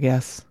to it, I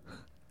guess.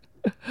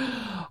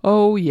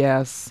 Oh,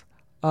 yes.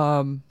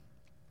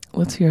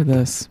 Let's hear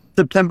this.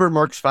 September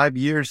marks 5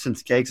 years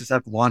since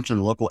KXSF launched on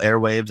the local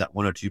airwaves at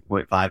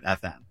 102.5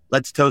 FM.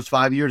 Let's toast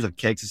 5 years of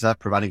KXSF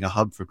providing a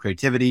hub for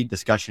creativity,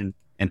 discussion,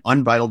 and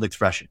unbridled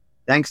expression.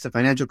 Thanks to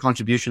financial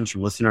contributions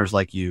from listeners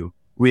like you,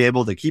 we're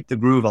able to keep the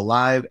groove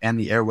alive and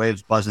the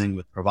airwaves buzzing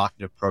with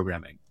provocative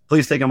programming.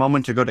 Please take a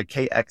moment to go to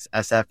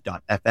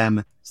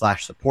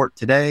kxsf.fm/support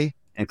today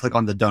and click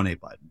on the donate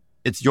button.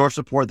 It's your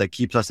support that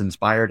keeps us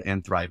inspired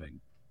and thriving.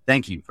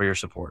 Thank you for your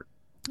support.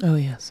 Oh,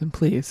 yes, and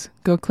please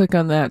go click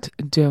on that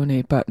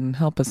donate button.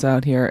 Help us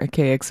out here at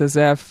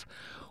KXSF.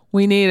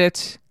 We need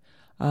it.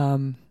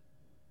 I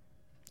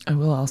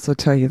will also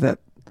tell you that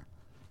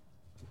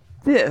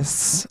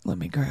let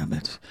me grab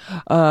it.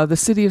 The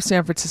City of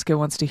San Francisco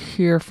wants to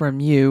hear from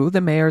you. The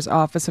Mayor's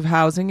Office of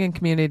Housing and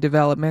Community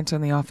Development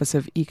and the Office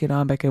of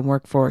Economic and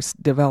Workforce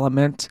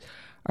Development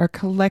are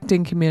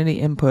collecting community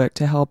input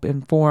to help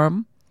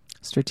inform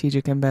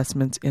strategic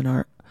investments in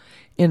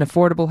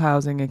affordable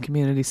housing and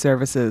community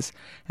services.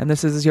 And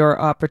this is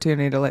your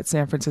opportunity to let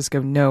San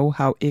Francisco know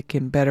how it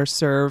can better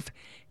serve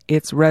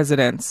its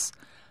residents.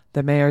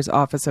 The Mayor's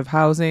Office of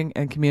Housing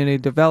and Community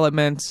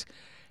Development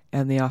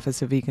and the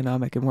Office of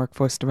Economic and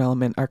Workforce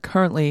Development are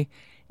currently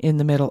in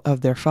the middle of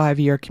their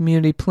 5-year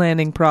community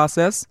planning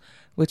process,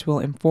 which will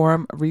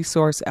inform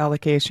resource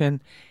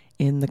allocation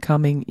in the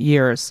coming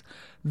years.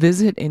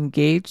 Visit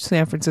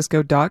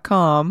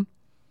EngageSanFrancisco.com,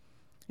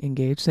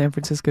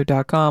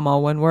 EngageSanFrancisco.com,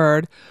 all one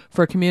word,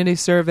 for a community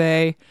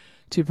survey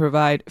to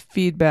provide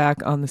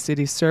feedback on the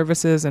city's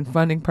services and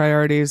funding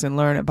priorities and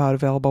learn about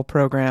available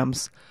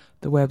programs.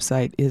 The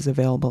website is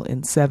available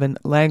in 7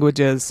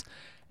 languages.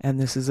 And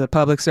this is a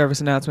public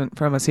service announcement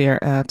from us here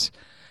at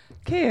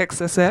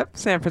KXSF,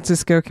 San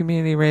Francisco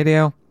Community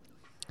Radio.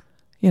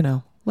 You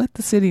know, let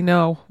the city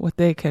know what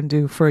they can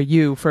do for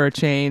you for a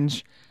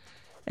change.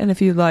 And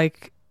if you'd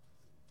like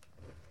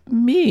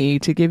me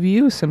to give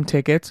you some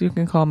tickets, you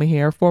can call me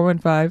here,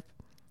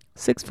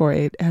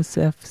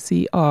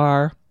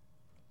 415-648-SFCR.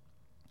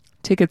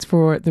 Tickets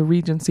for the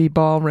Regency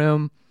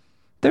Ballroom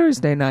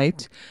Thursday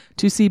night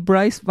to see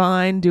Bryce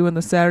Vine doing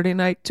the Saturday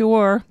night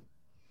tour.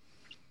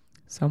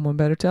 Someone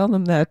better tell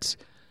them that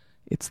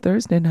it's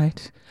Thursday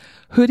night.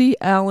 Hoodie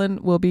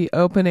Allen will be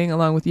opening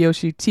along with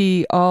Yoshi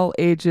T, all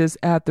ages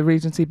at the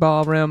Regency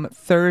Ballroom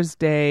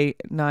Thursday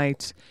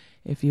night.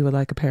 If you would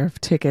like a pair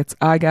of tickets,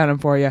 I got them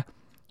for you.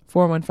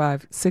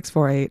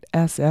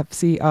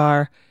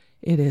 415-648-SFCR.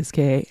 It is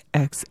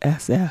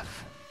KXSF.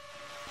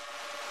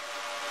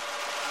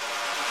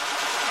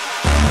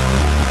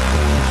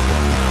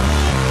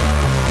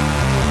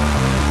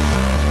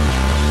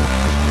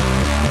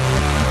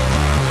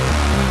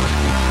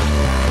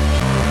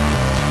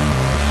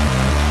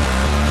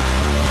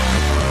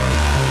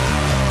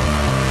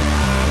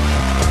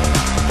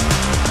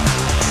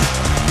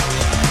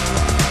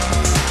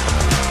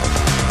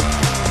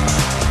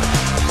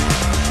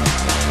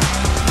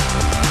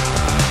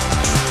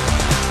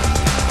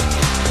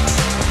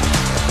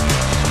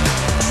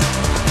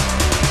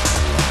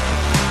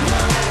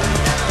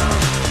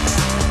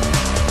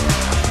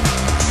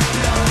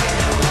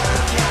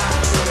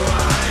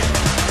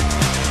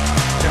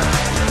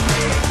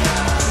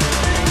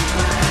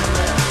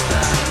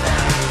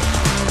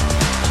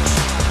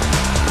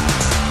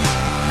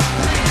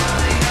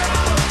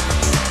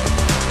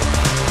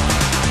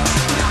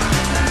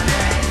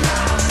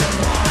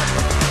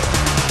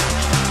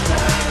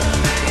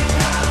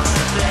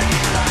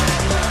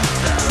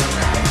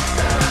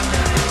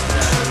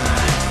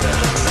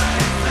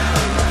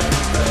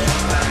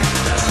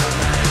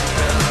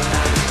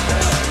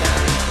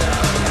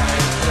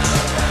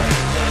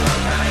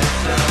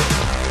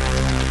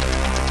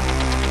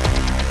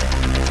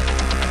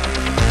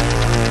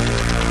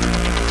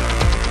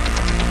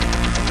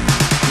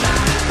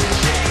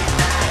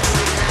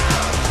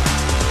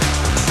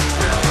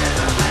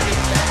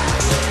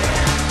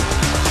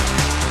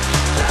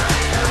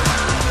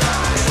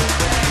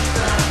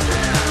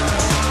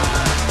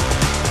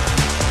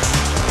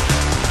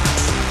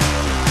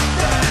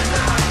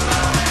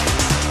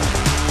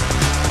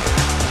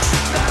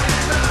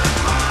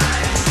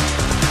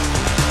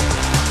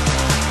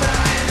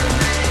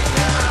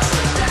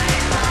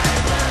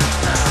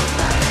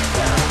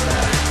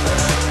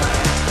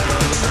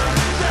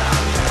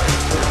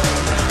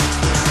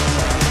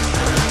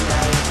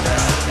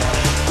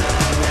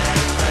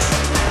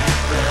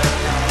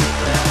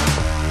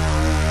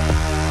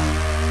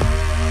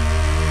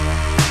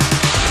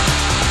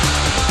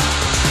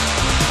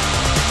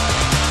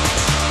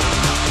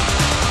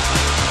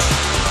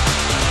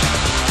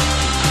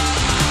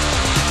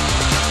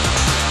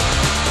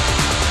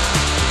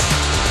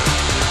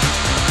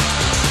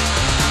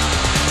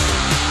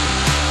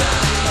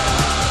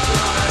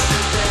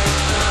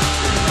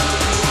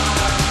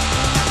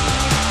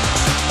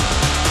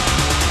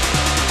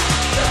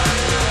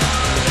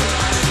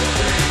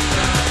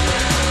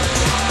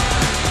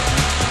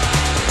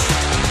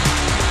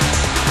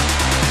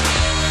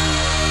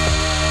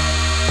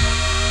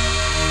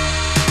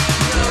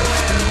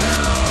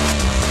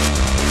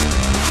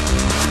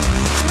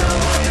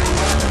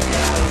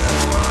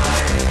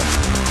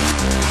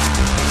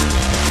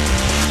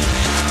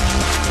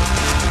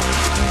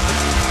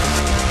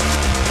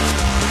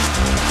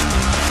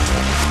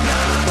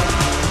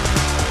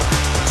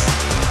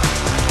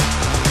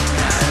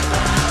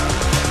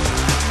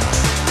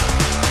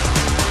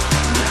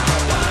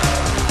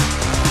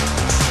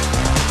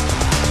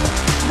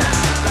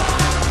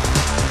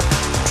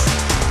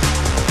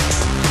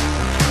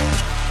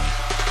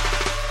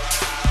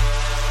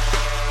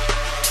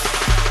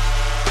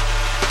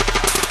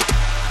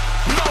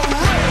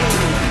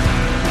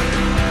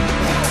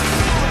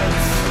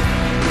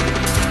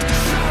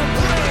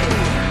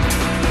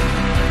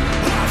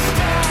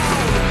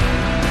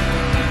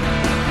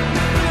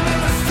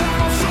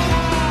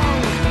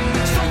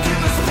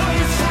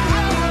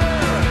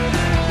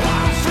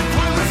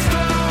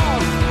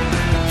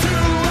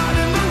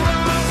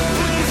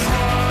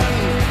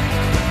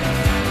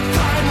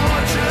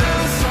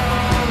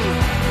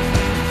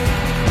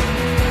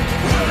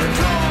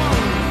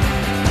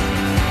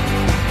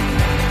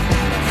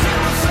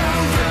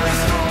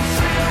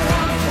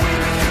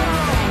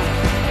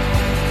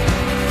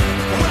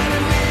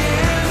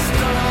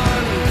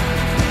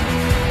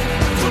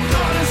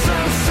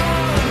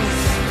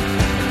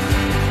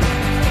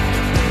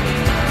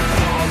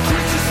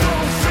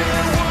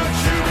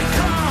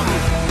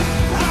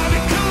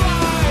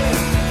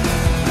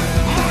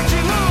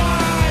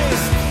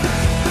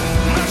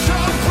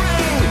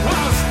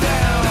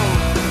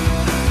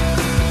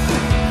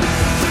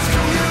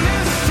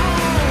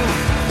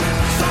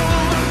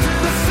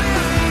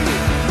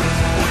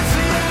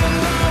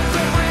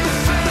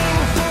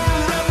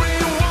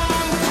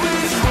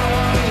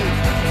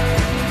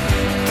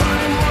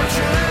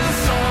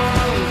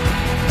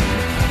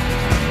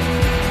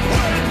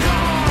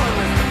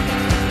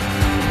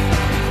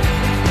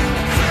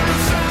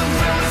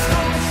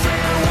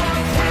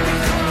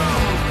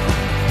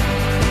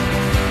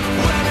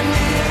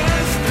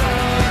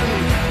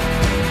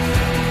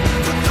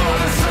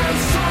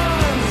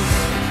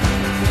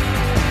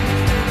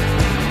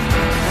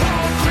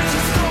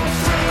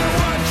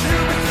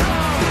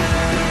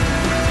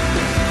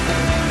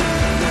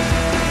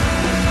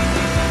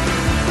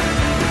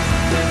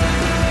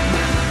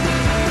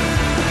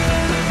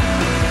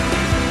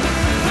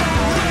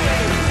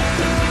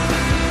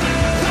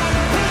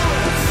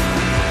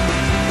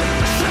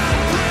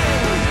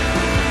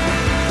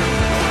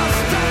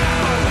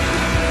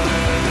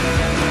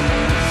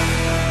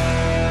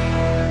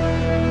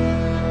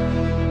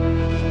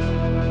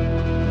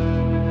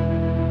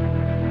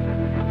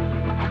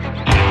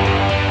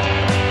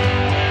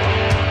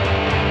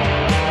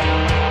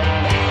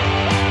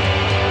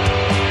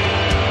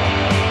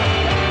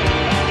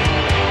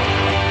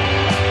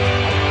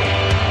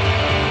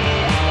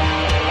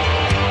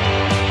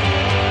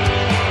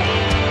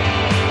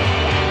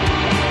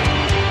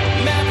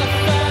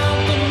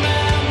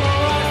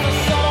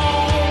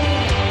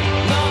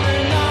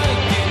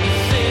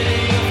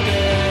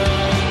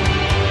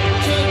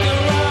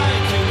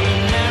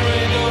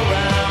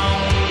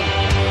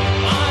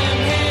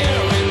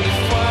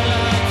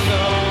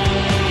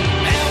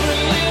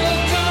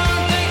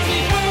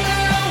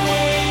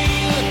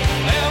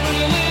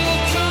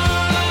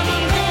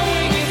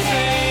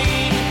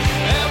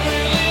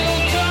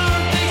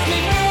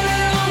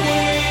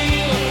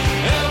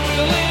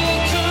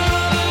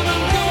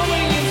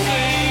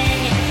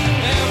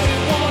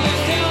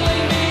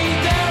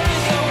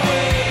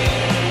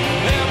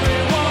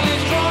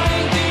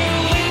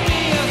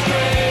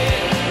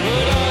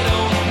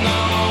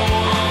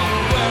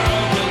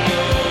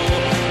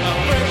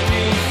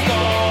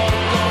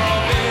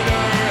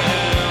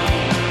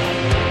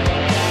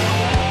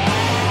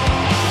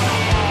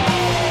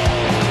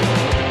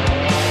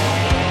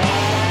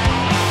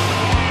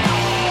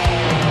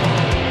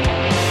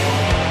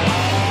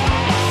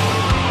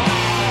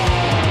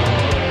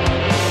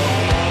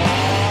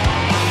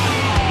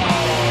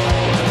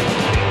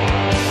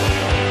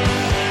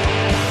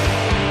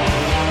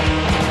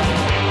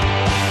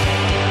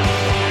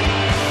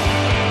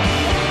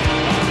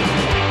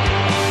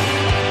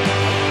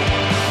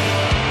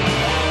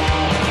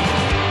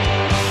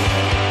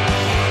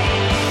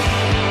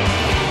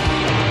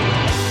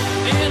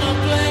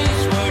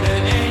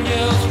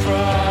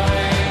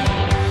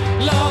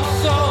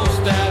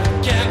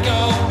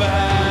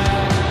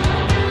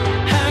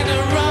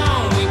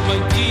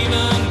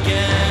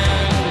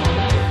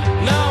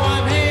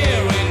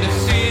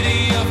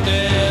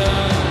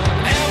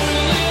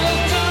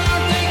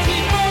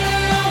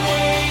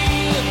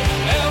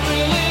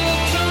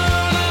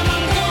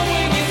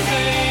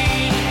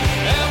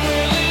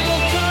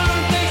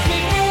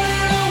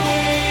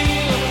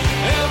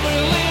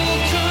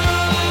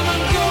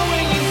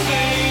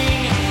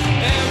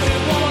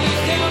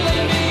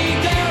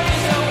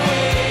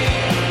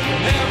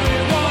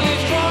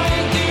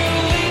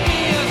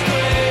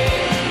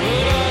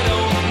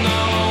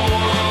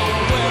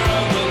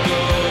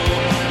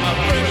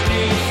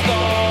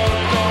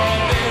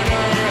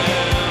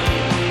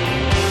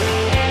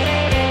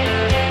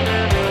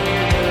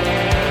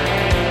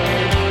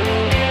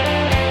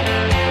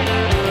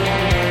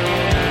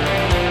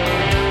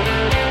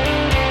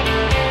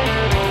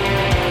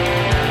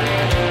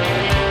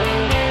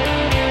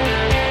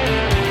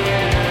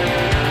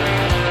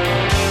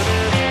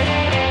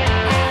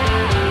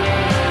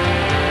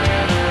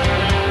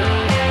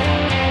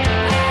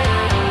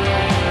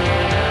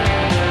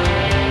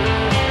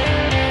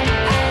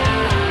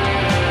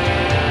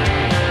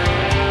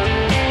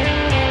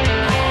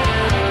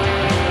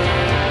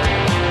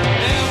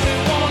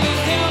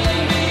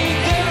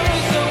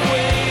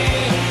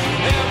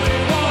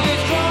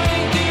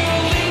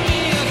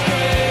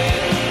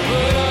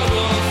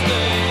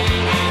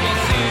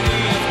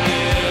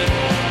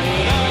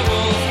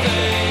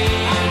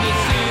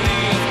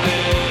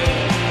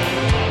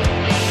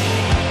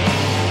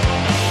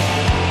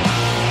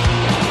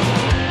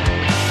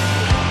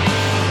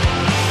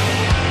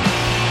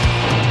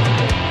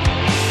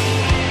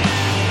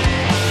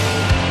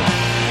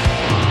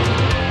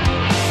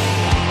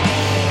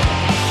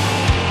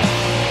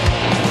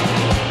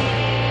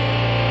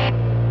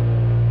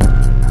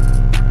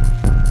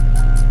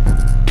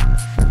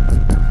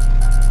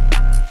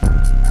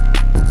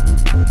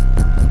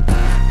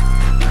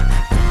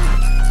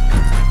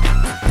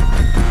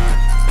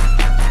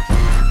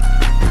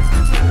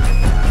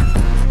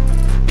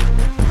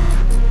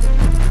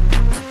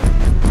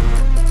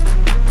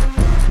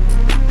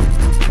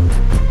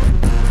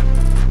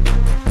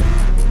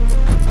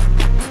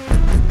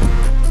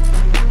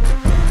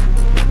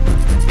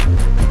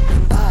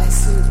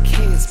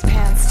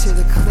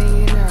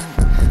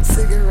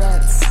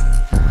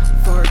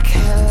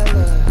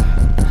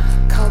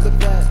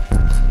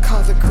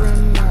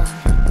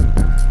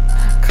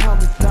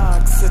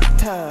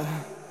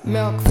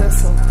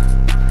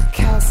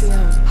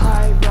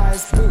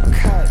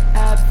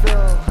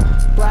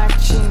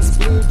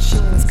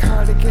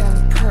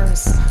 Bargain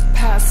purse,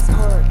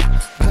 passport,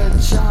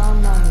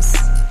 pajamas,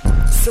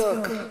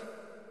 silk.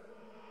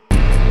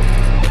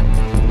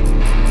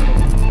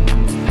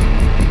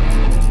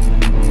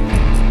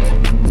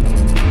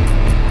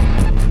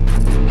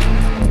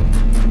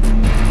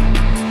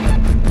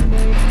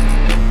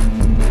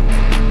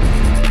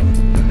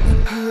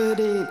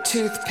 Hoodie,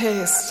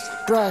 toothpaste,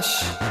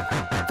 brush,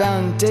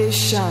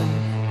 foundation,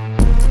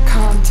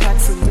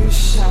 contact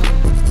solution,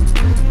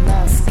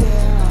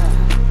 mascara,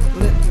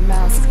 lip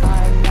mask,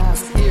 eye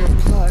mask,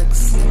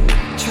 earplugs,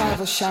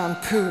 travel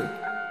shampoo,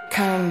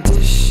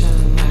 conditioner,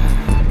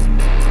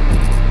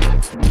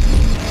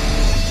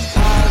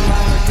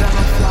 eyeliner,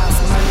 dental floss,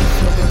 money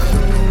for the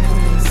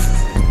cleaners.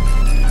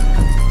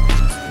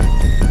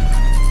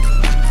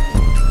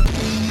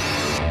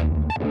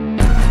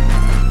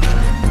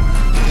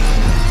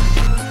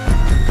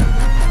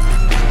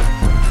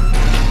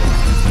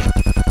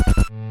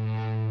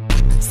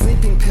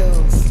 Sleeping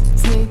pills,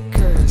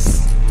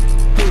 sneakers,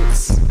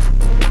 boots,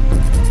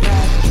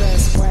 black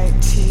dress, white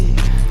tee,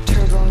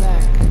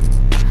 turtleneck,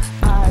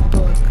 eye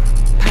book,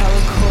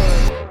 power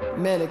cord,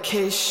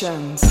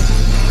 medications,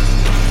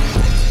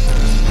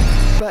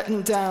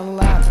 button down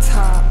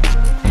laptop,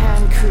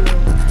 hand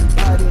cream,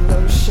 body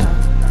lotion,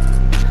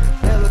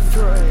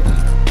 Elefroid,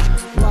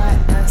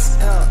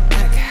 YSL,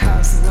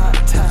 Eckhouse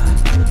laptop,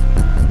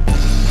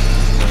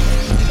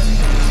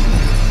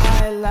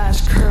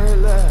 eyelash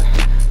curler,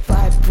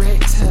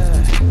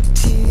 vibrator,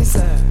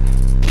 teaser.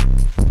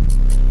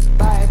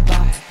 Bye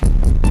bye.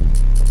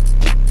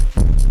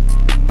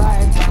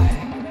 Bye bye.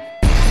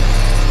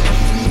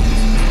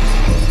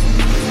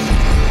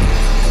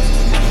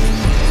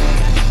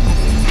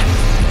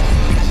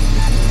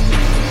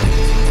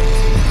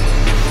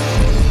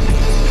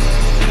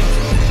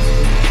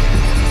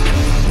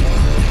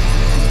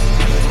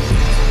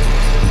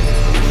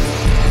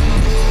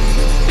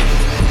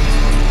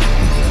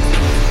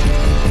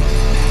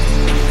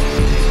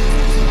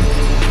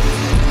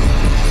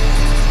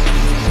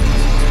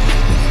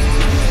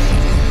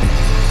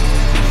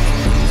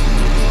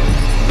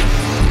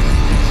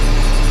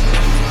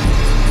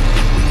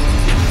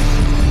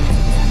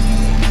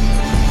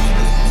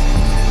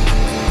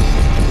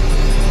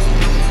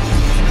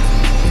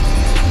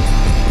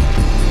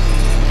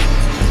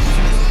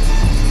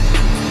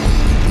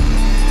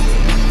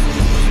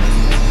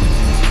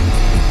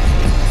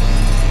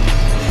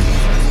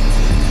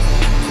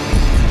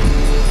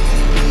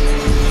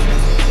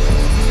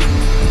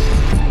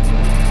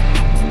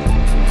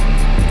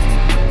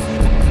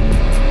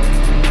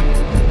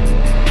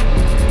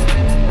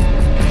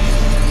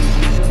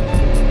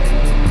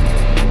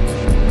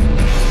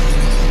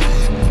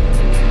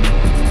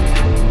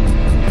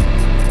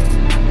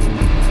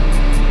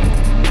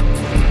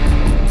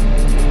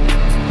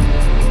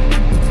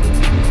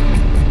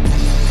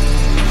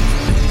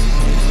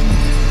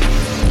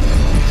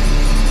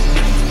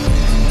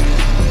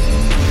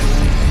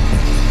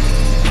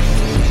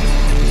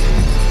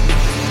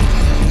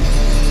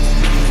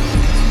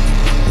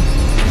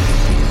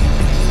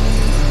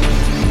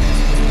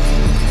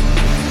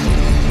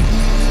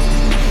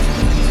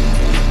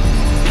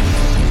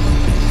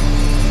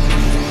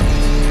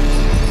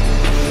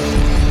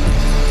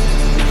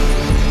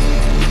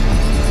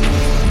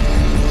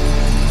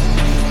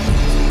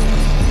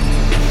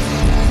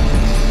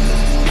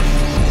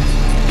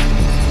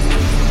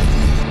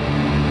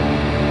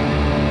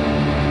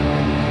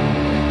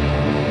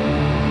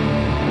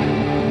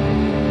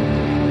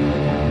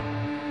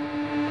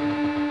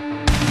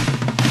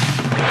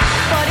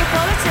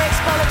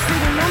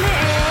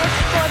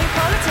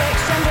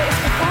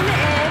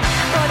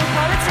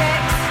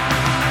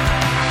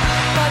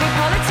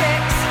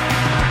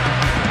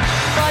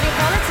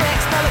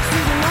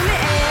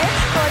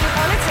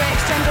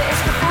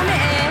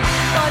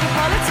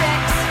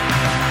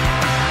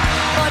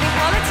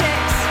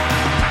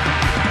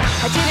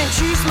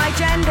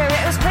 gender,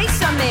 it was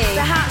placed on me,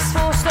 perhaps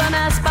forced on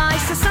us by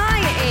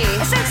society.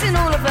 A sense in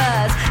all of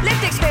us,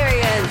 lived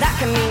experience, that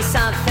can mean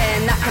something,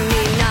 that can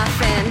mean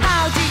nothing.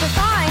 How do you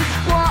define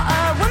what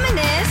a woman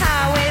is?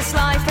 How is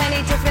life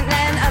any different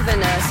than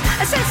otherness?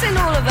 A sense in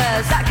all of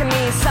us, that can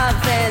mean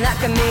something, that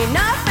can mean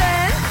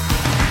nothing.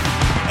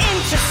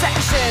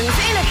 Intersections,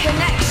 inner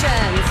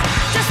connections,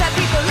 just let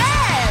people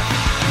live.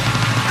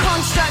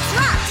 Constructs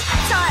wrapped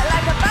tight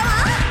like a boa.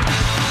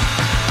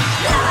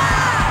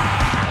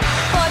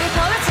 Body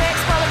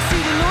politics, bollocks to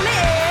the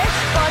normative.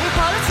 Body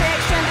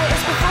politics, gender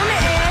is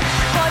performative.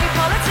 Body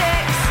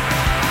politics.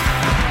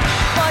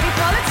 Body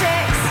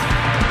politics.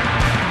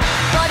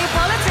 Body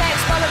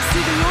politics, bollocks to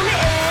the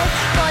normative.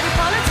 Body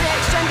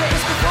politics, gender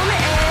is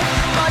performative.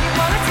 Body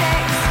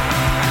politics.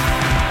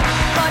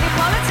 Body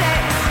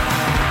politics.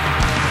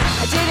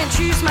 I didn't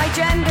choose my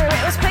gender,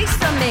 it was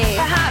placed on me,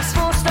 perhaps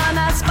forced on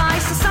us by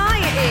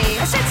society.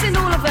 A sense in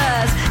all of us,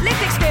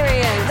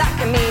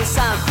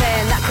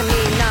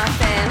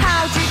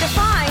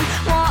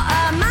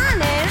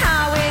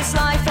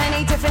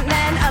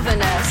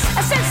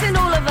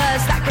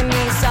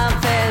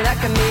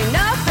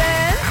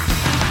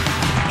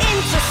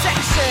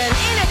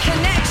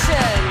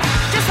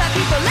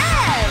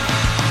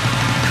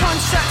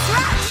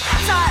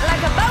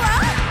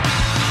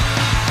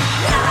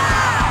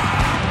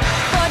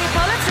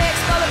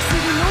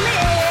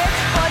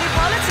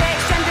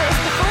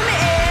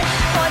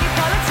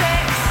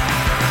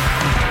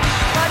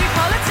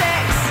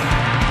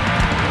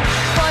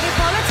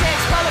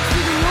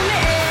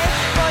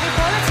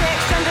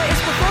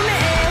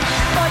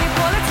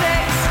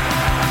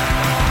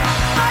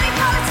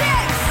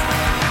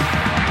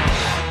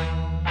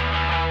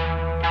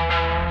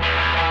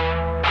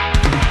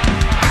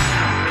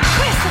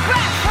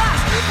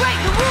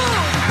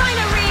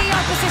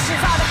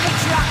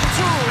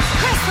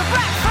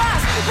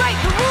 break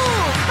the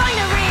rules.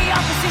 Binary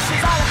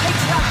oppositions are the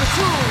patriarchal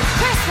tools.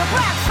 Crystal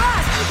black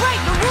flash,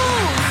 break the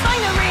rules.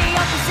 Binary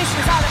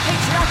oppositions are the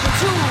patriarchal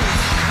tools.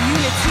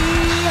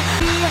 Unity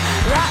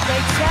that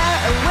they tear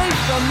away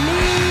from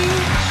me.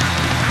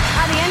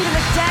 At the end of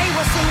the day,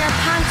 what's in your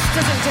pants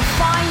doesn't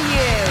define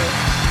you.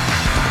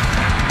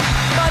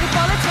 Body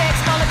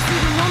politics, bollocks to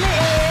the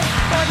normative.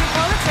 Body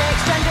politics,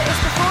 gender is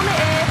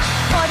performative.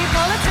 Body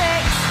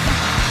politics.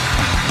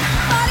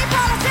 Body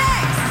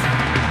politics!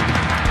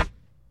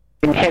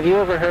 Have you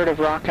ever heard of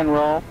rock and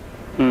roll?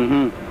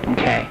 Mm-hmm.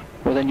 Okay.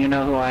 Well, then you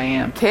know who I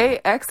am.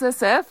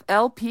 KXSF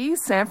LP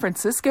San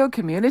Francisco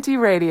Community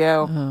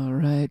Radio. All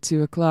right,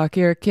 2 o'clock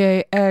here.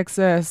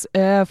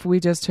 KXSF. We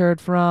just heard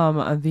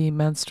from the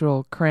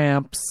Menstrual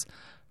Cramps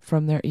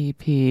from their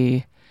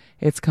EP.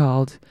 It's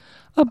called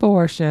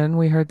Abortion.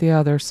 We heard the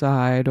other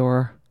side,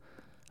 or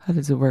how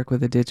does it work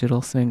with a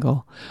digital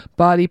single?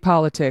 Body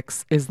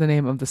Politics is the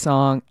name of the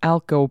song.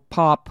 Alco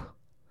Pop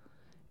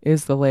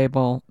is the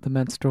label. The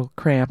Menstrual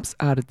Cramps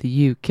out of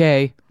the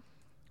UK.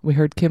 We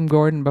heard Kim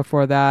Gordon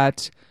before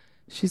that.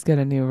 She's got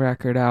a new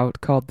record out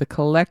called The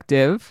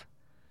Collective.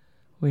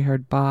 We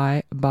heard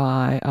Bye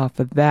Bye off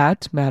of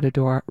that,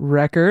 Matador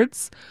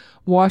Records.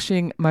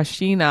 Washing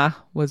Machina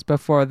was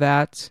before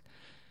that,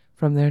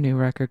 from their new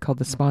record called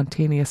The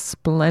Spontaneous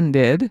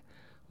Splendid.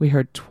 We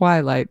heard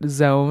Twilight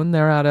Zone.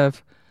 They're out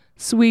of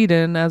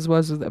Sweden, as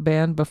was the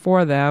band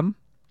before them,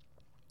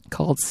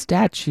 called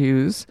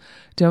Statues.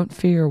 Don't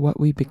Fear What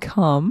We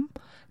Become.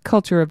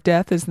 Culture of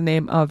Death is the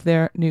name of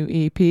their new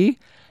EP.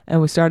 And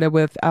we started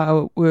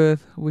out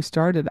with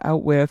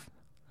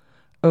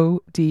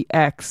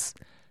ODX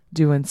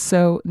doing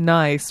So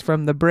Nice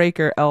from the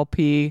Breaker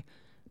LP,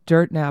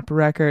 Dirt Nap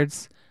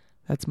Records.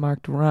 That's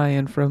Marked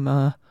Ryan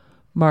from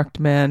Marked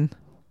Men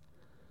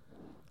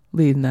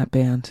leading that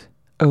band.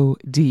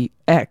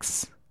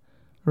 ODX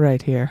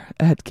right here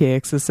at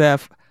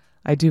KXSF.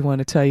 I do want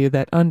to tell you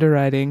that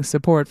underwriting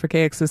support for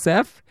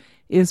KXSF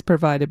is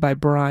provided by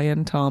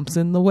Brian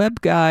Thompson, the web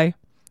guy.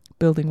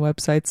 Building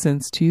websites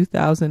since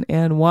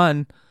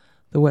 2001.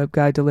 The web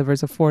guy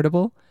delivers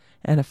affordable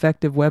and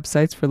effective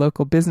websites for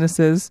local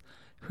businesses,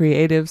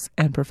 creatives,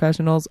 and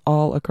professionals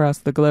all across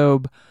the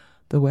globe.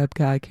 The web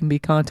guy can be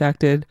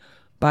contacted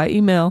by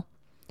email,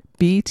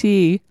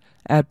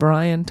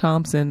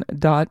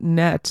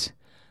 bt@brianthompson.net.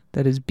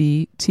 That is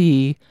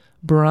BT,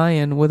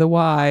 Brian with a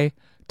Y,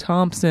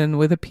 Thompson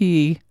with a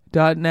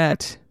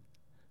P.net.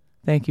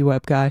 Thank you,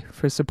 web guy,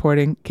 for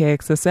supporting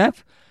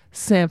KXSF,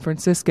 San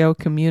Francisco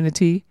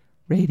Community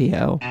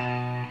Radio.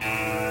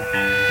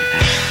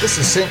 This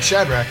is St.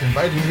 Shadrach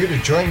inviting you to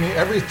join me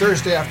every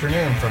Thursday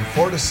afternoon from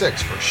 4 to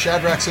 6 for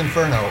Shadrach's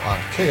Inferno on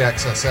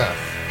KXSF.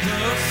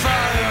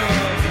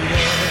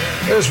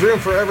 There's room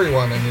for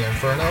everyone in the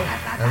Inferno,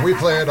 and we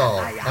play it all.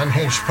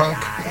 Unhinged punk,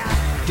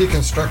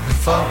 deconstructed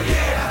funk,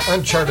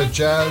 uncharted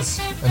jazz,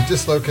 and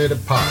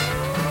dislocated pop.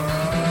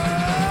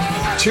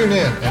 Tune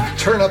in and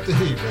turn up the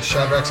heat with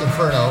Shadrach's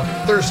Inferno,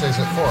 Thursdays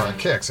at 4 on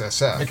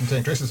KXSF. May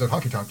contain traces of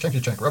honky tonk, chunky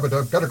chunk,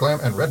 rub-a-dub, gutter glam,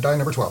 and red dye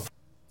number 12.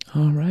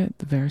 All right,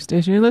 the very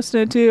station you're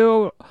listening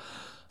to,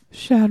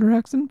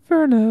 Shadrach's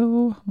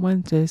Inferno,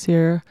 Wednesdays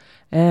here.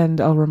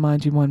 And I'll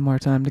remind you one more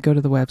time to go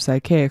to the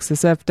website,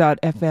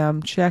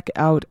 kxsf.fm. Check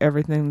out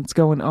everything that's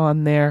going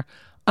on there.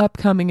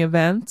 Upcoming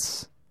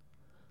events.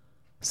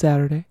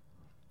 Saturday,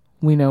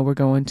 we know we're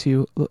going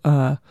to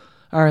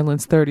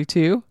Ireland's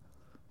 32.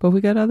 But we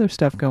got other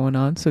stuff going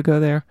on, so go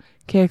there,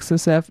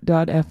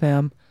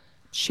 kxsf.fm.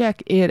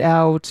 Check it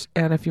out,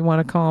 and if you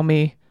want to call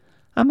me,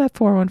 I'm at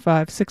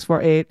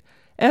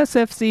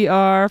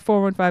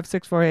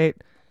 415-648-SFCR,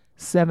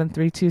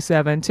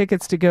 415-648-7327.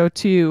 Tickets to go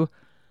to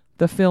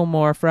the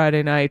Fillmore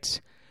Friday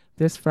night,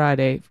 this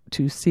Friday,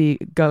 to see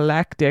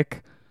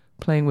Galactic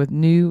playing with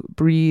New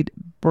Breed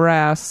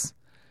Brass.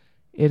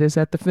 It is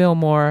at the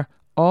Fillmore,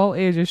 all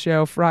ages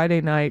show,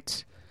 Friday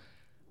night,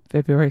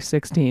 February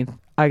 16th.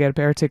 I got a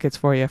pair of tickets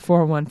for you.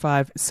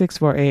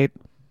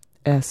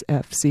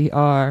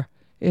 415-648-SFCR.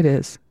 It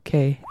is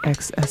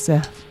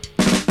KXSF.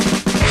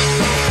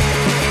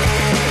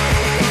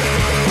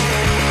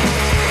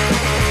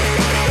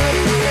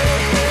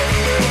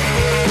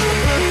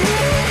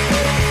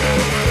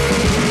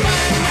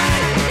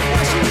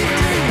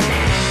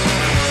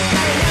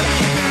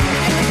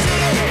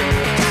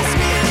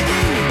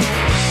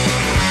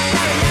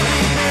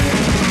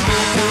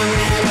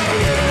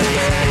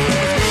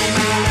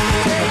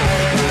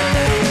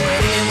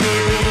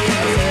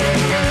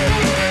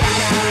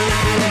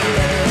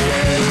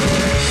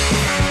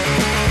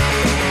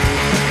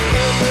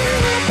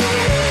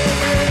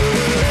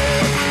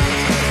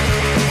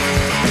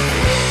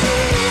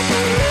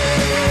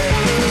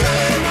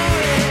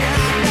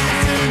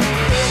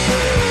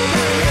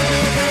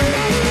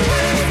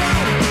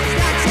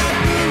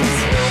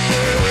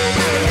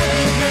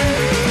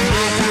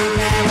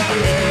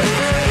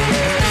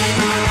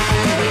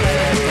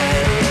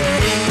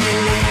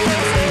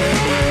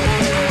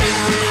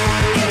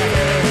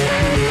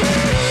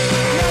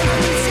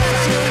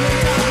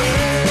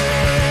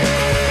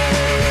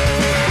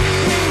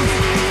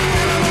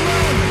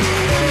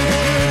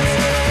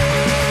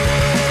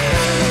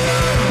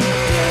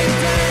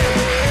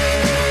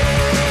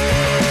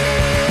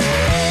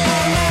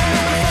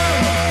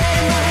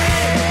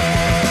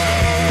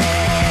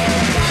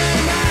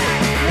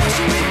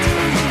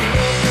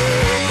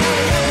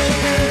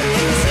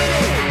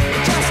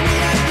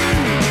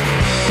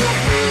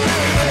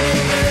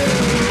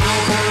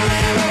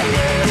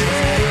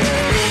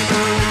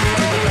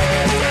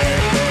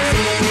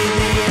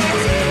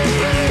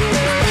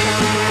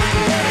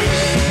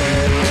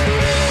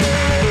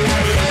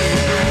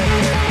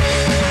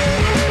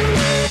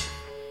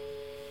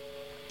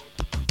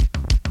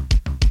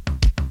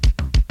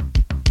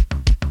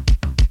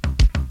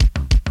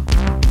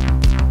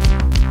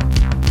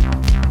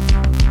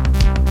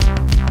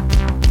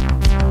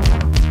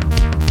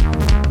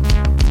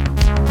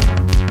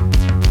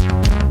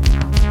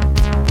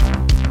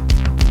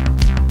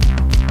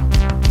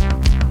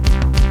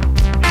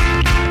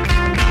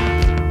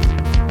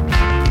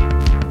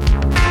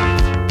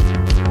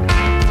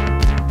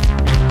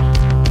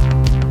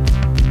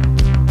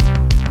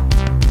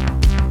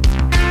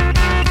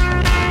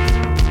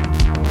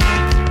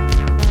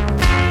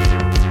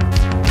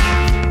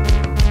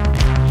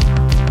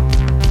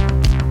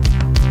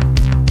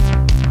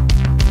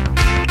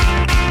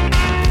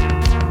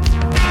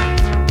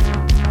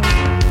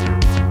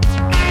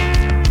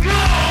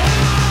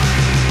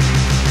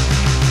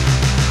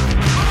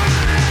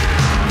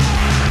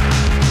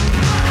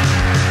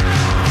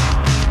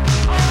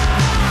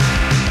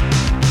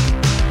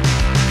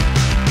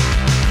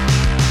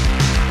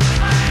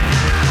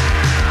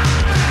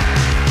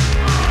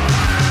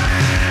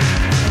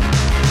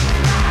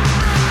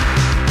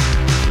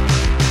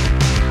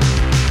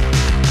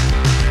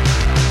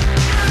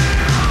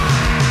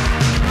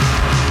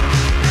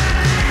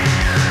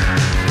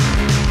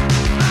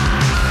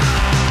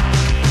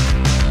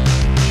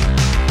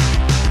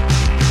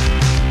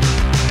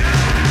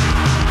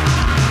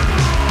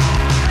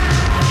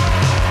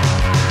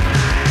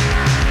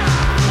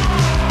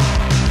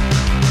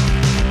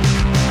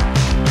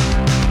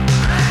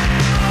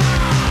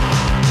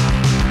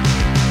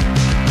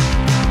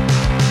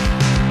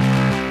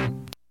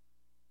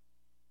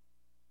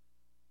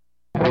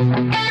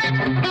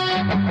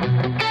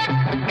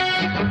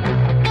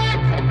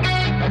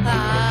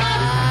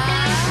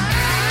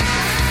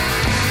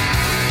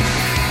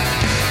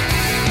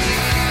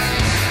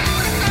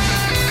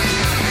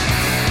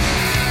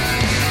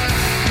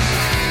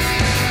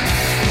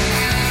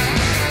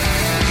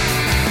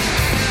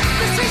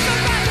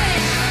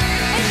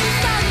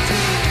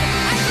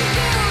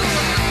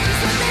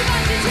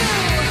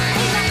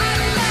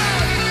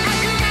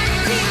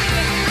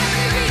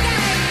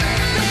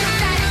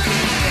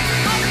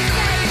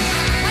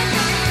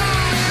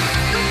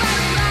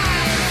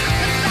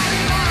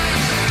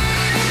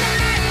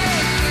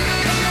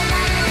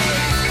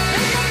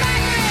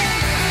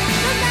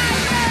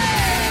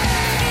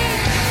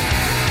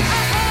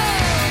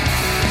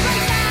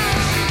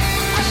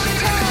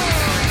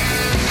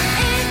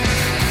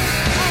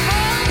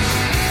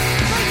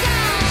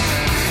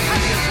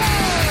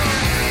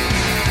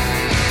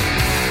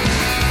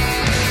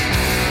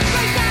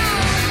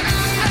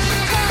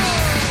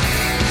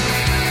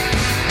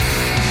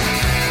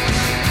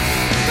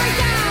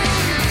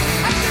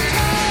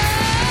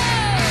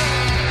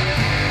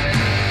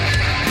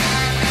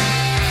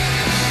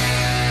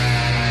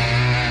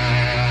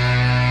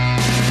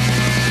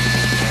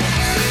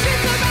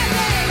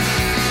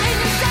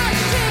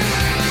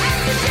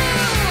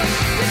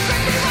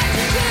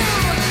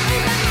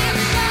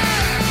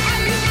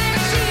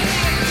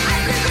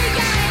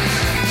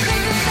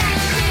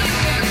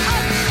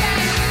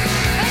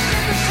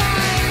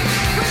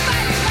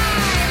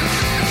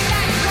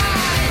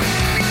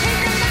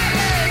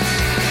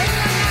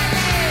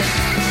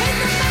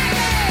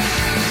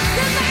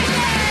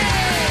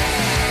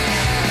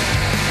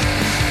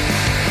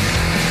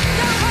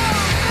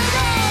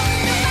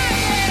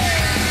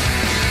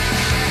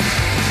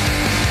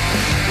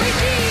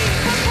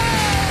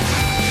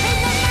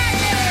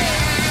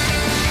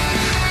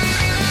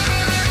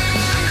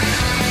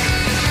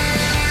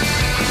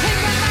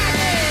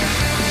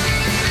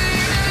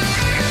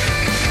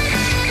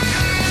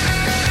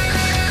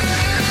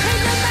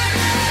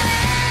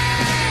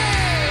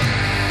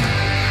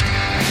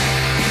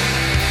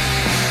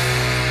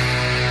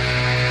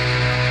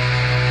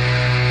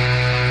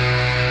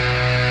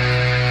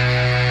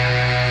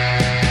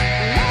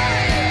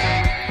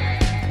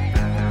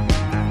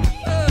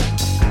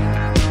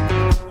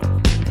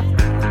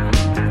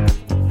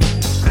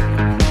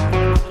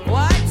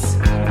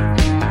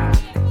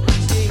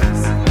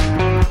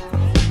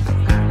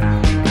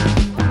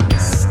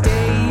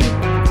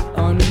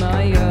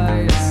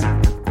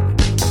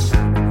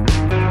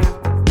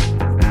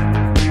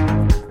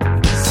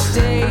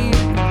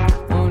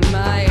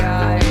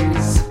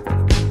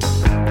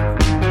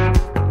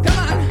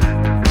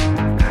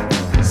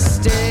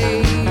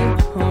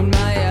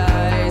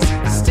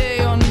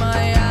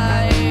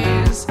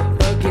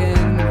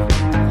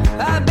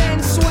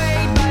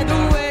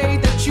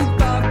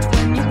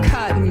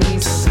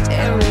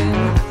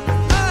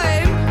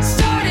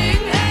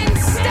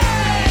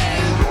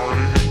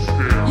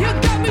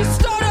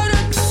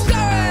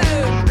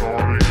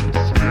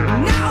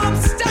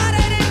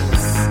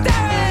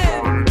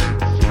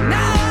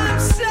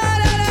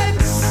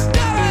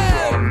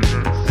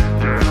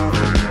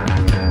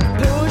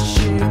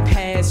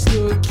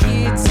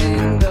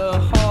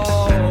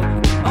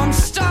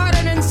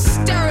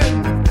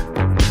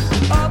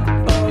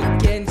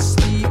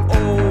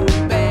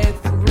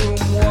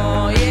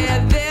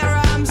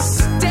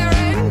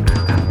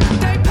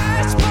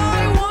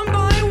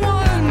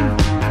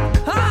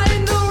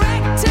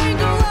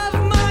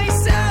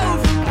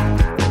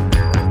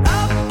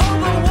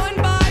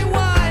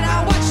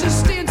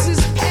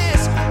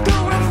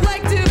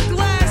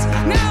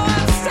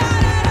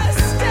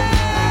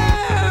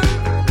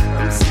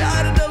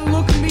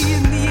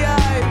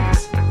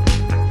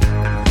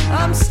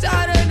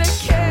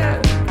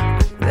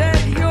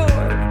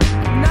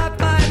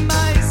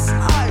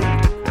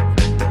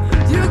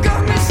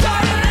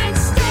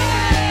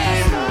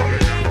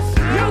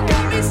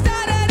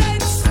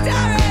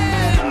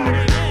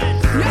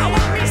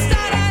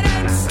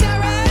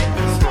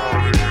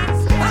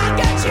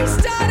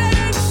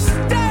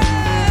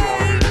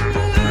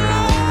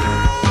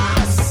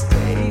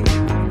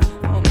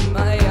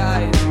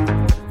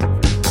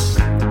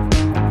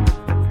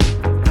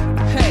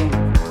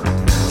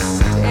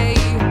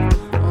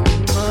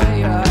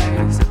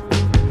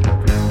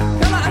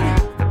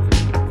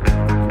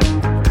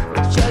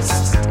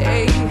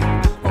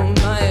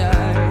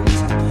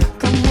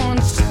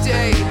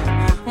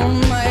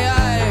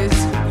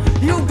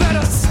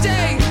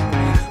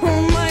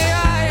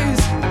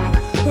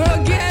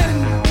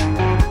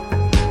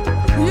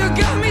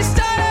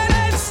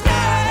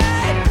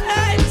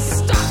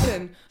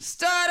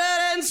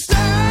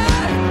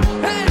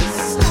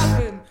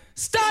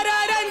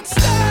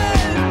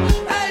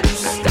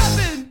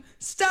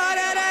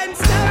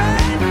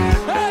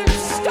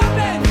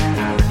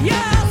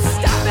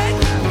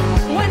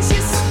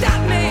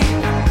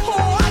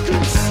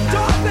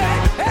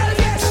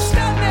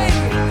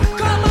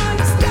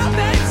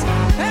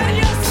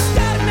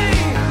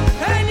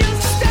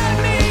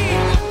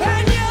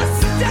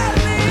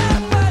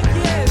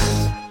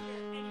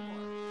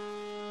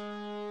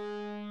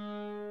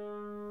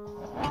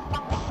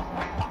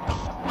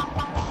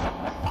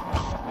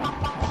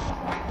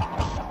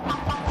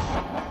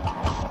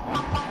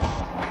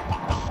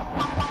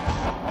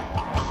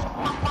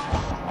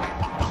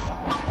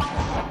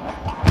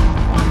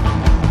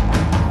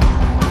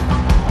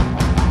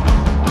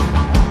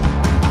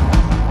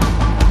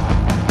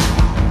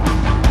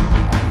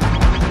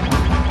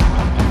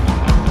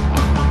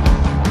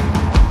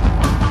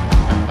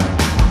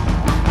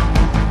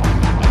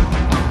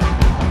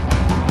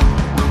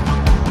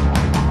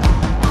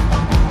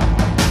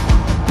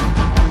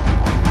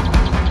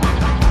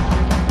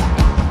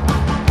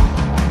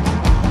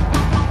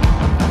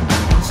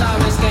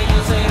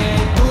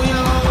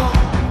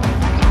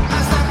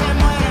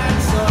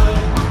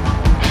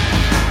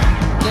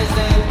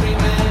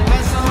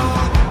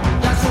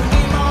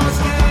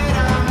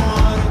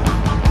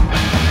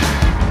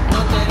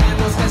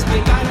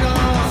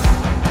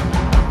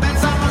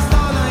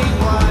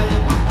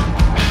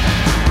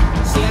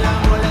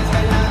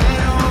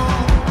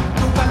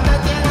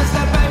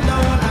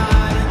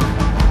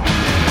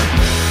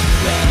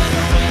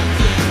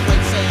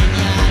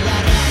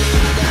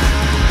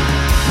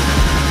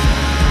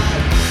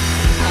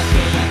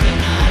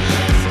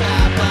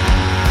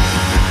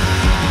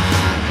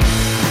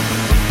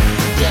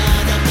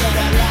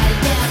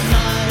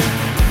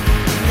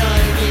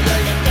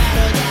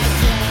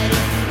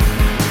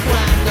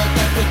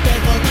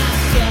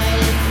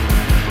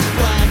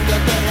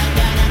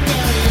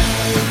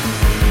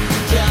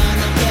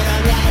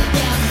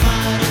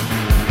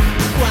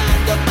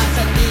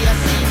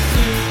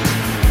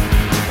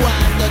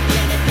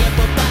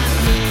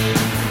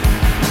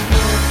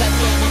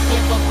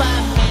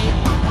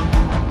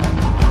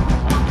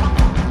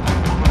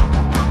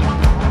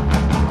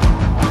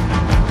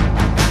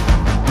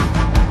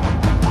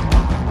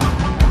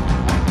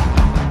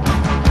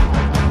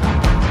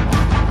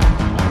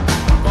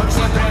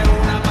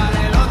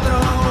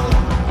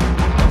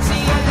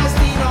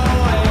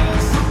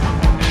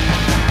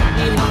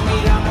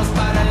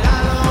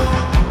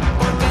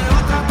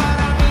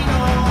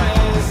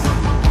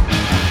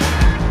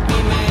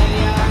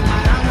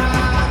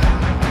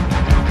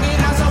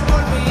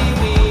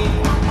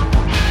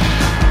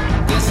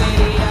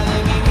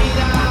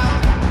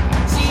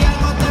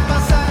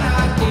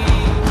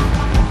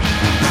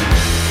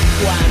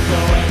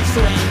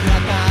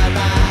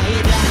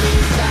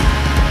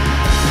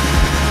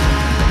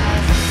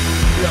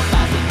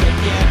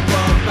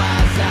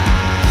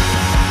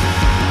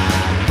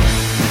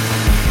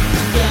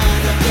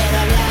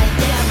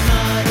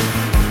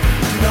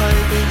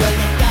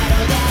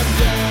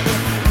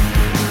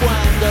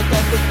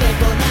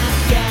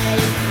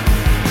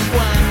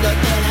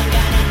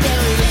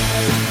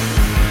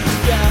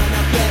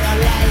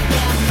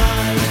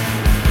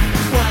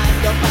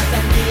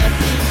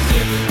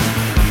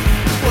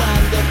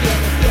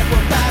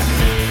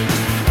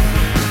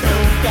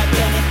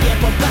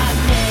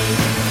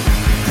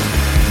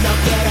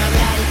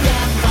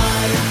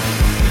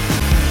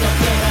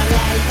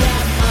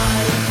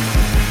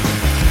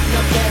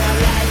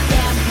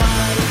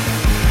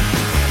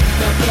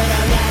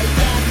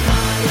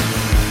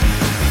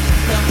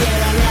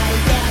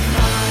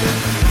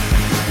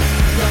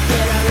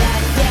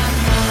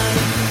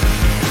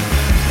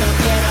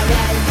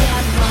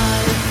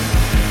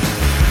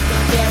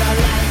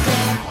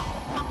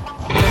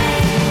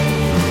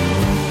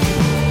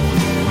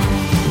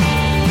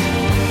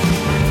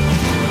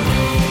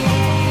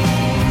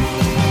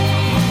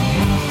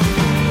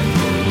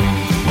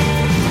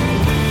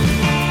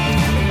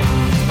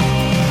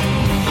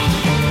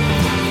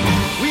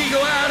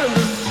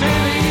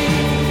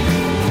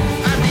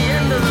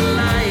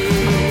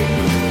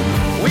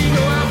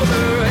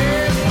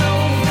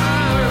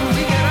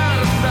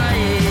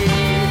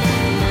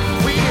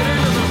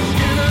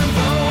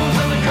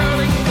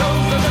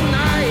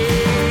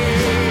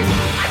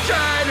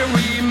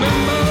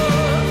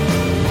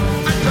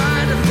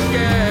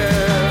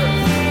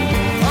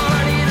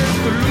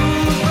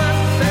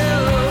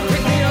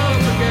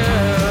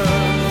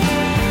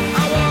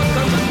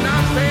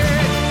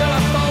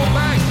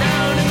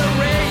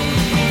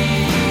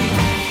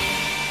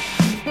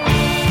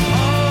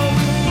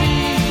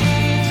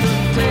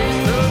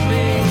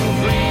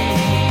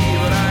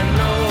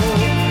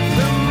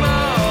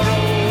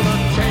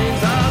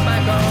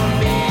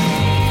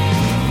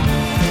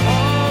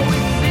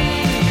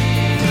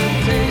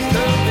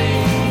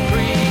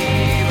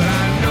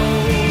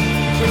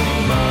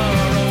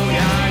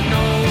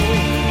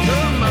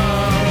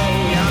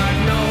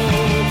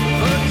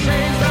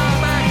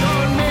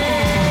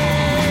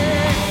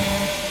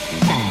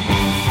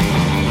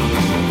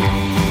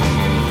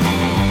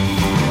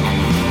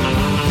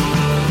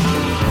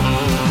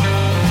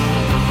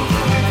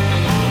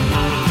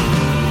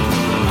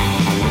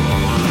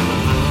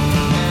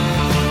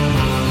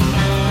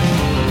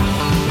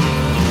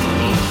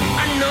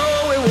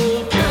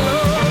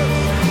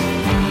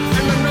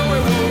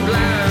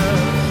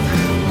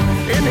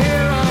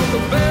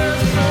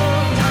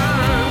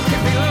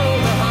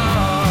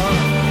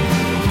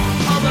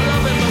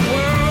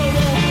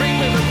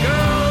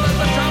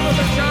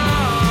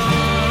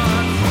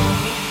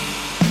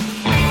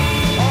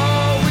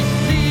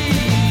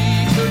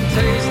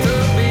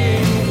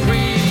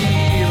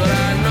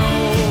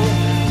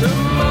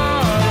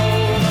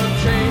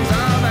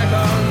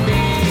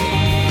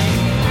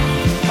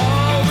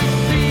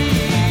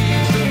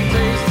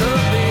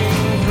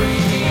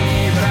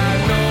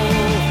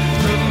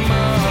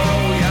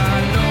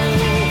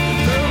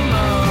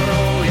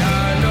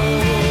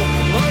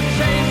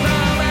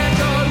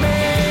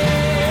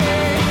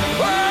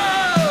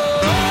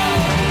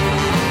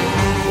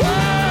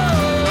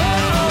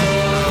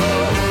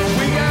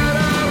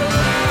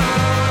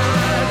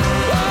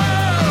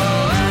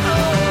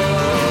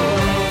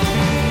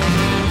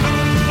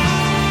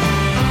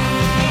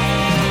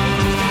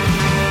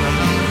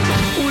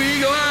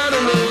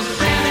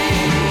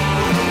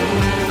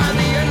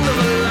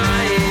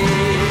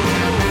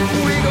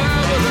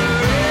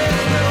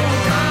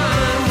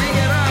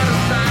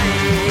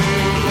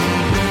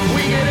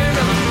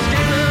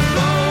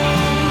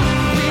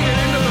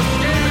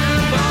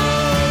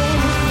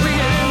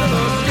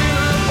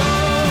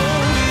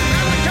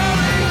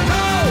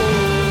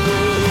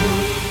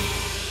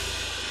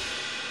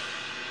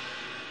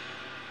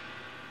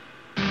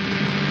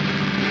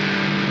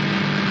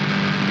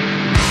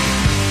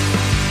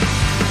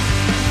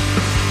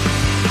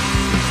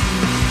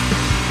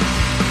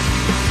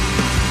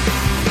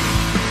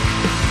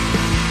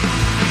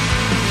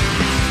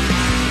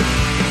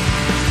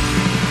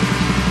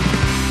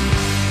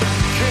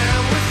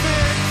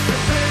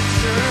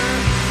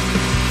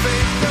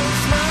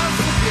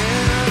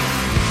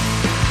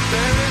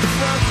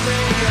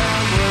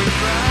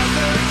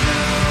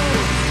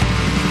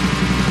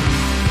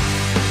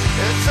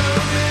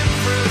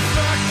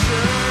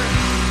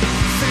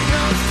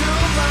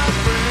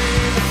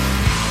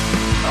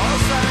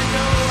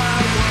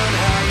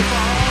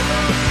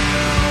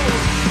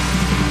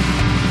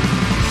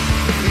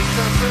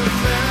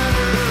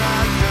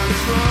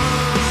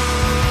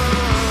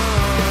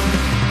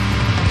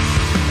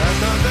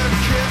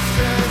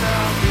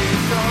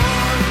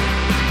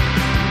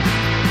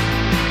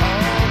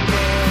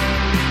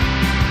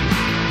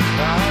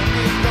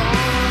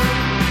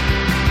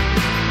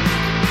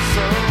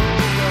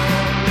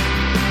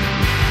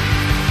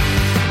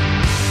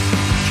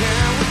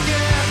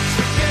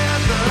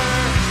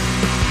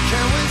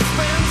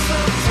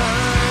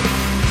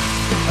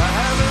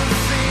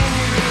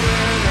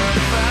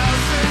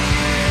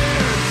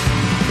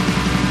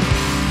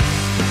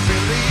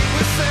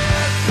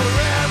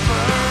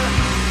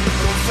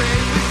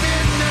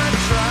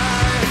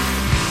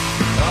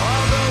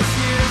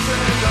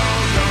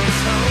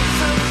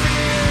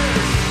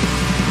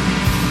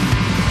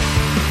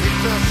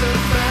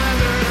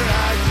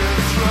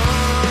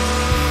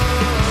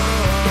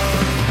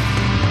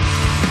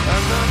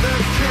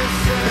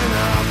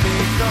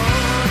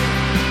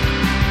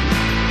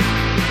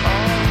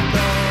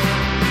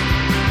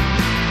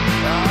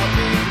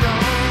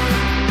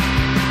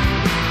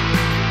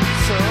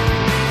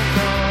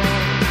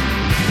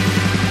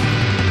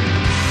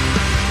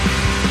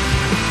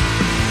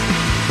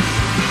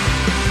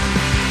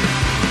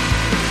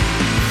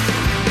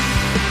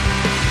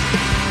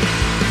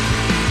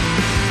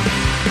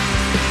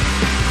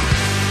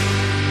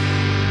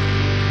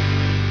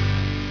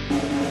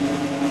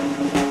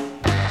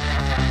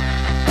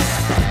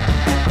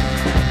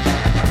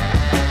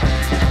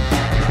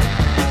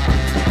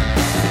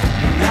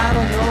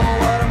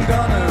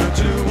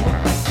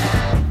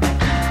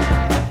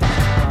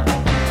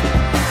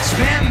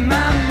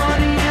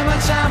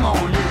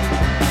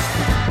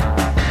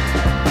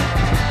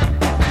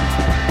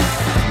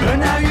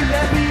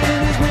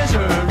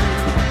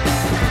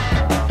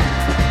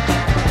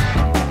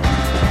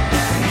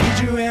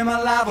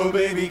 lava,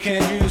 baby,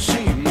 can you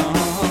see my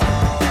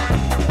heart?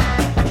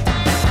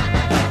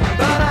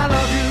 But I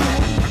love you,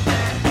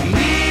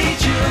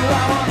 need you,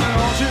 I wanna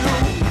hold you,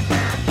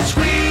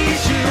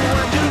 squeeze you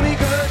and do me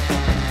good.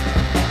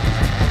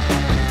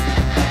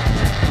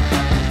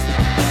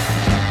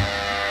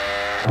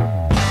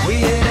 We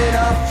hit it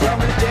up from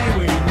the day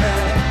we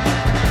met.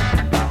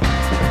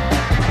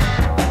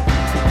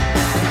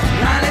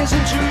 And I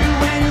listened to you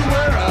when you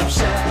were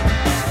upset.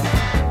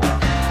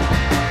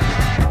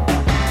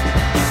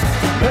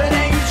 But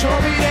then you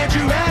told me that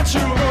you had to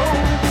go.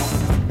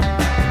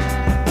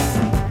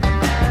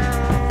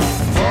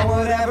 For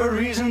whatever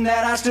reason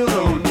that I still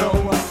don't know.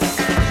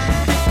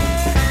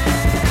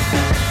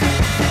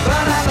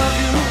 But I love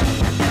you,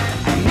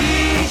 I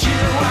need you,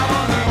 I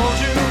wanna hold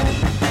you,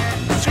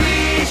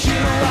 squeeze you,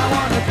 I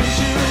wanna kiss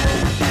you,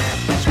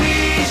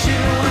 squeeze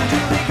you and do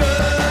me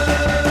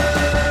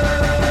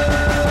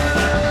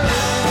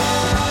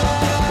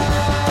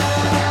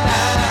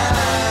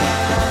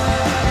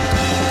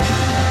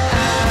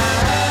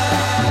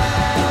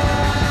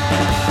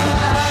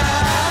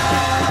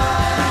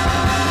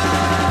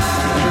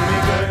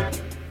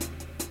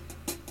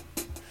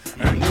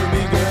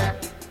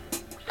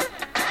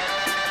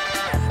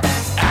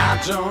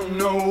don't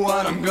know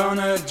what I'm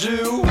gonna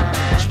do.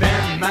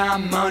 Spend my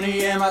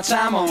money and my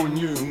time on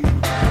you.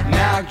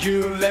 Now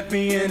you left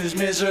me in this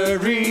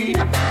misery.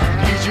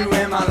 Need you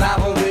in my life,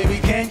 oh baby,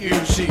 can't you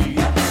see?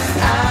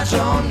 I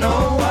don't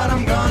know what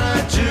I'm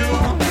gonna do.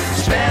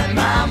 Spend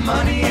my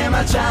money and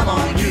my time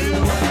on you.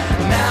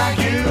 Now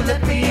you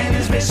left me in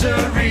this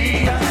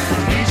misery.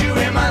 Need you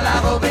in my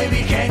life, oh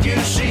baby, can't you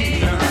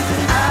see?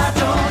 I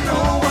don't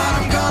know what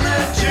I'm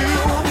gonna do.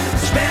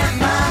 Spend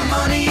my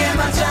money and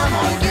my time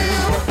on you.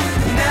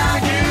 Now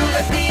you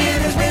left me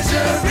in this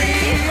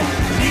misery.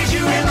 Need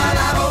you in my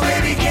life, oh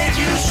baby, can't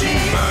you see? Do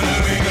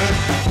me good.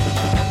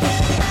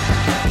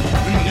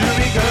 Do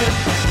me good.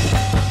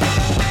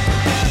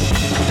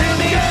 Do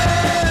me good.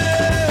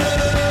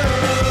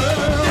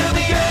 Do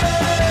me good.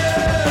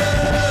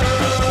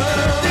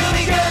 Do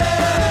me good. Do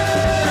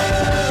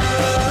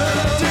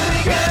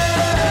me good.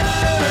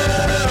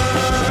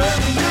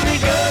 Do me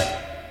good.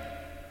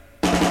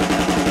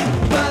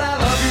 But I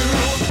love you.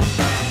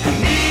 I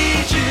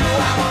need you.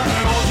 I wanna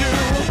hold you,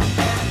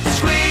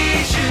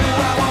 squeeze you,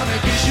 I wanna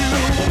kiss you,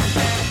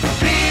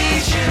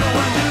 please you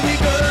and do me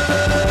good.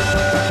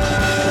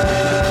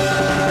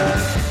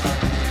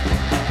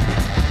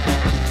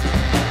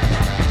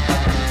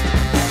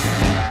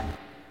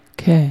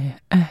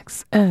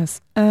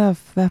 KXSF,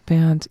 that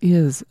band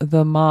is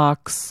The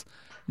Mox.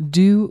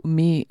 Do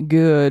Me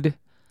Good.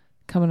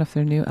 Coming off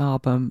their new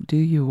album, Do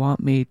You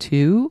Want Me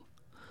To?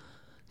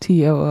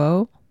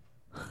 TOO.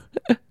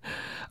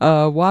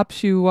 Wop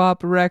Shoe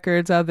Wop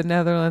Records out of the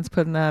Netherlands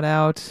putting that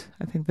out.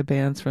 I think the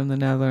band's from the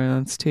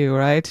Netherlands too,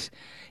 right?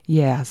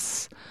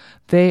 Yes,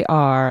 they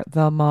are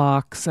The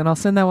Mox. And I'll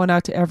send that one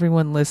out to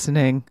everyone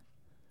listening.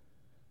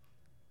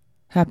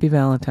 Happy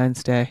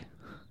Valentine's Day.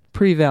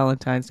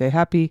 Pre-Valentine's Day.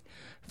 Happy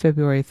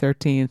February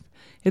 13th.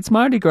 It's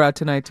Mardi Gras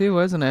tonight too,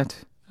 isn't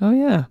it? Oh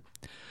yeah.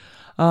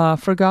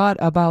 Forgot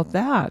about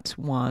that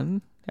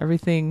one.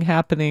 Everything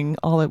happening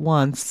all at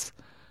once.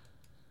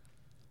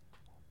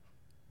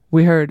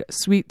 We heard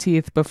Sweet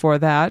Teeth before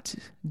that,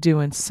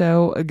 doing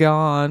So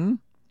Gone,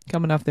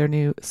 coming off their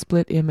new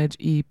Split Image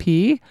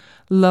EP.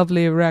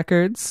 Lovely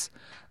Records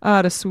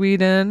out of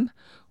Sweden.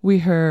 We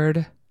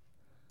heard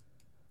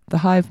the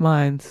Hive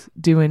Minds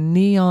doing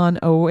Neon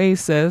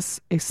Oasis,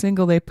 a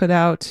single they put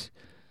out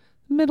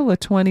middle of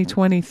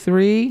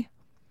 2023.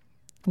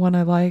 One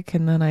I like,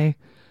 and then I,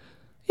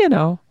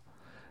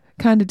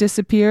 kind of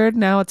disappeared.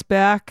 Now it's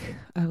back.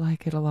 I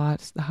like it a lot.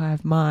 It's the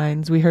Hive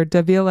Minds. We heard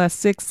Davila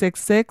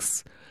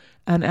 666,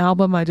 an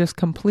album I just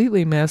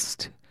completely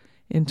missed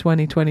in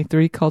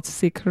 2023 called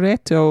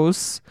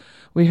Secretos.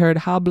 We heard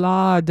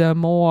Habla de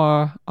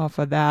Amor off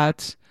of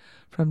that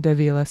from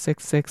Davila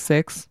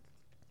 666.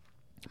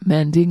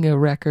 Mandinga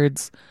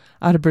Records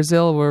out of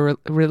Brazil will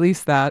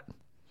release that.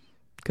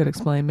 Could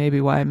explain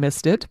maybe why I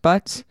missed it,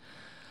 but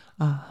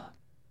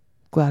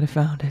glad I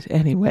found it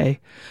anyway.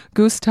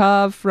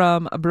 Gustav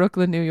from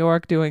Brooklyn, New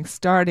York, doing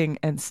Starting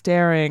and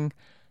Staring.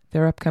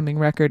 Their upcoming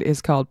record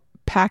is called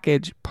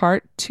Package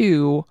Part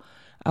 2,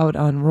 out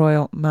on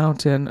Royal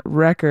Mountain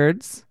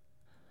Records.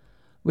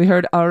 We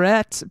heard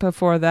Arette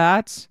before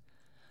that.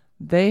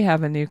 They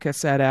have a new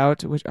cassette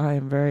out, which I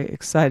am very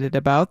excited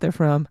about. They're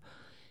from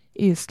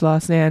East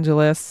Los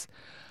Angeles.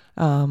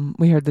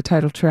 We heard the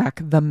title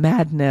track, The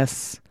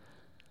Madness.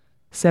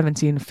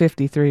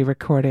 1753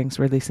 recordings,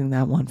 releasing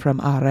that one from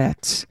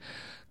Arette.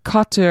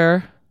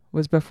 Cutter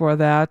was before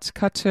that.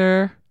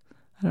 Cutter,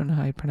 I don't know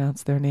how you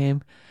pronounce their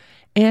name.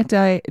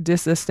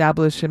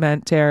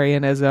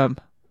 Anti-disestablishmentarianism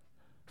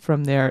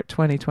from their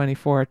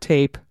 2024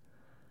 tape.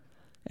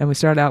 And we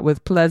start out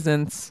with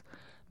Pleasance.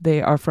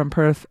 They are from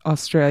Perth,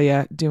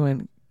 Australia,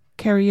 doing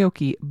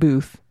Karaoke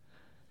Booth,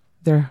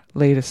 their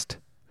latest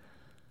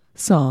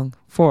song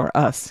for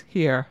us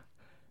here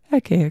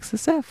at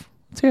KXSF.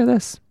 Let's hear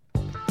this.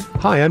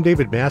 Hi, I'm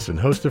David Masson,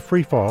 host of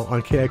Free Fall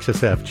on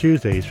KXSF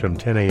Tuesdays from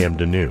 10 a.m.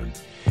 to noon.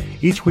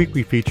 Each week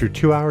we feature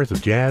 2 hours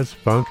of jazz,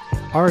 funk,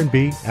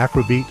 R&B,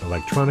 Afrobeat,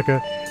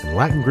 electronica, and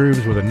Latin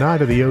grooves with a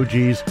nod to the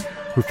OGs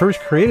who first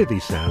created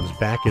these sounds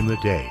back in the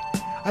day.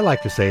 I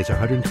like to say it's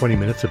 120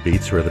 minutes of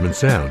beats, rhythm, and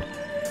sound.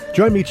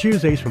 Join me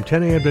Tuesdays from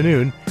 10 a.m. to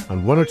noon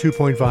on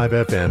 102.5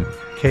 FM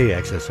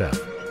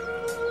KXSF.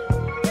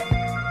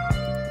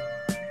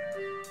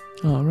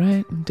 All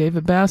right.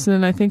 David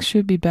Basson, I think,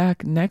 should be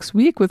back next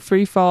week with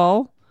Free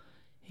Fall.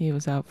 He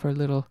was out for a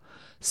little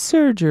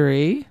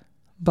surgery,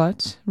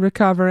 but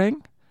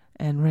recovering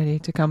and ready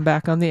to come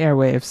back on the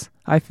airwaves.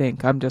 I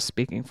think. I'm just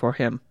speaking for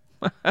him.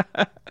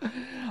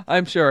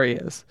 I'm sure he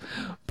is.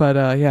 But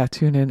yeah,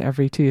 tune in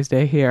every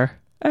Tuesday here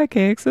at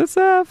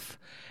KXSF.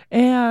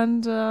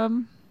 And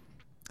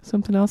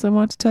something else I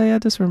want to tell you,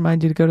 just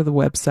remind you to go to the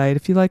website.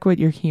 If you like what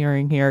you're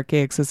hearing here at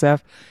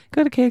KXSF,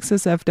 go to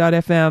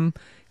kxsf.fm.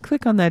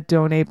 Click on that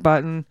donate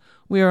button.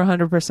 We are a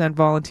 100%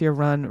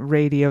 volunteer-run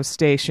radio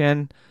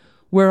station.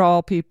 We're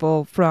all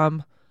people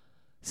from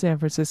San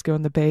Francisco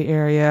and the Bay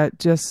Area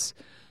just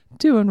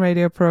doing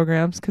radio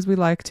programs because we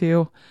like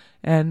to,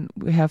 and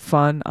we have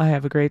fun. I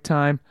have a great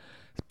time.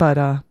 But,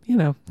 you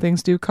know,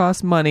 things do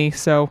cost money.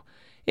 So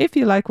if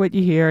you like what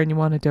you hear and you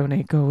want to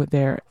donate, go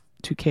there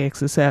to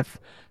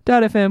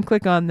kxsf.fm.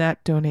 Click on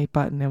that donate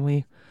button, and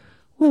we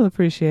will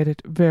appreciate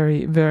it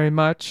very, very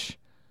much.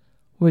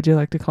 Would you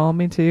like to call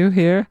me too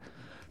here?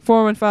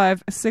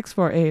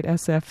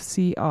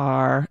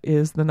 415-648-SFCR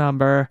is the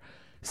number.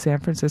 San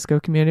Francisco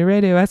Community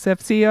Radio,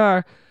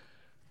 SFCR.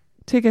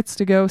 Tickets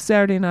to go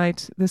Saturday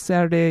night, this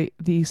Saturday,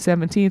 the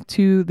 17th,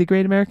 to the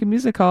Great American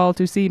Music Hall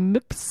to see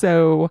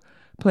Mipso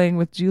playing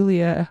with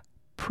Julia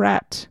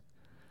Pratt.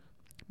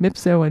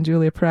 Mipso and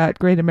Julia Pratt,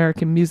 Great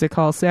American Music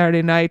Hall,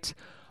 Saturday night.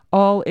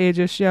 All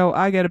ages show.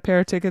 I get a pair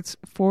of tickets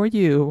for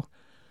you.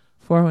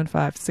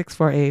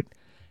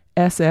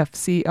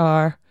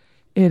 415-648-SFCR.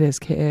 It is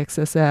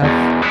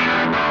KXSF.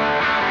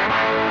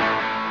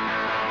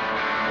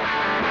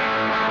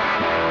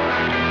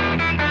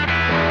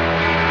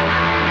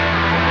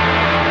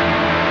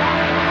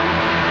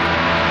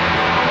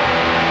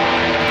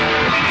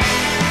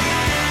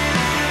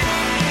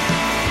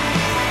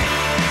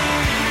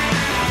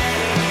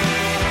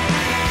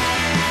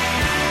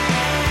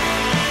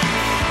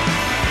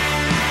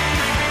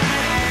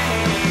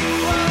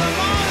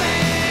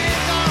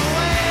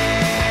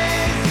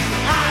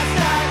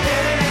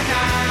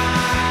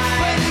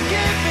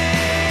 Give me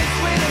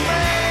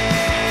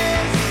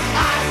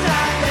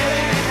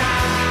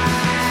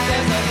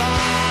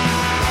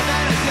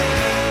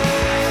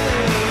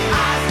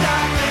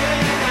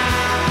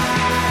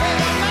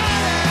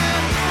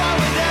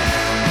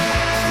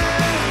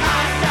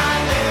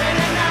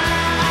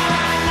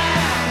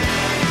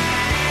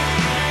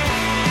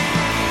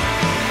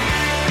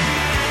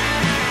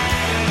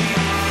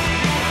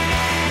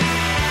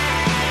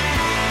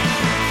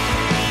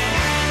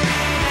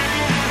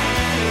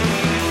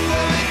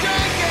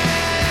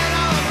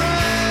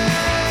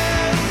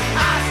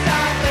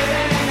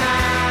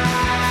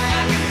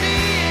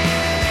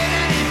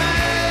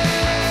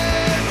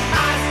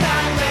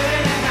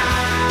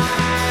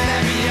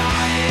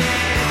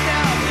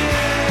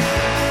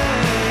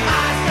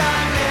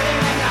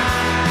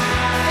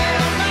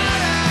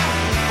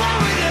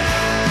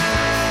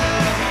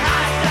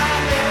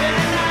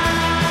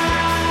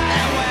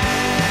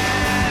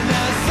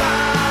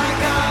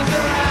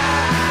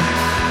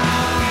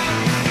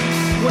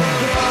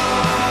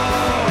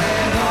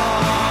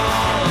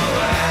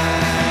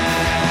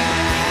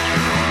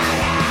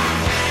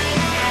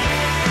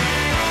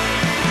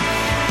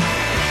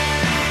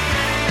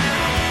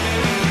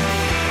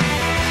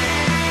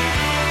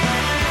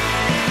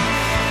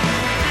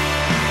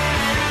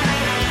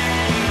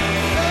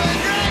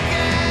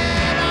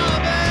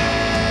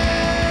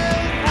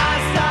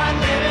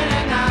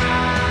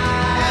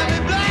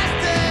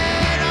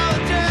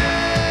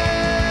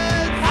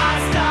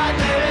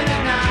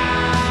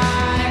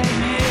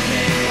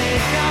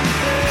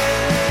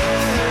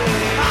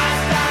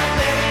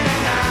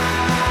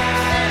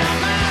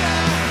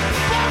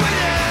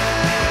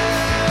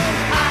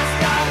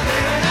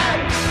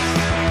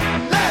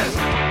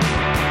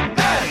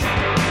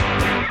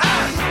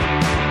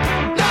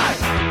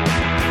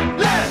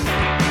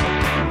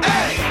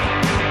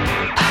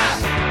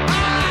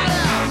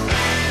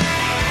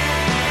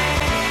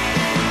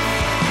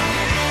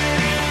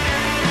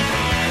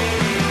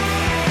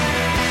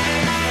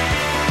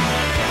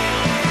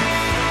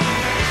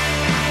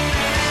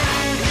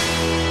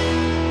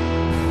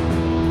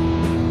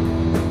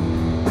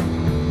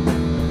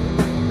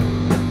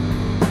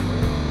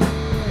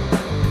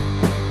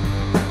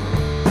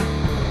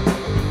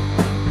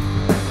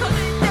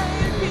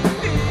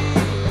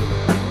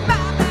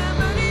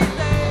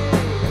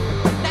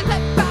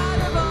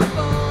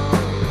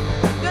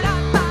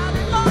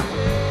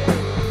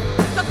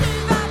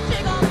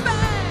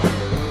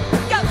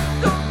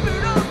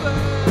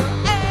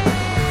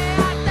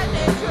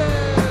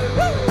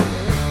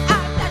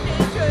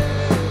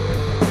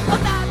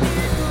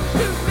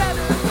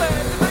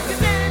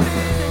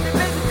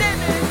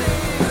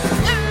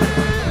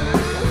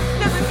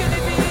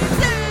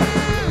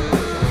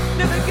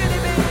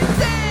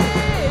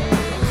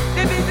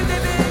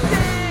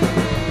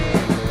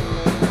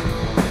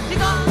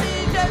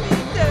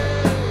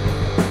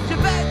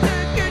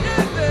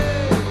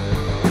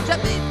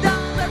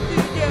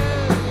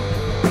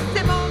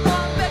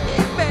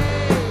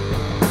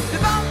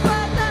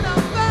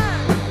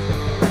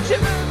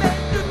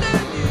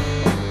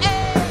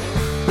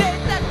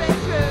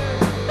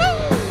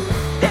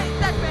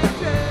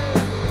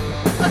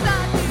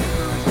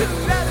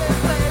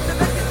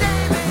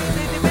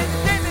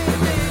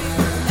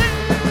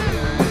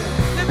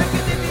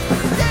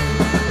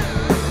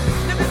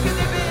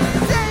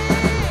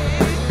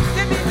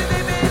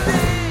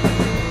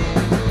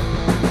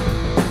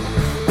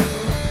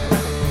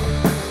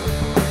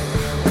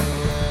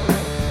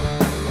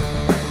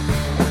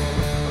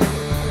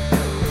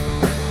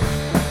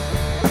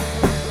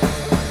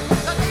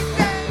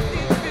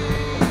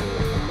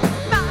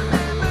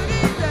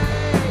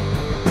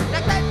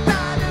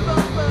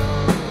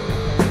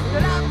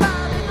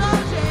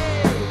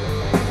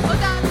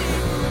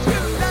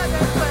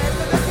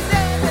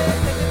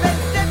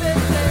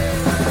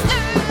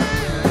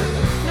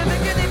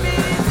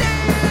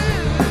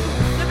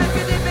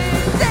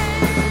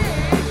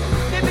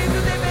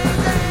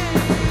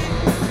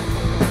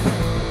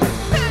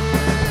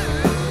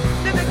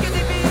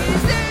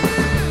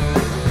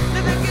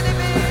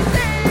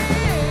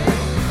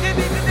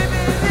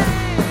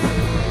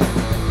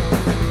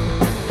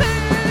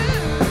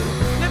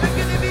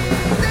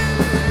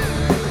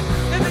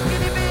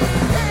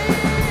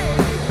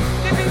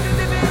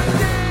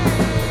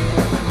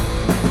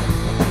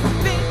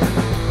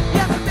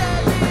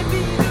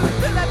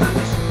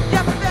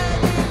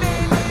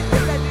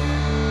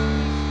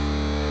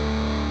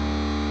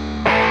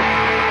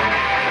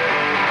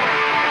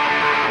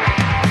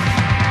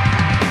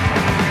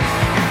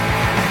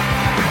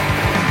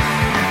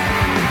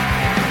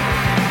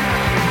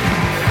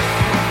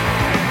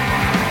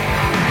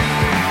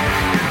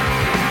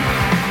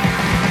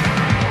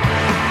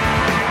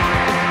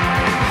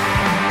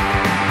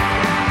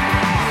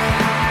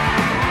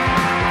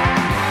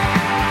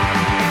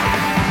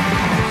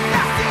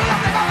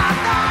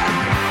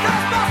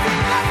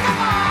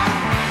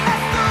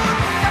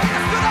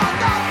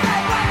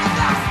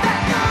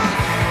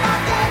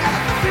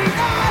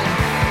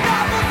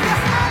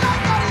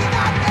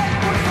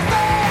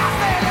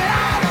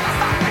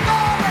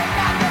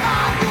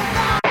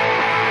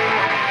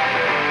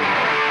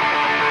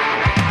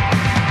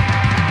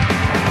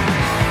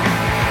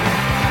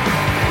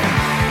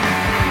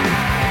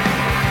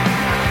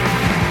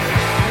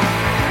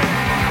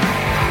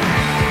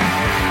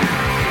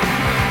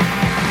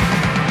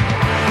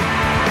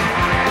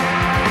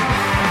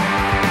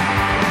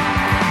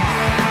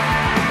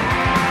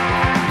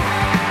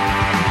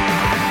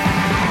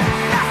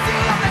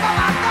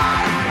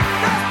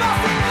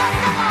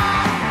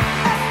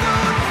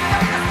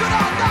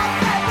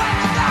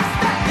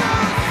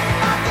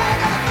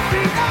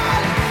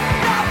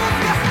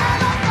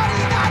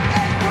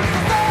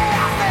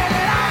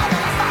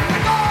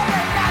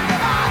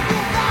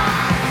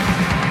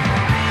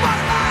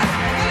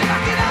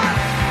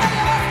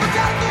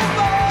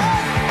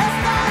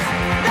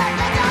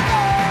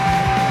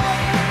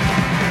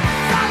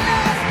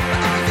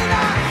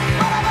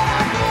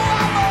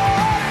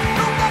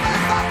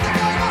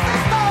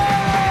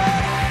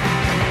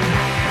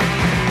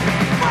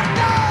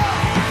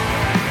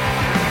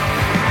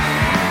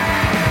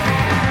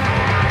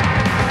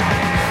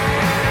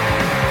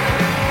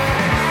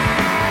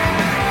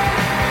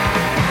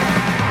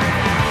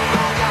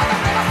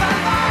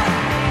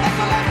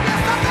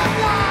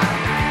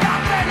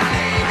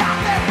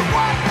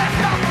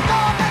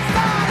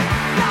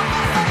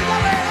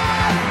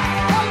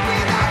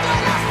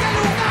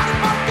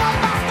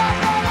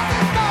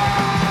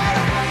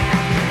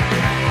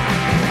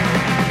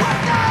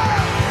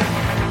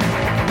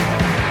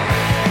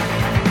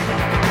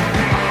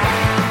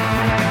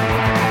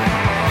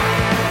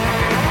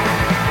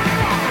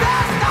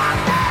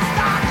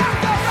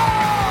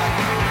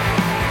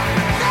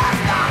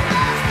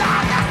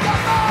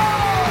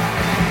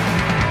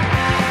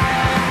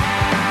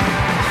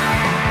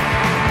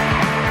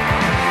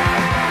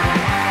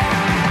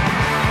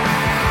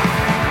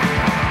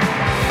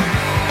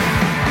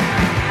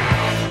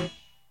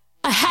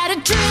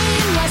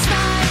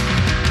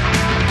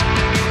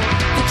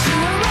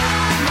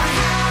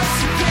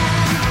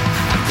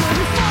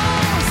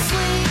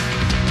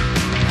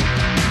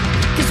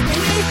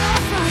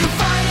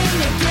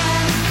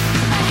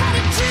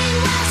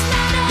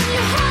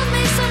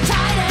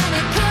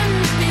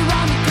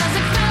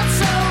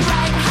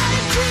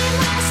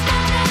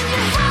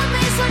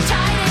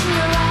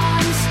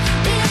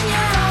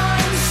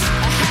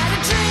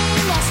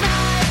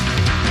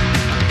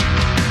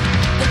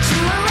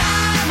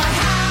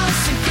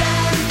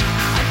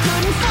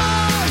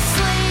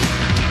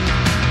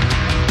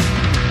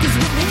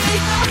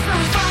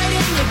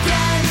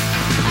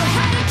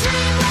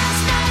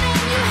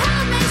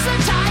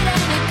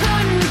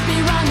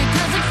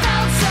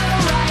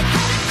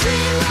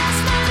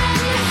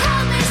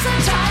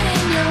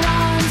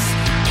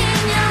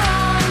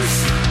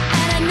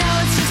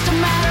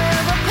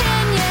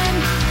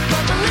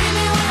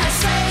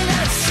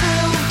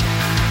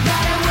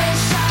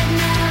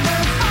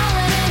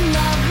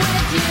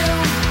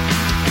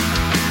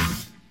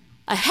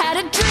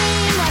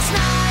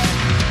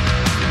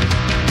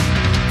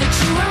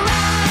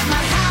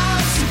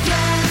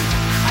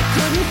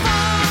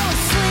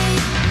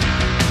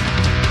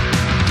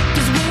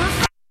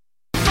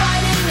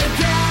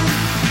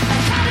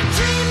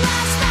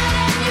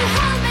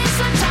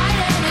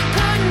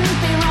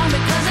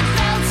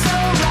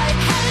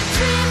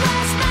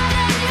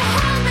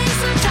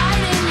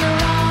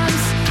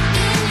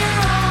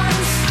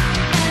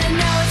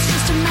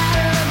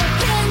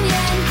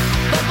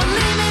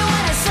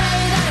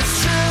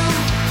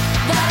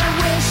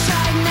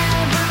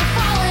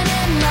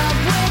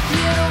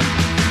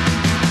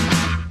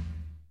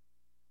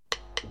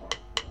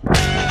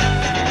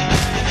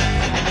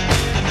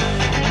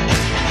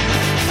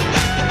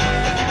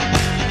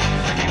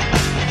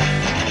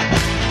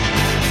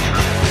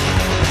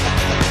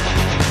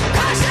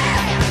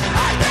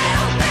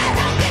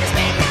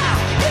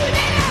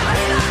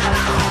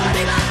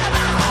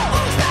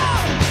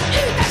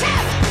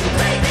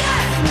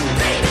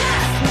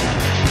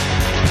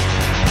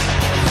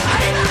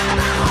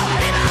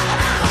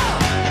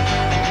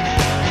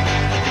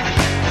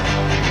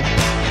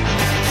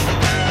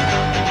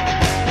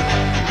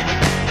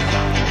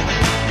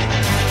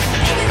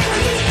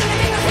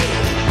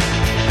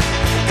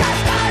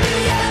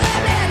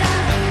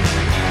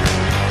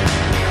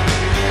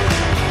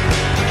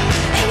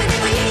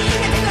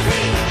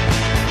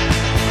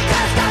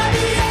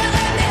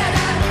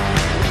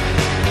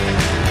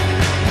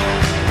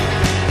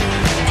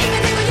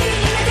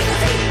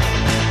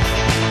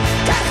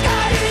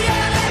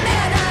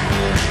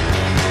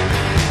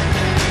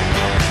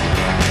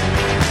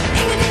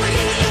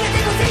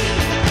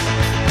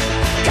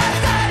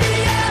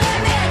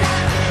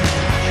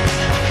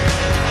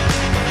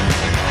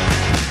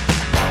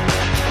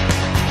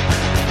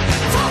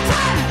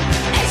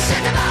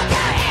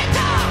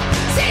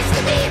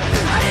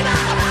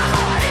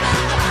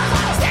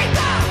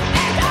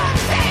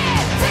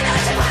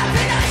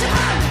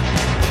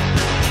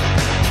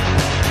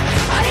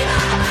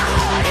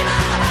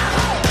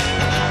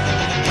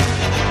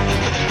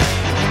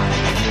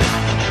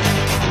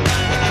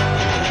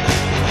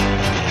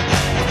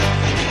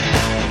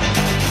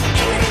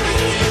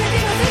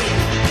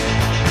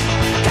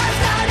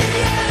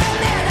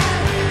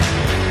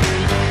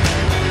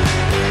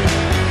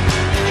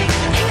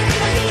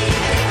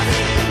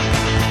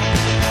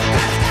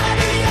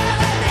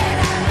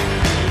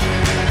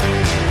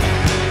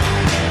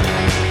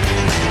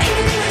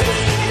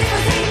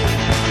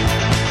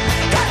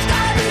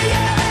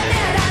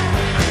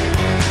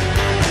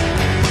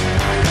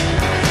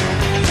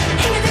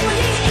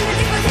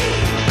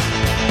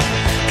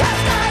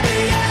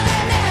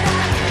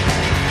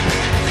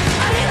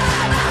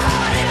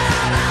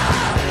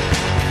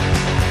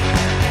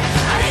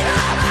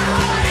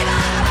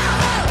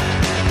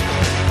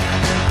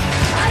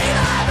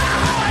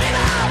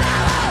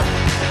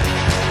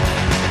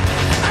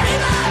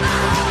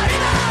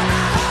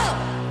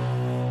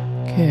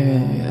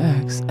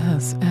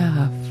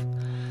KXSF.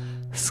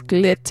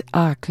 Sklit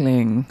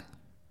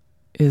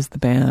is the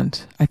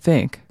band, I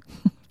think.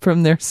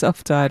 From their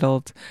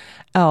self-titled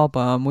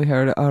album, we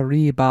heard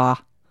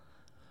Arriba,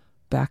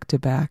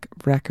 back-to-back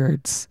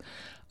records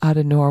out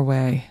of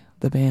Norway,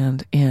 the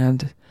band,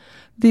 and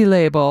the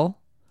label.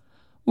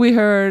 We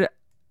heard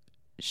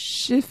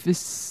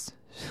Schiffes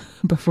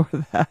before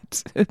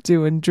that,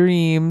 doing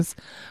Dreams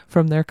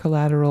from their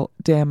Collateral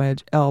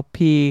Damage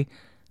LP.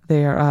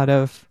 They are out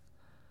of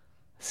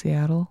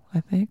Seattle, I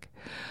think.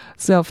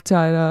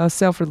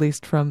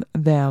 Self-released from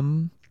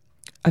them.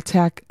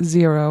 Attack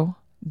Zero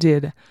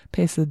did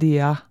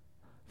Pesadilla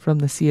from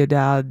the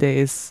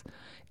Ciudades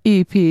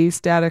EP,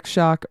 Static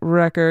Shock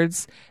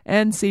Records.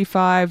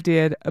 NC5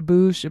 did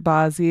Bouche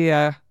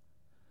Bazia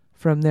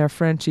from their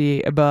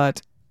Frenchy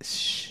But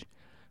Shh,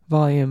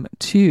 Volume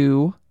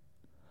 2.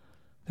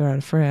 They're out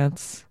of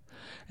France.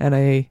 And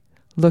I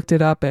looked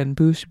it up, and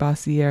Bouche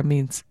Bazia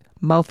means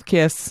mouth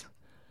kiss.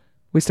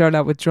 We start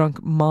out with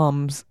Drunk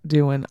Moms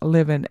doing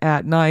Living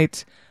at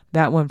Night.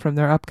 That one from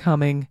their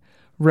upcoming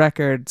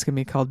record. It's going to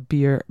be called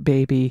Beer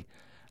Baby,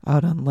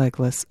 out on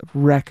Legless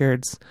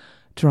Records.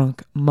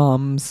 Drunk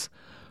Moms,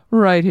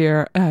 right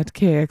here at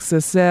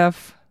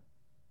KXSF.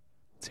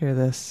 Let's hear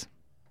this.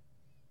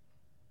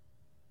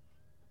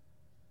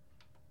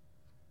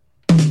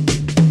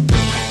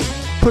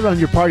 Put on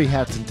your party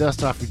hats and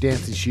dust off your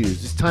dancing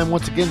shoes. It's time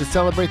once again to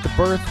celebrate the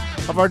birth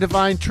of our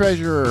divine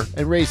treasurer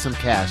and raise some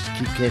cash to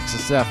keep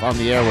KXSF on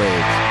the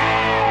airwaves.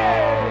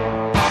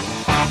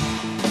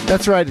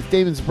 That's right, it's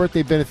Damon's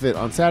birthday benefit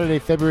on Saturday,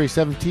 February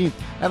 17th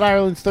at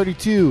Ireland's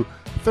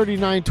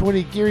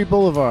 3920 Geary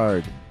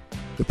Boulevard.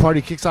 The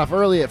party kicks off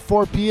early at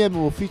 4 p.m.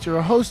 and will feature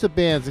a host of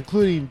bands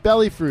including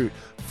Belly Fruit,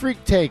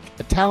 Freak Take,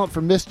 A Talent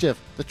for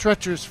Mischief, The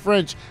Treacherous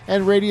French,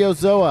 and Radio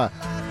Zoa.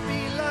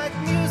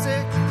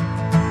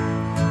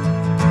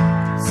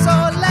 So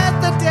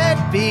let the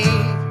dead be.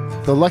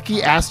 The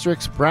Lucky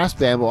Asterix Brass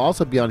Band will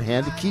also be on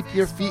hand to keep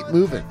your feet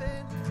moving.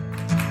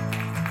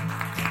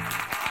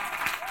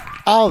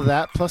 All of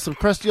that, plus some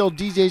crusty old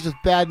DJs with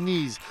bad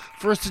knees,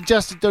 for a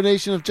suggested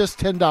donation of just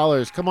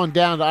 $10. Come on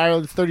down to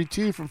Ireland's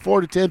 32 from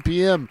 4 to 10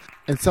 p.m.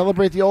 and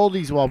celebrate the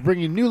oldies while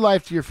bringing new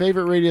life to your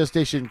favorite radio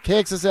station,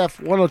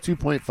 KXSF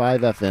 102.5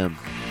 FM.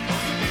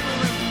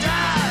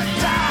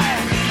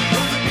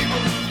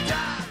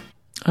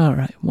 All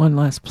right, one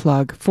last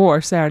plug for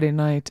Saturday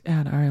night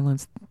at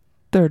Ireland's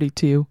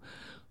 32.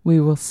 We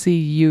will see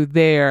you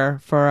there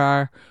for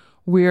our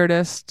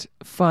weirdest,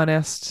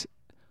 funnest,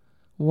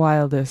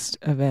 wildest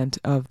event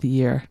of the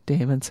year,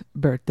 Damon's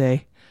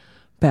birthday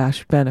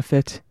bash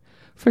benefit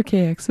for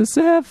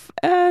KXSF.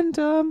 And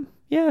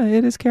yeah,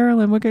 it is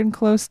Carolyn. We're getting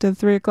close to the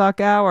 3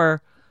 o'clock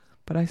hour,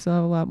 but I still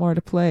have a lot more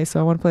to play, so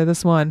I want to play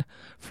this one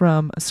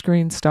from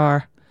Screen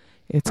Star.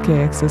 It's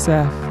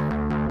KXSF.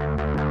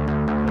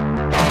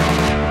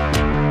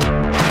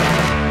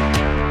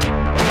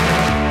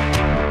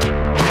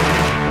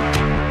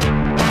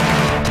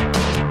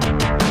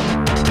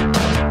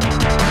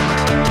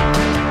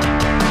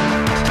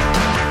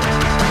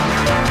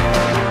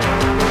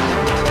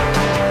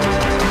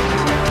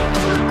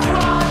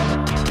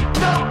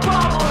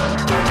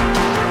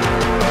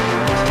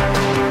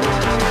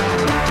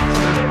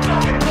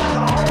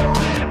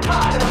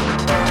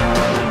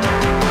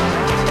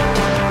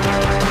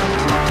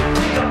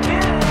 Be a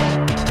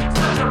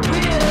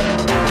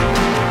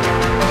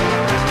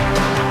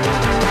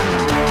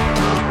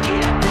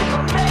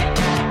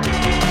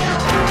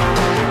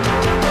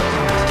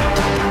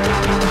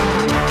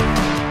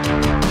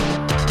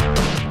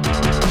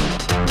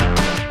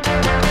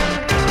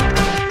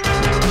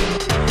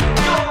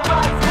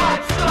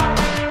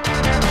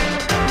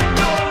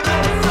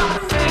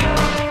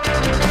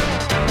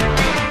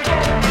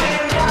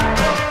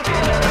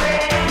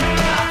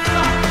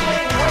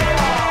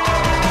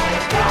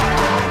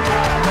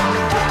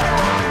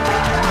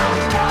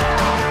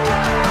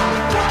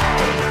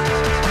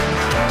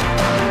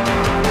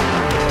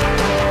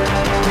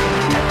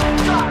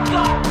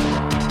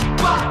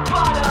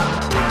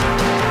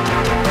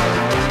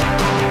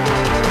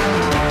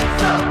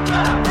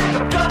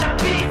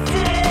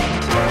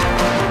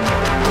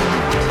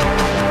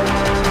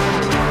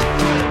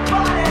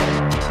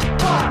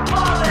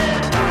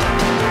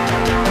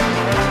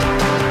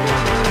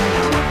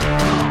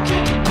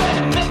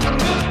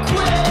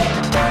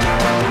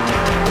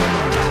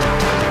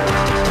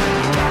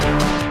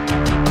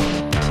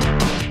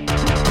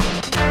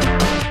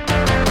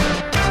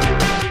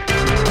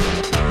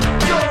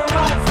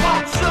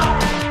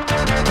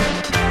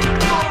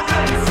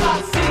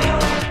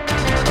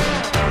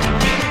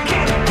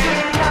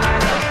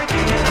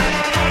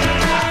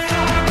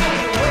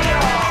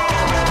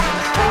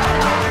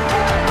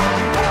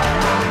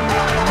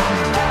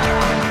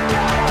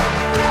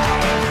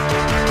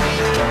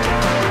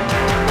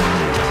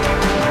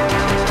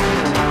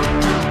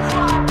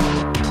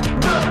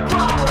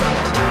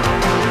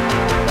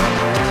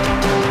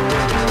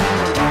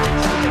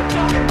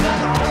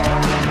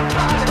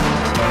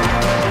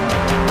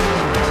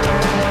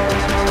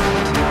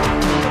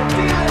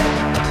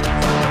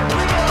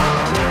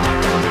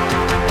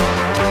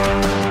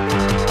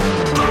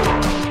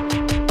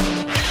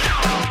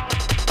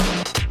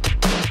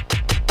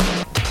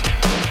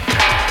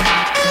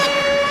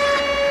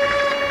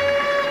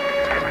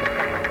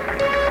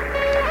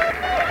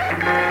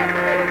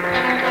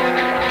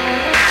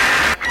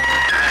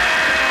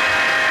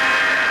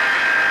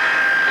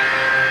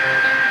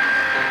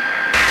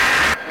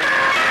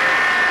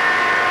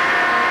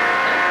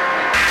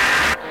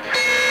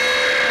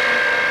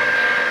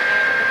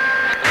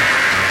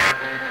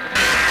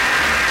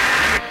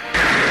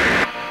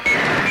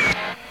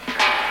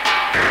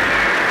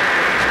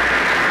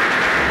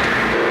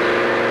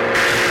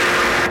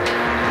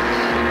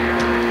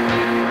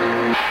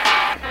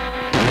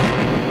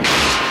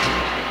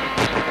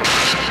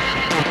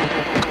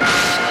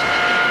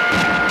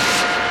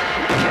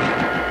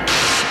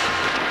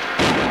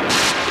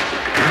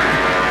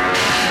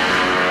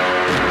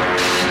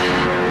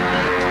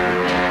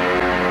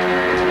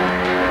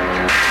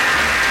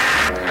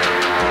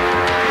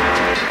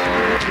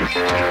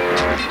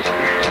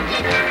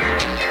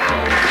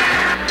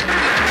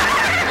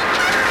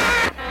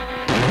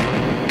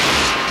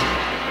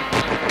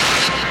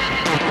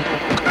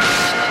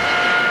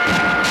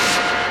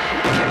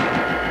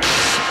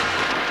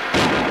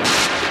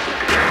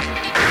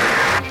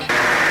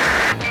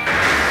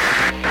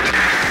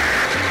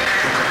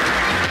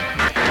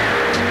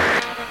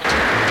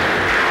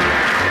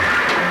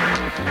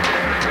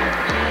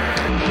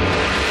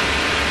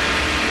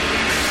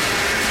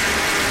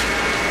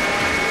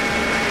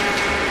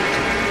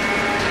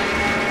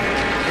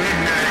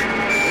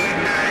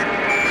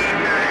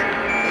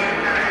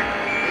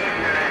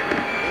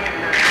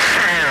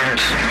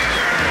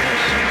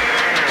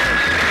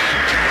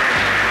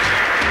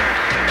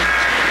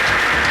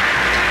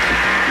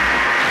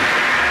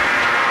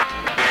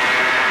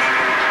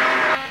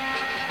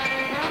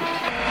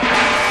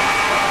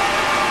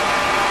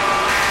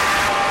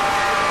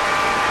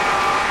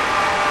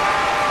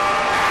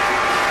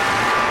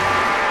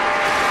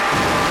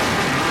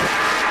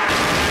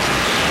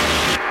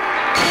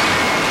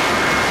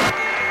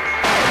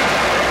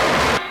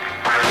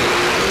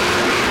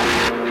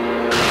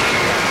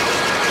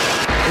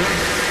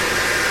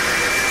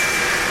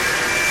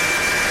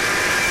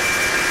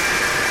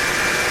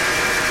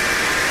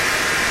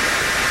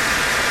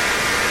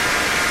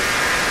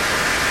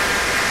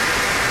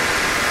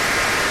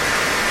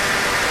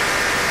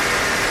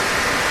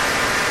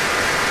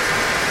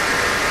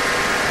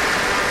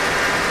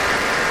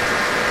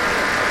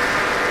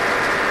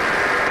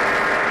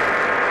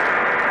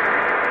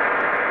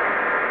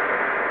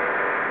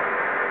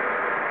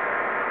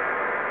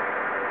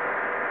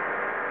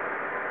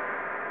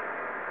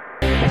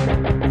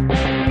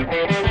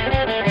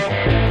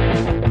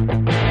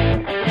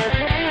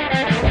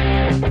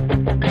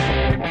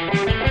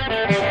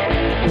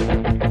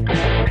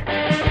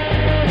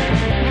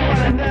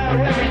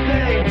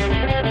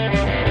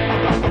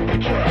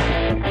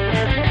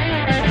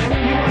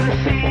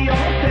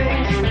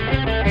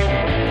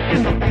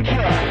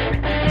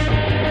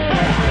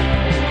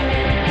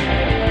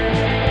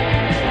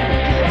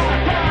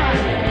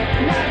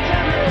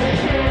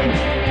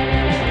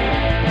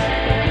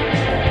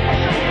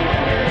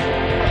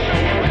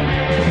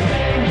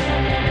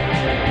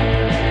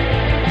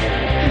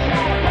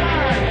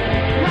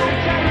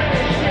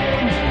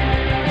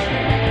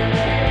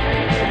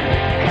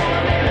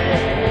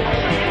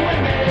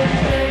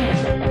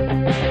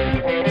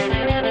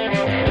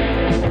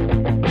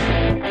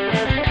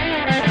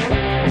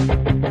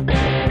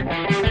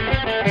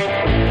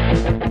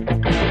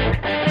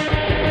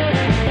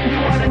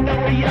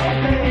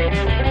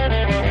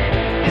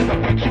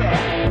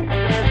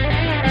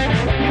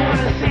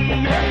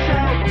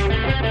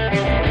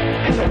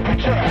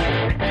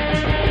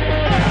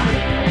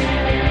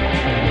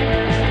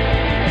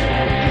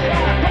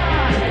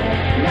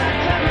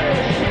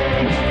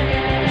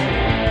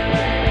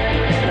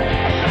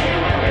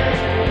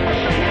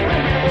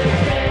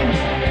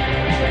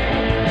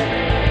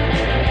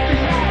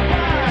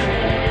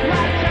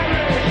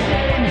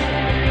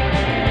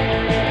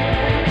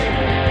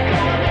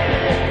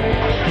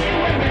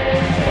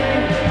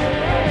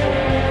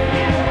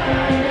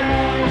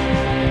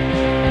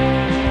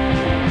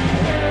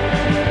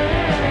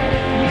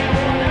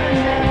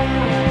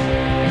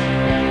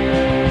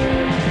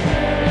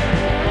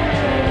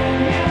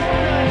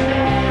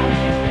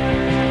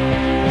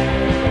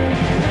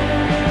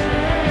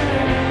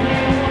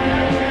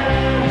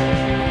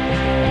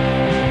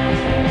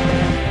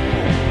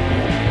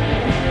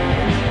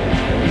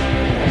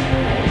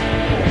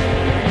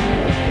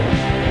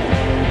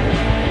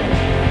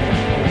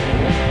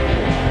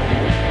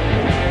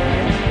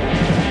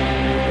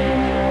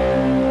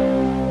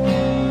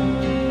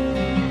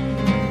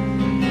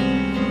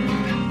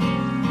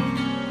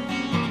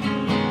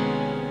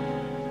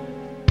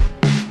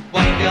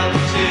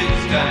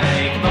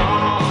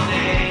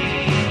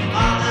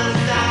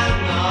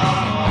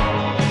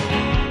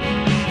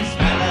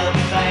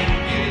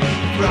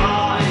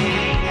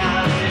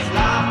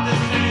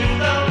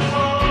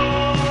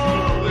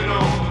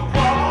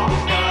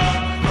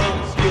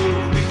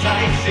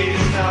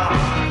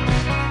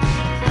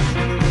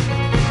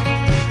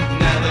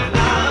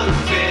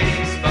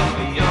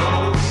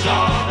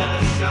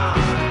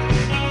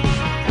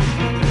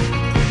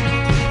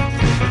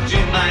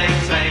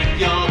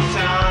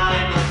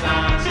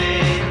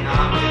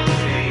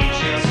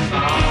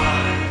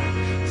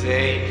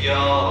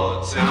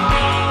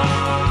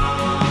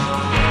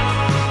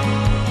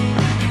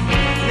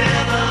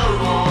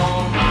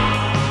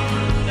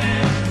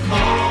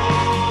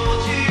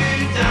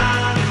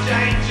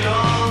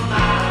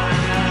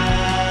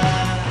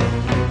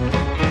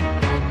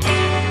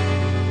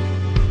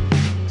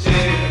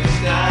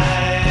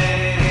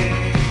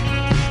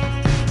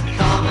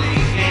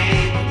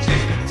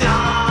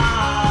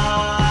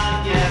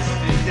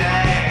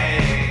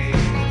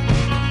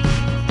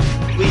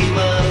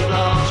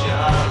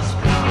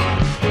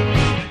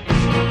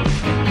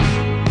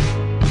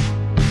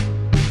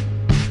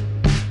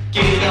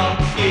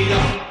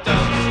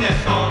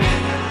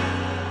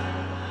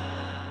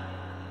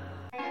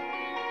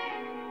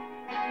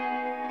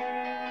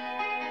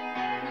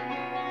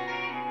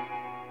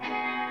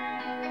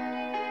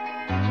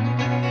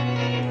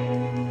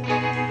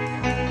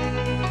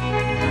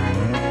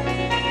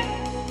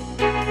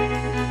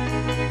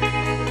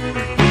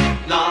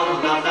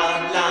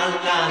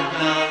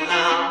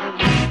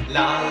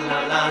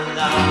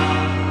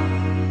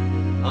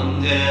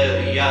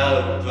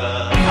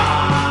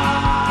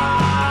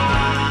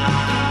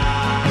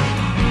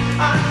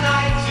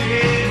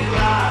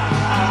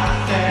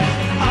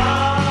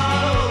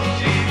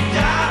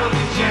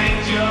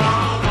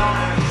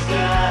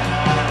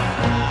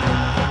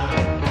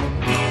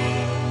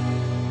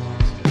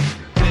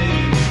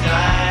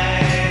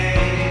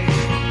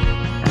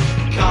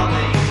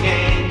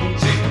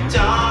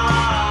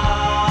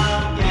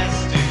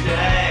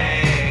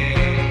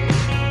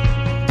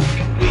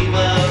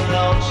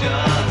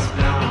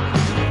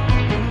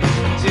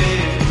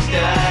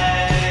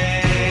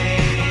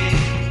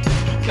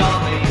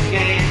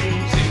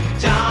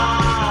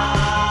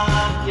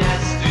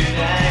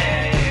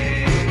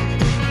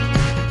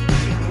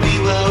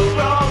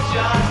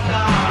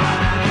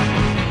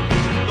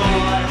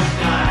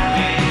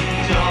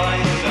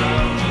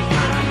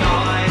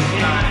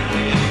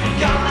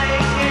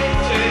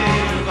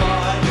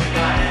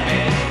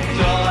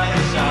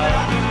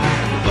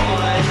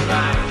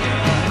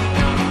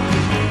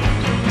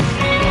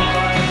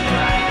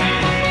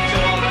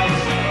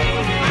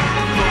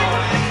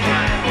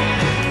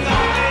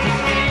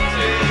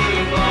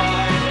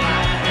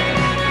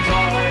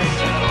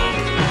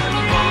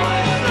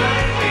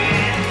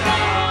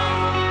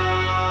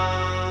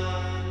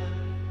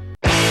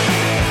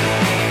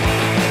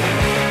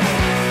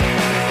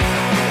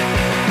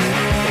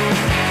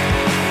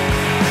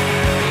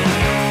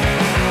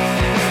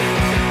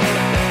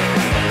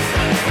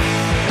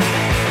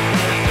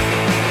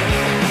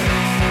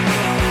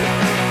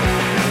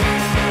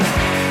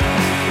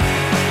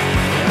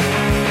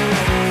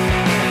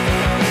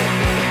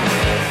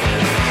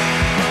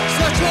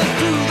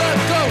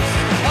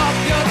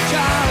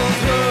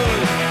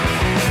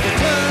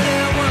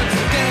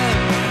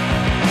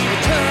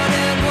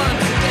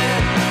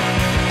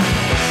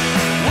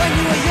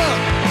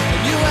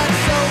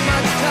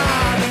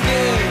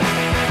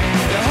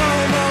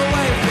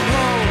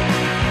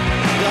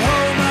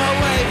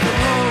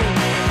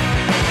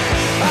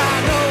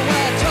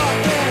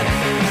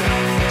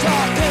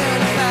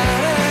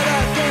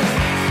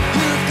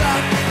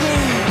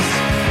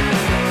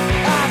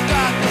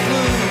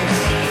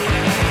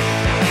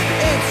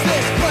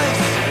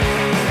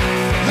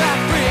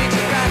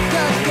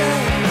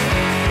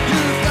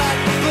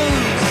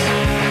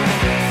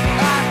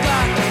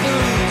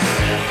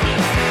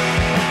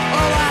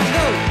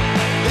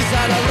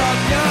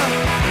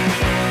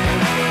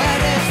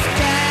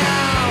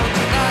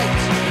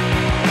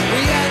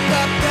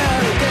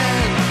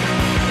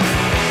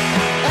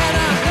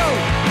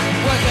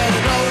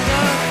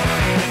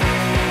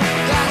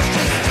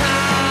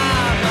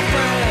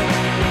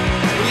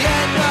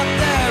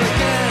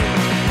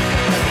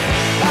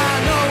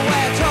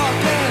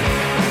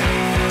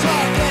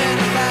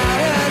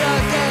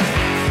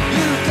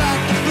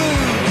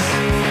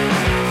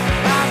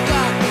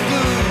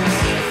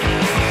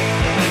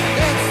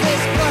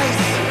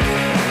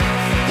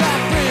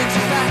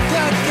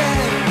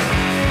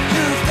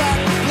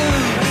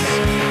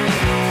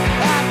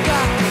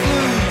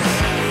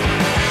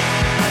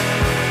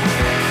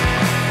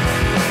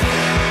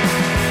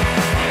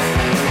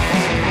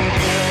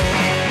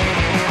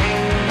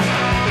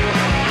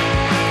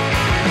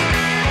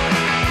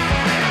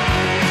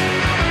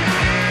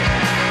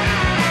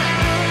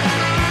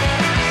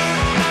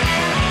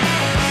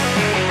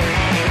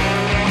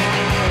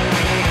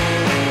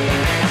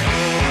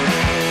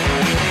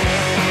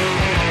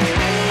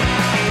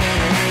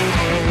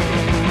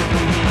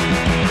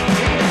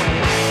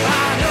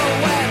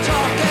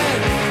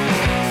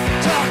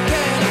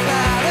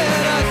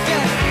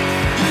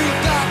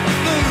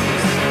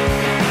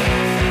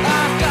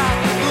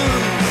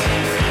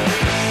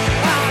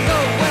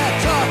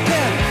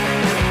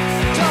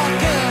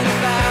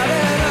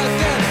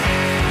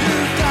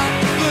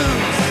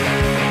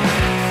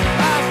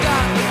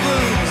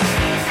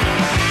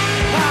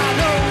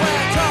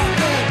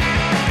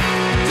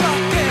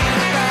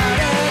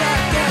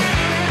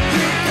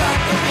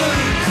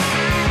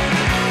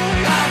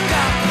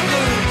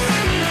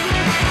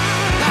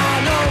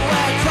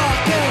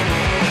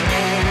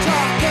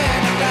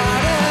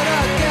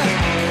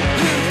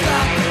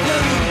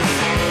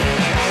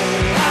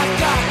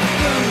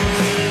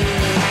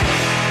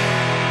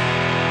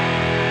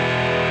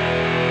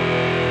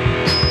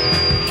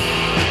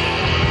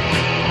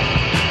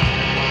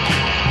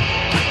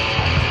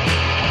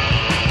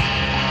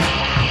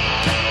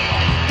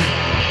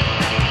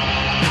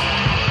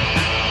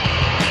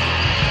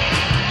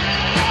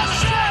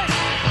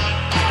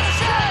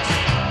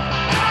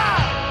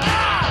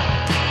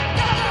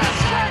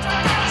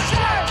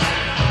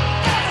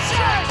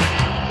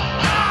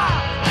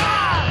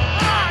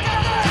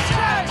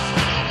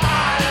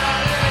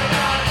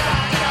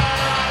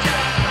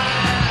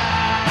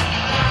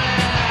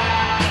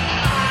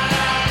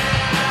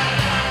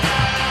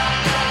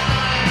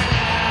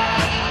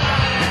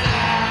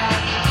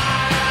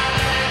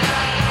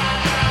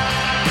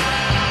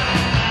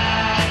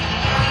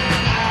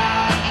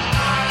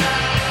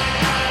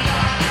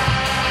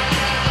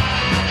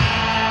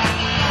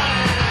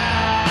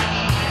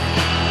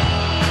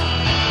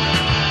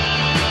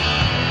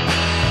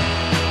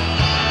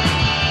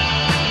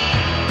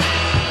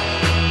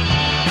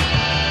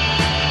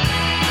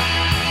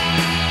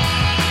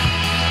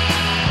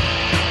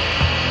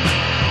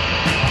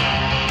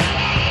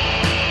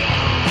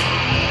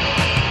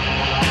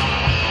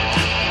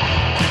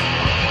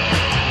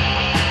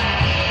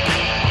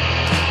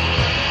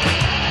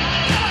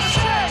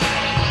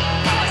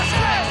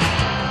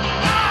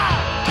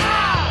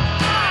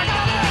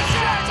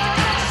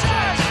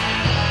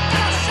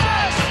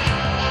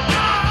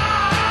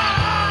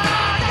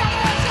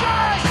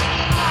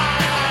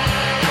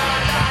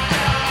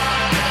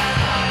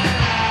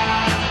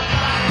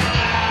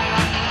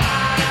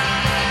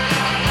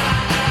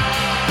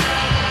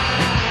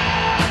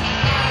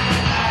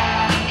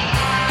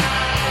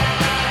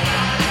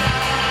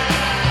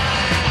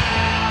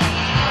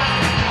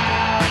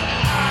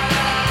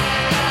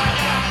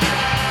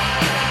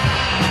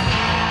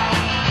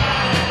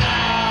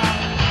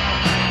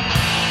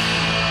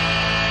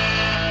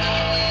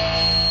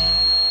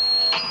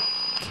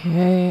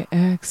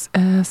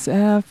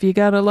KXSF. You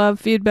gotta love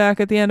feedback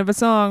at the end of a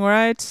song,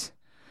 right?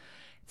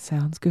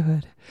 Sounds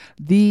good.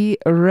 The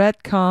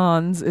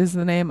Retcons is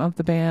the name of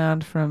the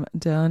band from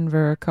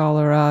Denver,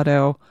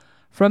 Colorado.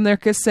 From their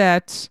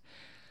cassette,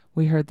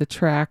 we heard the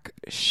track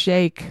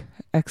Shake!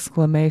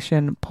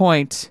 Exclamation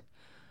point.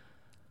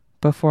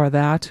 Before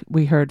that,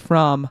 we heard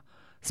from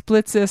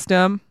Split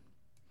System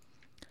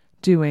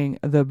doing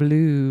The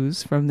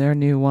Blues from their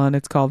new one.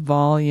 It's called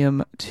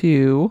Volume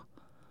 2.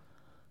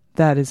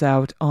 That is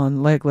out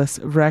on Legless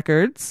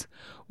Records.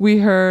 We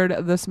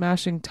heard The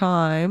Smashing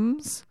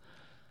Times,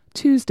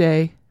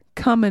 Tuesday,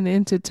 Coming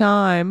Into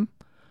Time,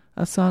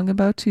 a song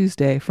about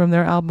Tuesday from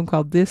their album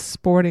called This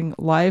Sporting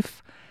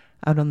Life,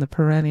 out on the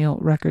Perennial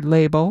record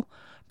label.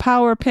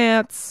 Power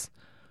Pants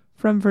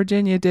from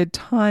Virginia did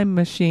Time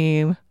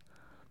Machine.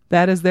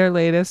 That is their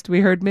latest.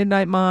 We heard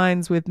Midnight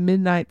Minds with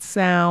Midnight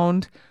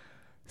Sound,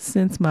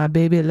 Since My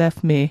Baby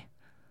Left Me,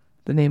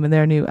 the name of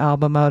their new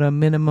album out on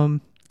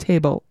Minimum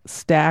Table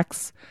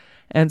Stacks.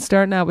 And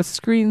starting out with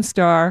Screen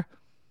Star,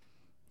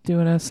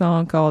 doing a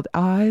song called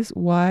Eyes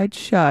Wide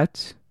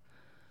Shut,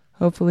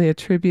 hopefully a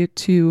tribute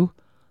to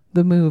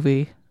the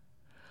movie.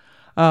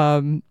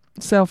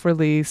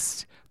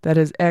 Self-released, that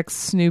is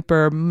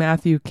ex-snooper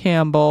Matthew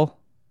Campbell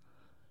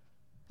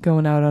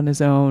going out on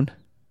his own.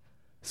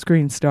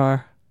 Screen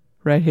Star,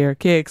 right here,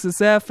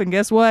 KXSF. And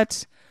guess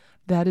what?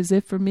 That is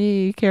it for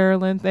me,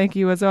 Carolyn. Thank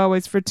you as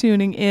always for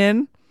tuning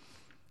in.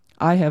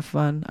 I have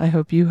fun. I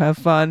hope you have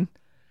fun.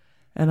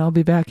 And I'll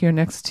be back here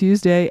next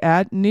Tuesday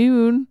at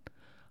noon.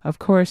 Of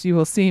course, you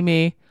will see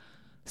me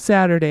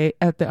Saturday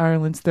at the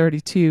Ireland's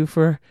 32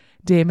 for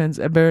Damon's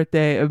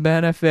birthday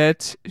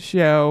benefit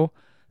show.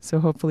 So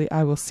hopefully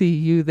I will see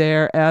you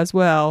there as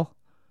well.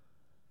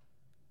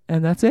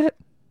 And that's it.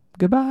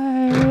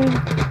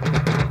 Goodbye.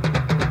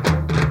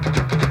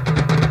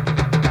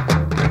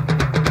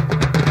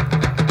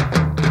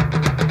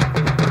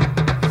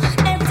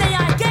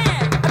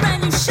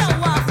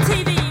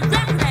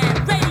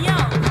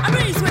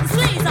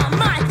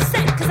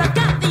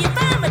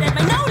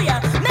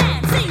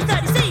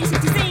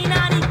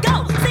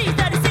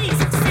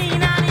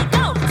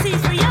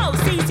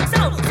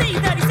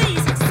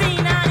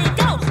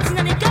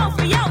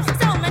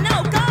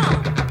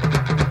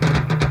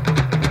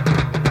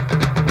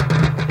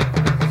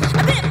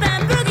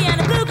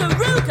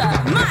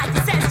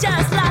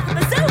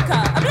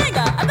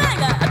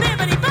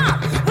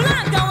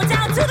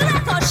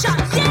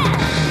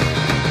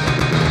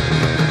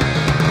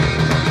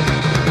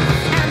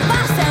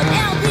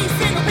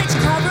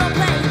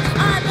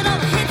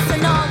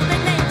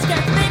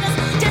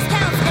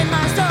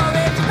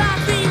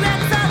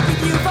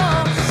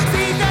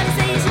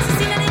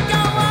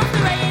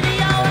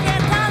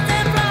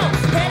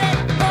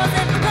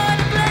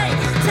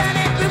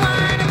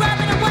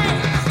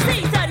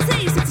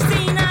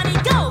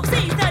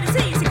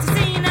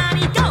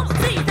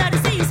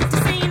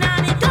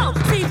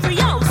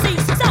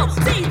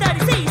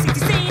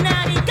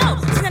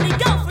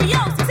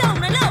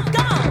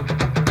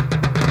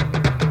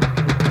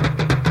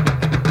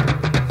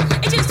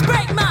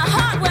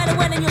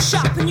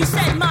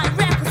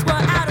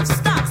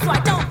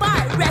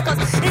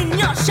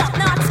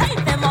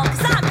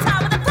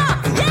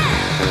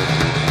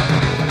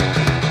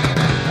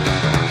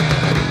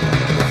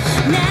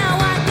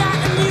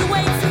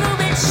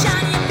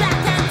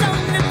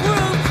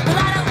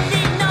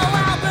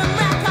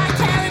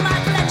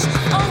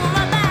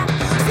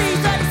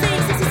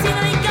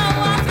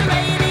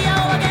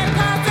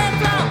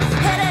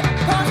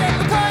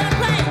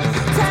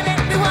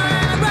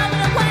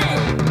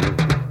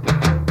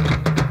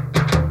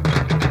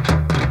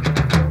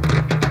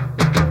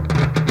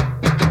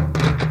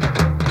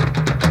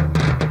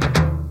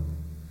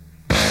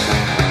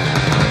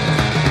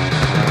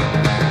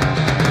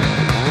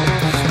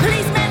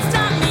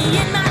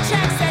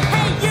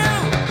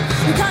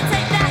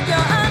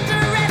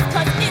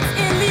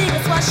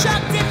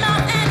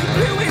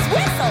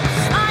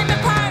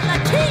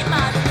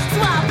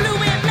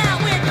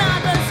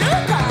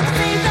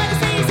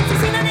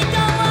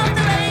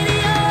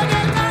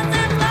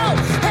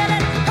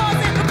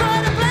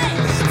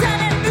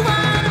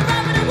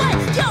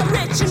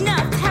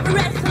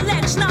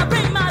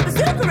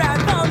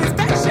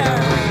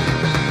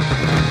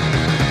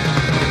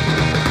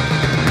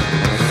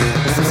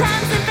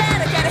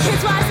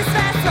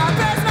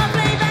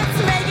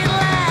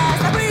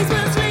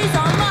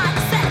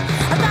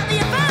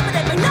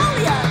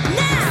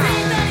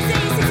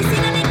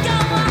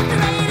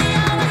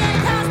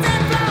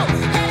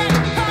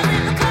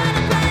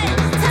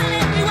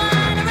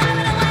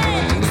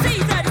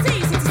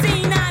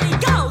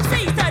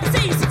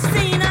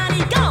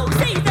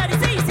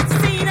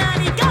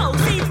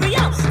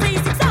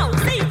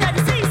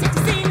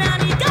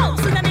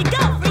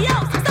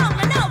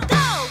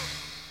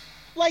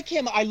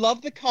 I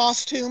love the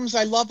costumes.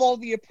 I love all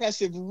the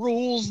oppressive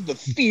rules, the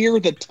fear,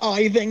 the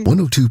tithing.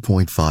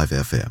 102.5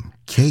 FM,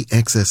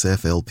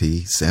 KXSF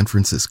LP, San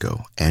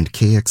Francisco, and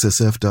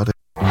KXSF.FM.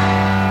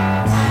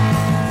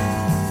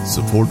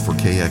 Support for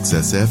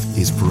KXSF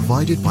is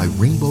provided by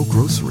Rainbow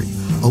Grocery,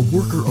 a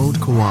worker-owned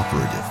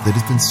cooperative that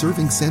has been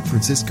serving San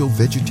Francisco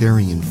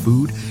vegetarian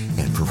food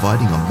and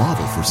providing a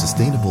model for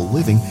sustainable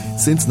living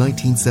since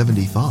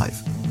 1975.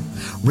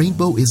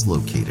 Rainbow is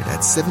located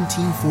at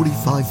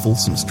 1745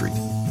 Folsom Street.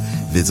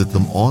 Visit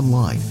them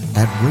online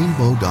at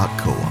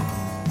rainbow.coop.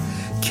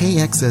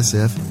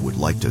 KXSF would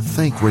like to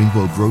thank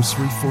Rainbow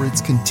Grocery for its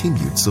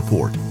continued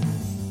support.